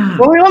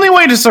 Well, the only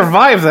way to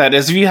survive that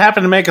is if you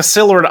happen to make a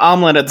Silurid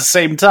omelet at the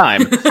same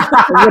time.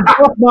 You're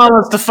both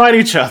mamas to fight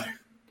each other.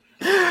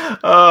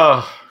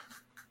 Oh,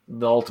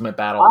 the ultimate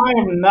battle. I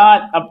am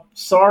not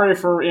sorry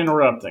for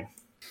interrupting.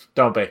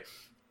 Don't be.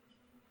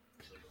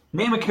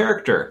 Name a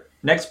character.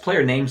 Next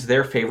player names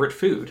their favorite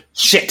food.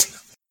 Shit.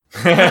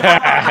 Tell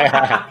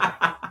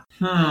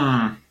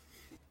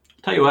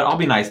you what, I'll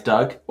be nice,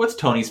 Doug. What's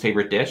Tony's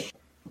favorite dish?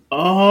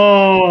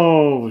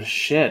 Oh,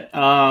 shit.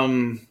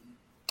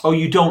 Oh,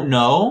 you don't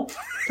know?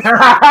 Damn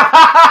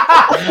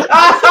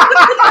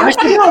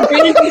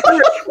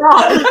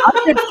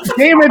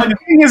it, the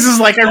thing is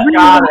like,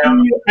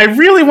 I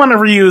really want to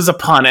reuse a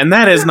pun, and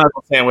that is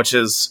knuckle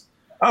sandwiches.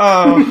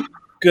 Oh,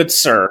 Good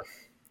sir.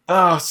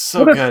 oh,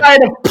 so Put good.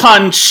 aside a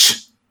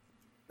punch.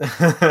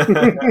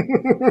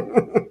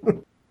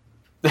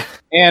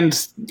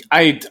 And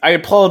I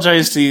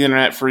apologize to the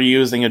internet for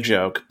using a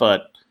joke,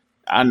 but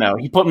I know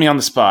he put me on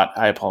the spot.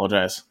 I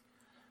apologize.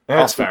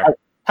 That's fair.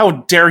 How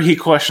dare he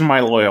question my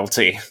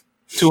loyalty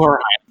to her?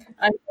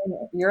 I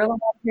mean, you're the one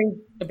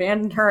who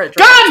abandoned her at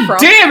God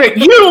damn it!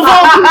 You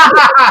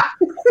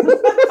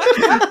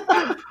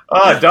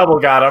Oh, double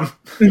got him.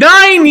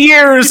 9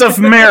 years of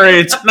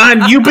marriage,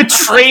 and you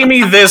betray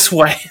me this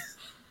way.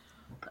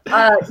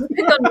 You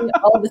pick on me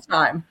all the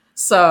time,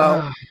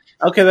 so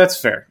Okay, that's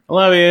fair. I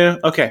love you.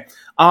 Okay,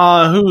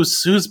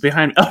 who's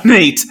behind me? Oh,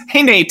 Nate.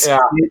 Hey, Nate. Yeah.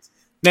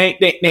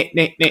 Nate.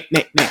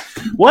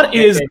 What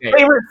is Nate. the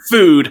favorite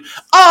food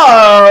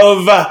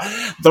of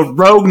the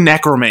rogue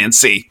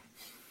necromancy?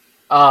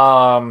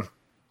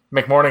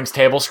 McMorning's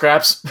table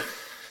scraps.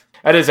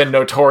 That is a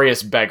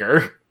notorious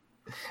beggar.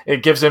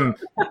 It gives him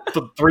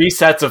 3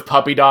 sets of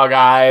puppy dog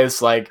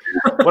eyes, like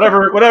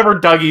whatever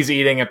Dougie's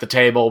eating at the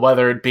table,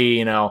 whether it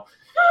be,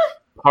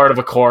 part of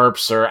a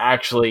corpse or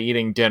actually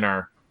eating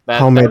dinner.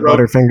 Homemade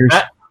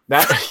Butterfingers.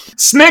 That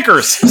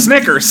Snickers.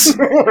 Snickers.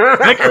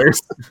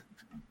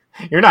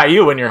 You're not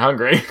you when you're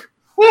hungry.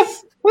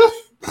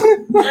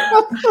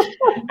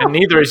 And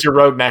neither is your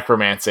rogue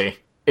necromancy.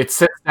 It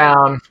sits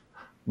down,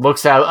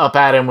 looks up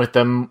at him with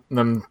them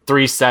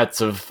 3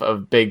 sets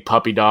of big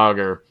puppy dog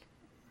or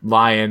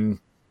lion,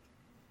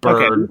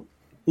 bird,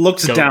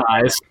 Looks goat down.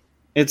 eyes.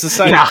 It's a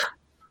side. Yeah.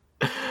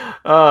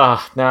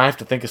 Now I have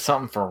to think of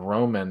something for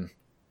Roman.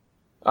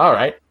 All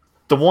right.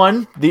 The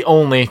one, the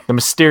only, the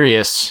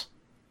mysterious,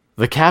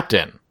 the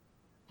captain.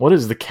 What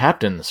is the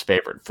captain's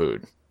favorite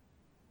food?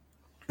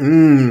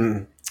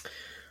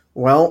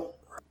 Well,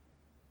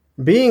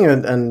 being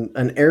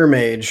an air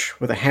mage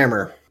with a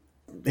hammer,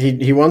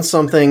 he wants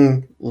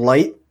something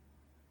light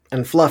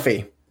and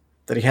fluffy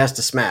that he has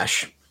to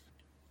smash.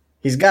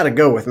 He's got to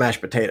go with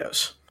mashed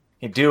potatoes.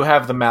 You do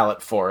have the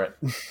mallet for it.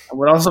 I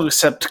would also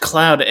accept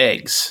cloud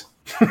eggs.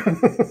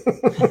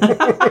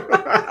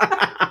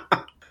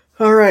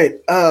 All right.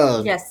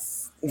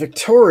 Yes.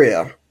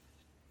 Victoria.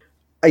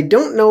 I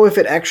don't know if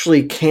it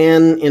actually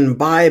can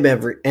imbibe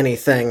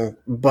anything,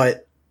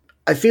 but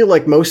I feel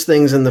like most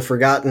things in the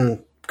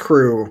Forgotten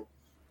crew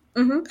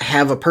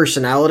have a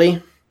personality.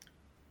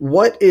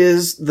 What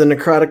is the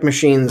necrotic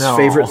machine's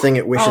favorite thing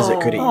it wishes it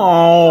could eat?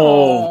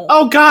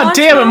 Oh, God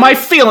damn it! My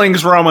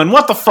feelings, Roman.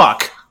 What the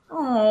fuck?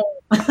 Oh.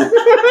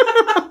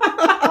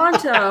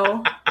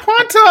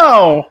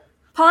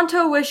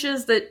 Ponto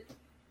wishes that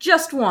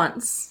just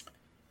once,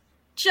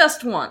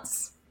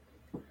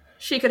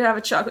 she could have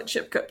a chocolate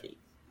chip cookie.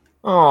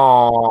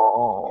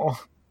 Oh.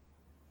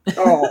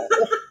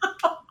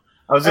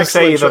 I was going to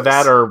say either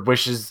that or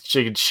wishes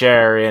she could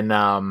share in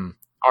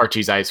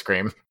Archie's ice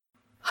cream.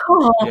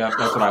 Oh. Yeah,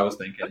 that's what I was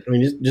thinking. I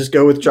mean, just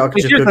go with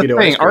chocolate chip Here's cookie the to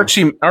thing. ice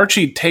cream.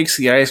 Archie takes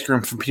the ice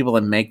cream from people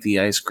that make the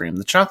ice cream.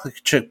 The chocolate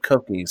chip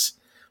cookies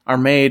are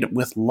made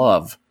with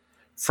love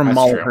from That's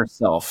Molly true.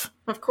 herself.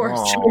 Of course.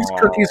 Aw. She makes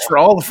cookies for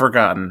all the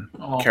Forgotten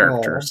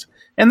characters.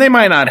 And they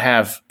might not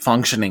have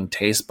functioning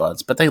taste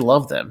buds, but they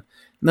love them.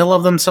 And they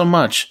love them so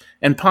much.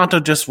 And Ponto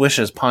just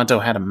wishes Ponto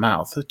had a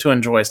mouth to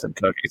enjoy some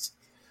cookies.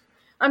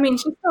 I mean,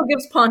 she still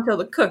gives Ponto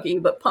the cookie,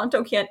 but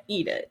Ponto can't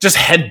eat it. Just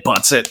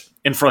headbutts it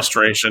in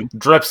frustration.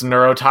 Drips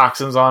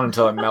neurotoxins on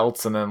until it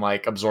melts and then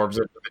like absorbs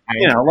it.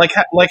 You know, like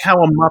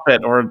how a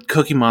Muppet or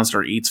Cookie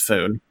Monster eats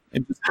food.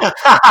 It just,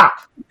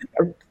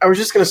 I was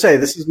just going to say,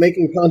 this is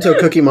making Ponto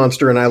Cookie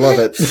Monster, and I love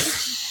it.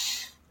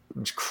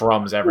 Just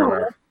crumbs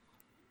everywhere.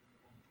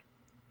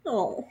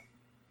 Oh.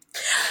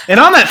 and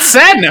on that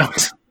sad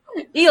note,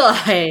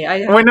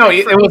 Eli. wait, no,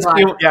 it was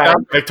Eli. Yeah,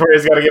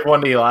 Victoria's got to give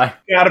one to Eli.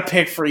 gotta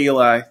pick for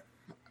Eli.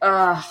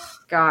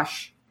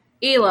 Gosh.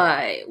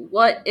 Eli,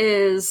 what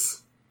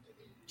is...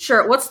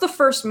 Sure, what's the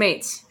first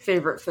mate's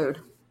favorite food?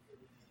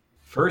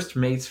 First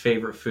mate's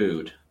favorite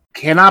food.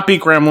 Cannot be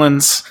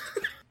Gremlins.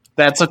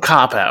 That's a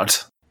cop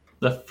out.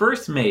 The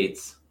first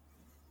mate's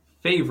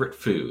favorite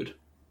food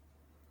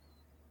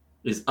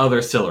is other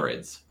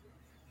Silurids.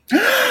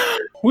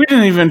 We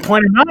didn't even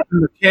point him out in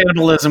the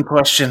cannibalism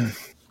question.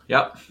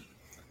 Yep.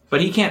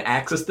 But he can't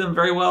access them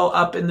very well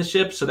up in the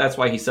ship, so that's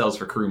why he sells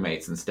for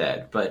crewmates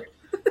instead. But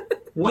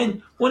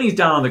when he's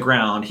down on the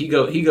ground, he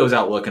goes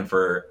out looking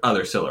for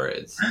other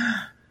Silurids.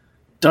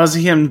 Does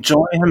he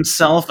enjoy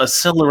himself a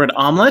Silurid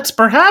omelet,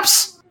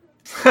 perhaps?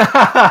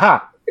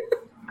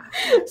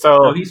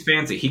 Oh, he's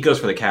fancy. He goes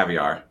for the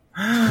caviar.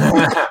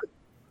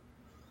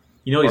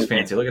 You know he's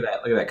fancy. Look at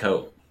that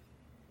coat.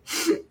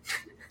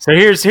 So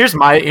here's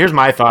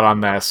my thought on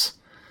this.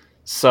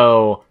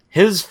 So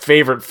his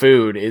favorite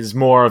food is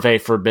more of a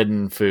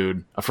forbidden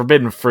food, a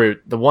forbidden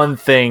fruit. The one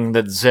thing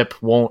that Zip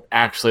won't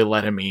actually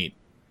let him eat,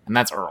 and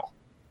that's Earl.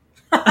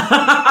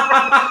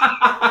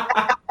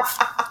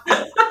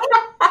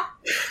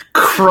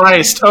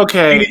 Christ.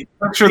 Okay.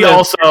 He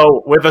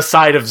also with a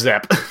side of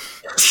Zip.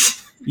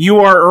 You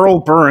are Earl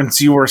Burns.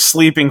 You are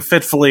sleeping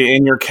fitfully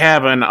in your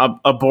cabin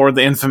aboard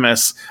the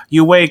Infamous.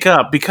 You wake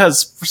up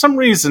because, for some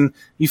reason,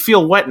 you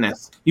feel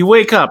wetness. You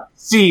wake up,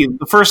 see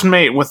the first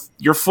mate with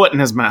your foot in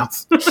his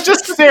mouth.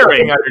 Just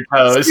Staring at your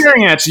toes.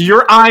 staring at you.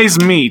 Your eyes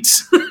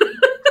meet.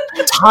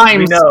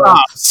 Time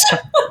stops.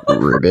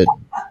 Ribbit.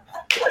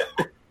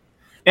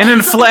 And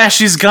in flash,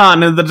 he's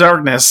gone in the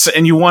darkness,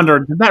 and you wonder,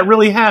 did that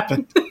really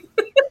happen?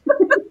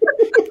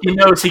 He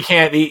knows he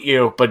can't eat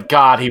you, but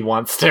God, he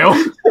wants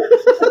to.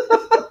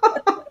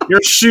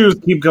 Your shoes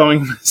keep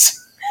going.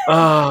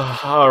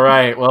 All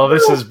right. Well,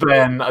 this has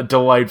been a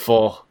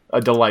delightful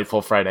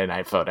Friday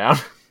night Fodown.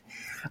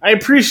 I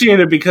appreciate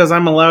it because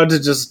I'm allowed to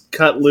just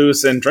cut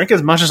loose and drink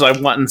as much as I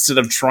want instead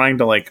of trying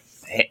to, like,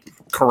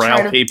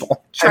 corral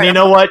people. And you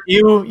know what?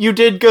 You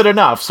did good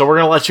enough, so we're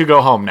gonna let you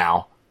go home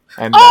now.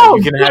 And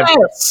you can have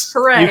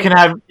Hooray.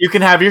 you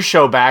can have your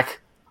show back.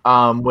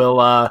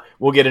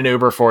 We'll get an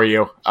Uber for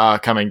you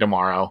coming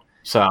tomorrow.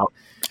 So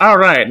All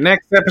right,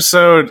 next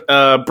episode,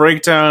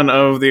 breakdown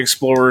of the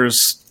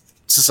Explorers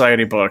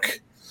Society book.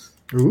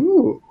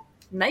 Ooh.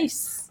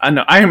 Nice. I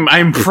know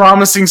I'm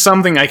promising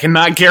something I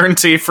cannot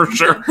guarantee for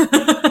sure.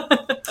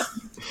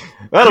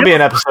 that'll be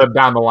an episode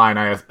down the line,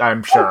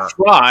 I'm sure.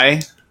 Try.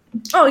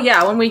 Oh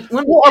yeah, when we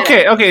Well, get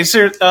it. okay.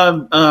 So,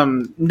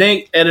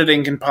 Nate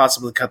editing can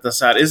possibly cut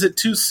this out. Is it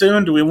too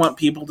soon? Do we want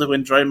people to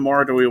enjoy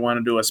more? Or do we want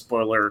to do a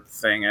spoiler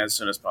thing as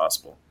soon as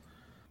possible?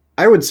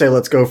 I would say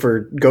let's go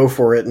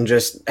for it and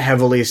just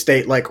heavily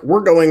state like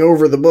we're going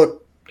over the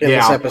book in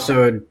this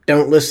episode.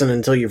 Don't listen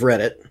until you've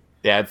read it.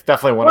 Yeah, it's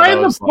definitely one Buy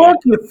of those. the book,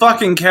 you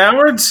fucking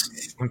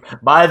cowards!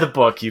 Buy the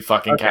book, you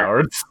fucking Okay.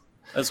 cowards.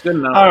 That's good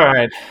enough. All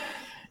right.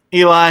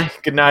 Eli,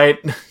 good night.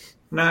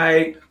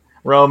 Night.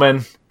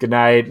 Roman, good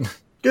night.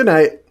 Good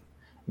night.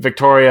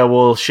 Victoria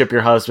will ship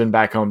your husband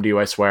back home to you,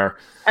 I swear.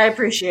 I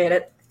appreciate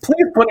it.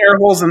 Please put air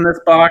holes in this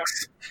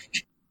box.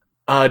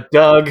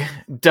 Doug,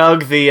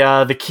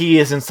 the key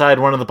is inside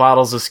one of the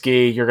bottles of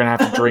ski. You're going to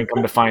have to drink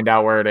them to find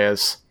out where it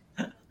is.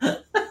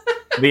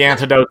 The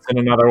antidote's in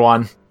another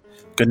one.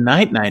 Good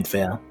night, Night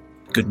Vale.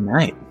 Good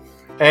night.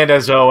 And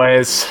as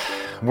always,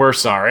 we're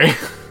sorry.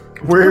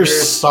 We're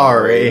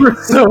sorry. We're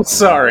so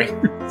sorry.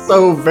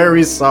 So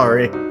very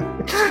sorry.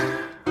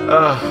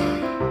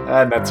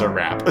 And that's a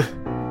wrap.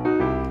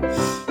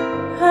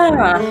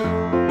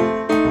 Ah.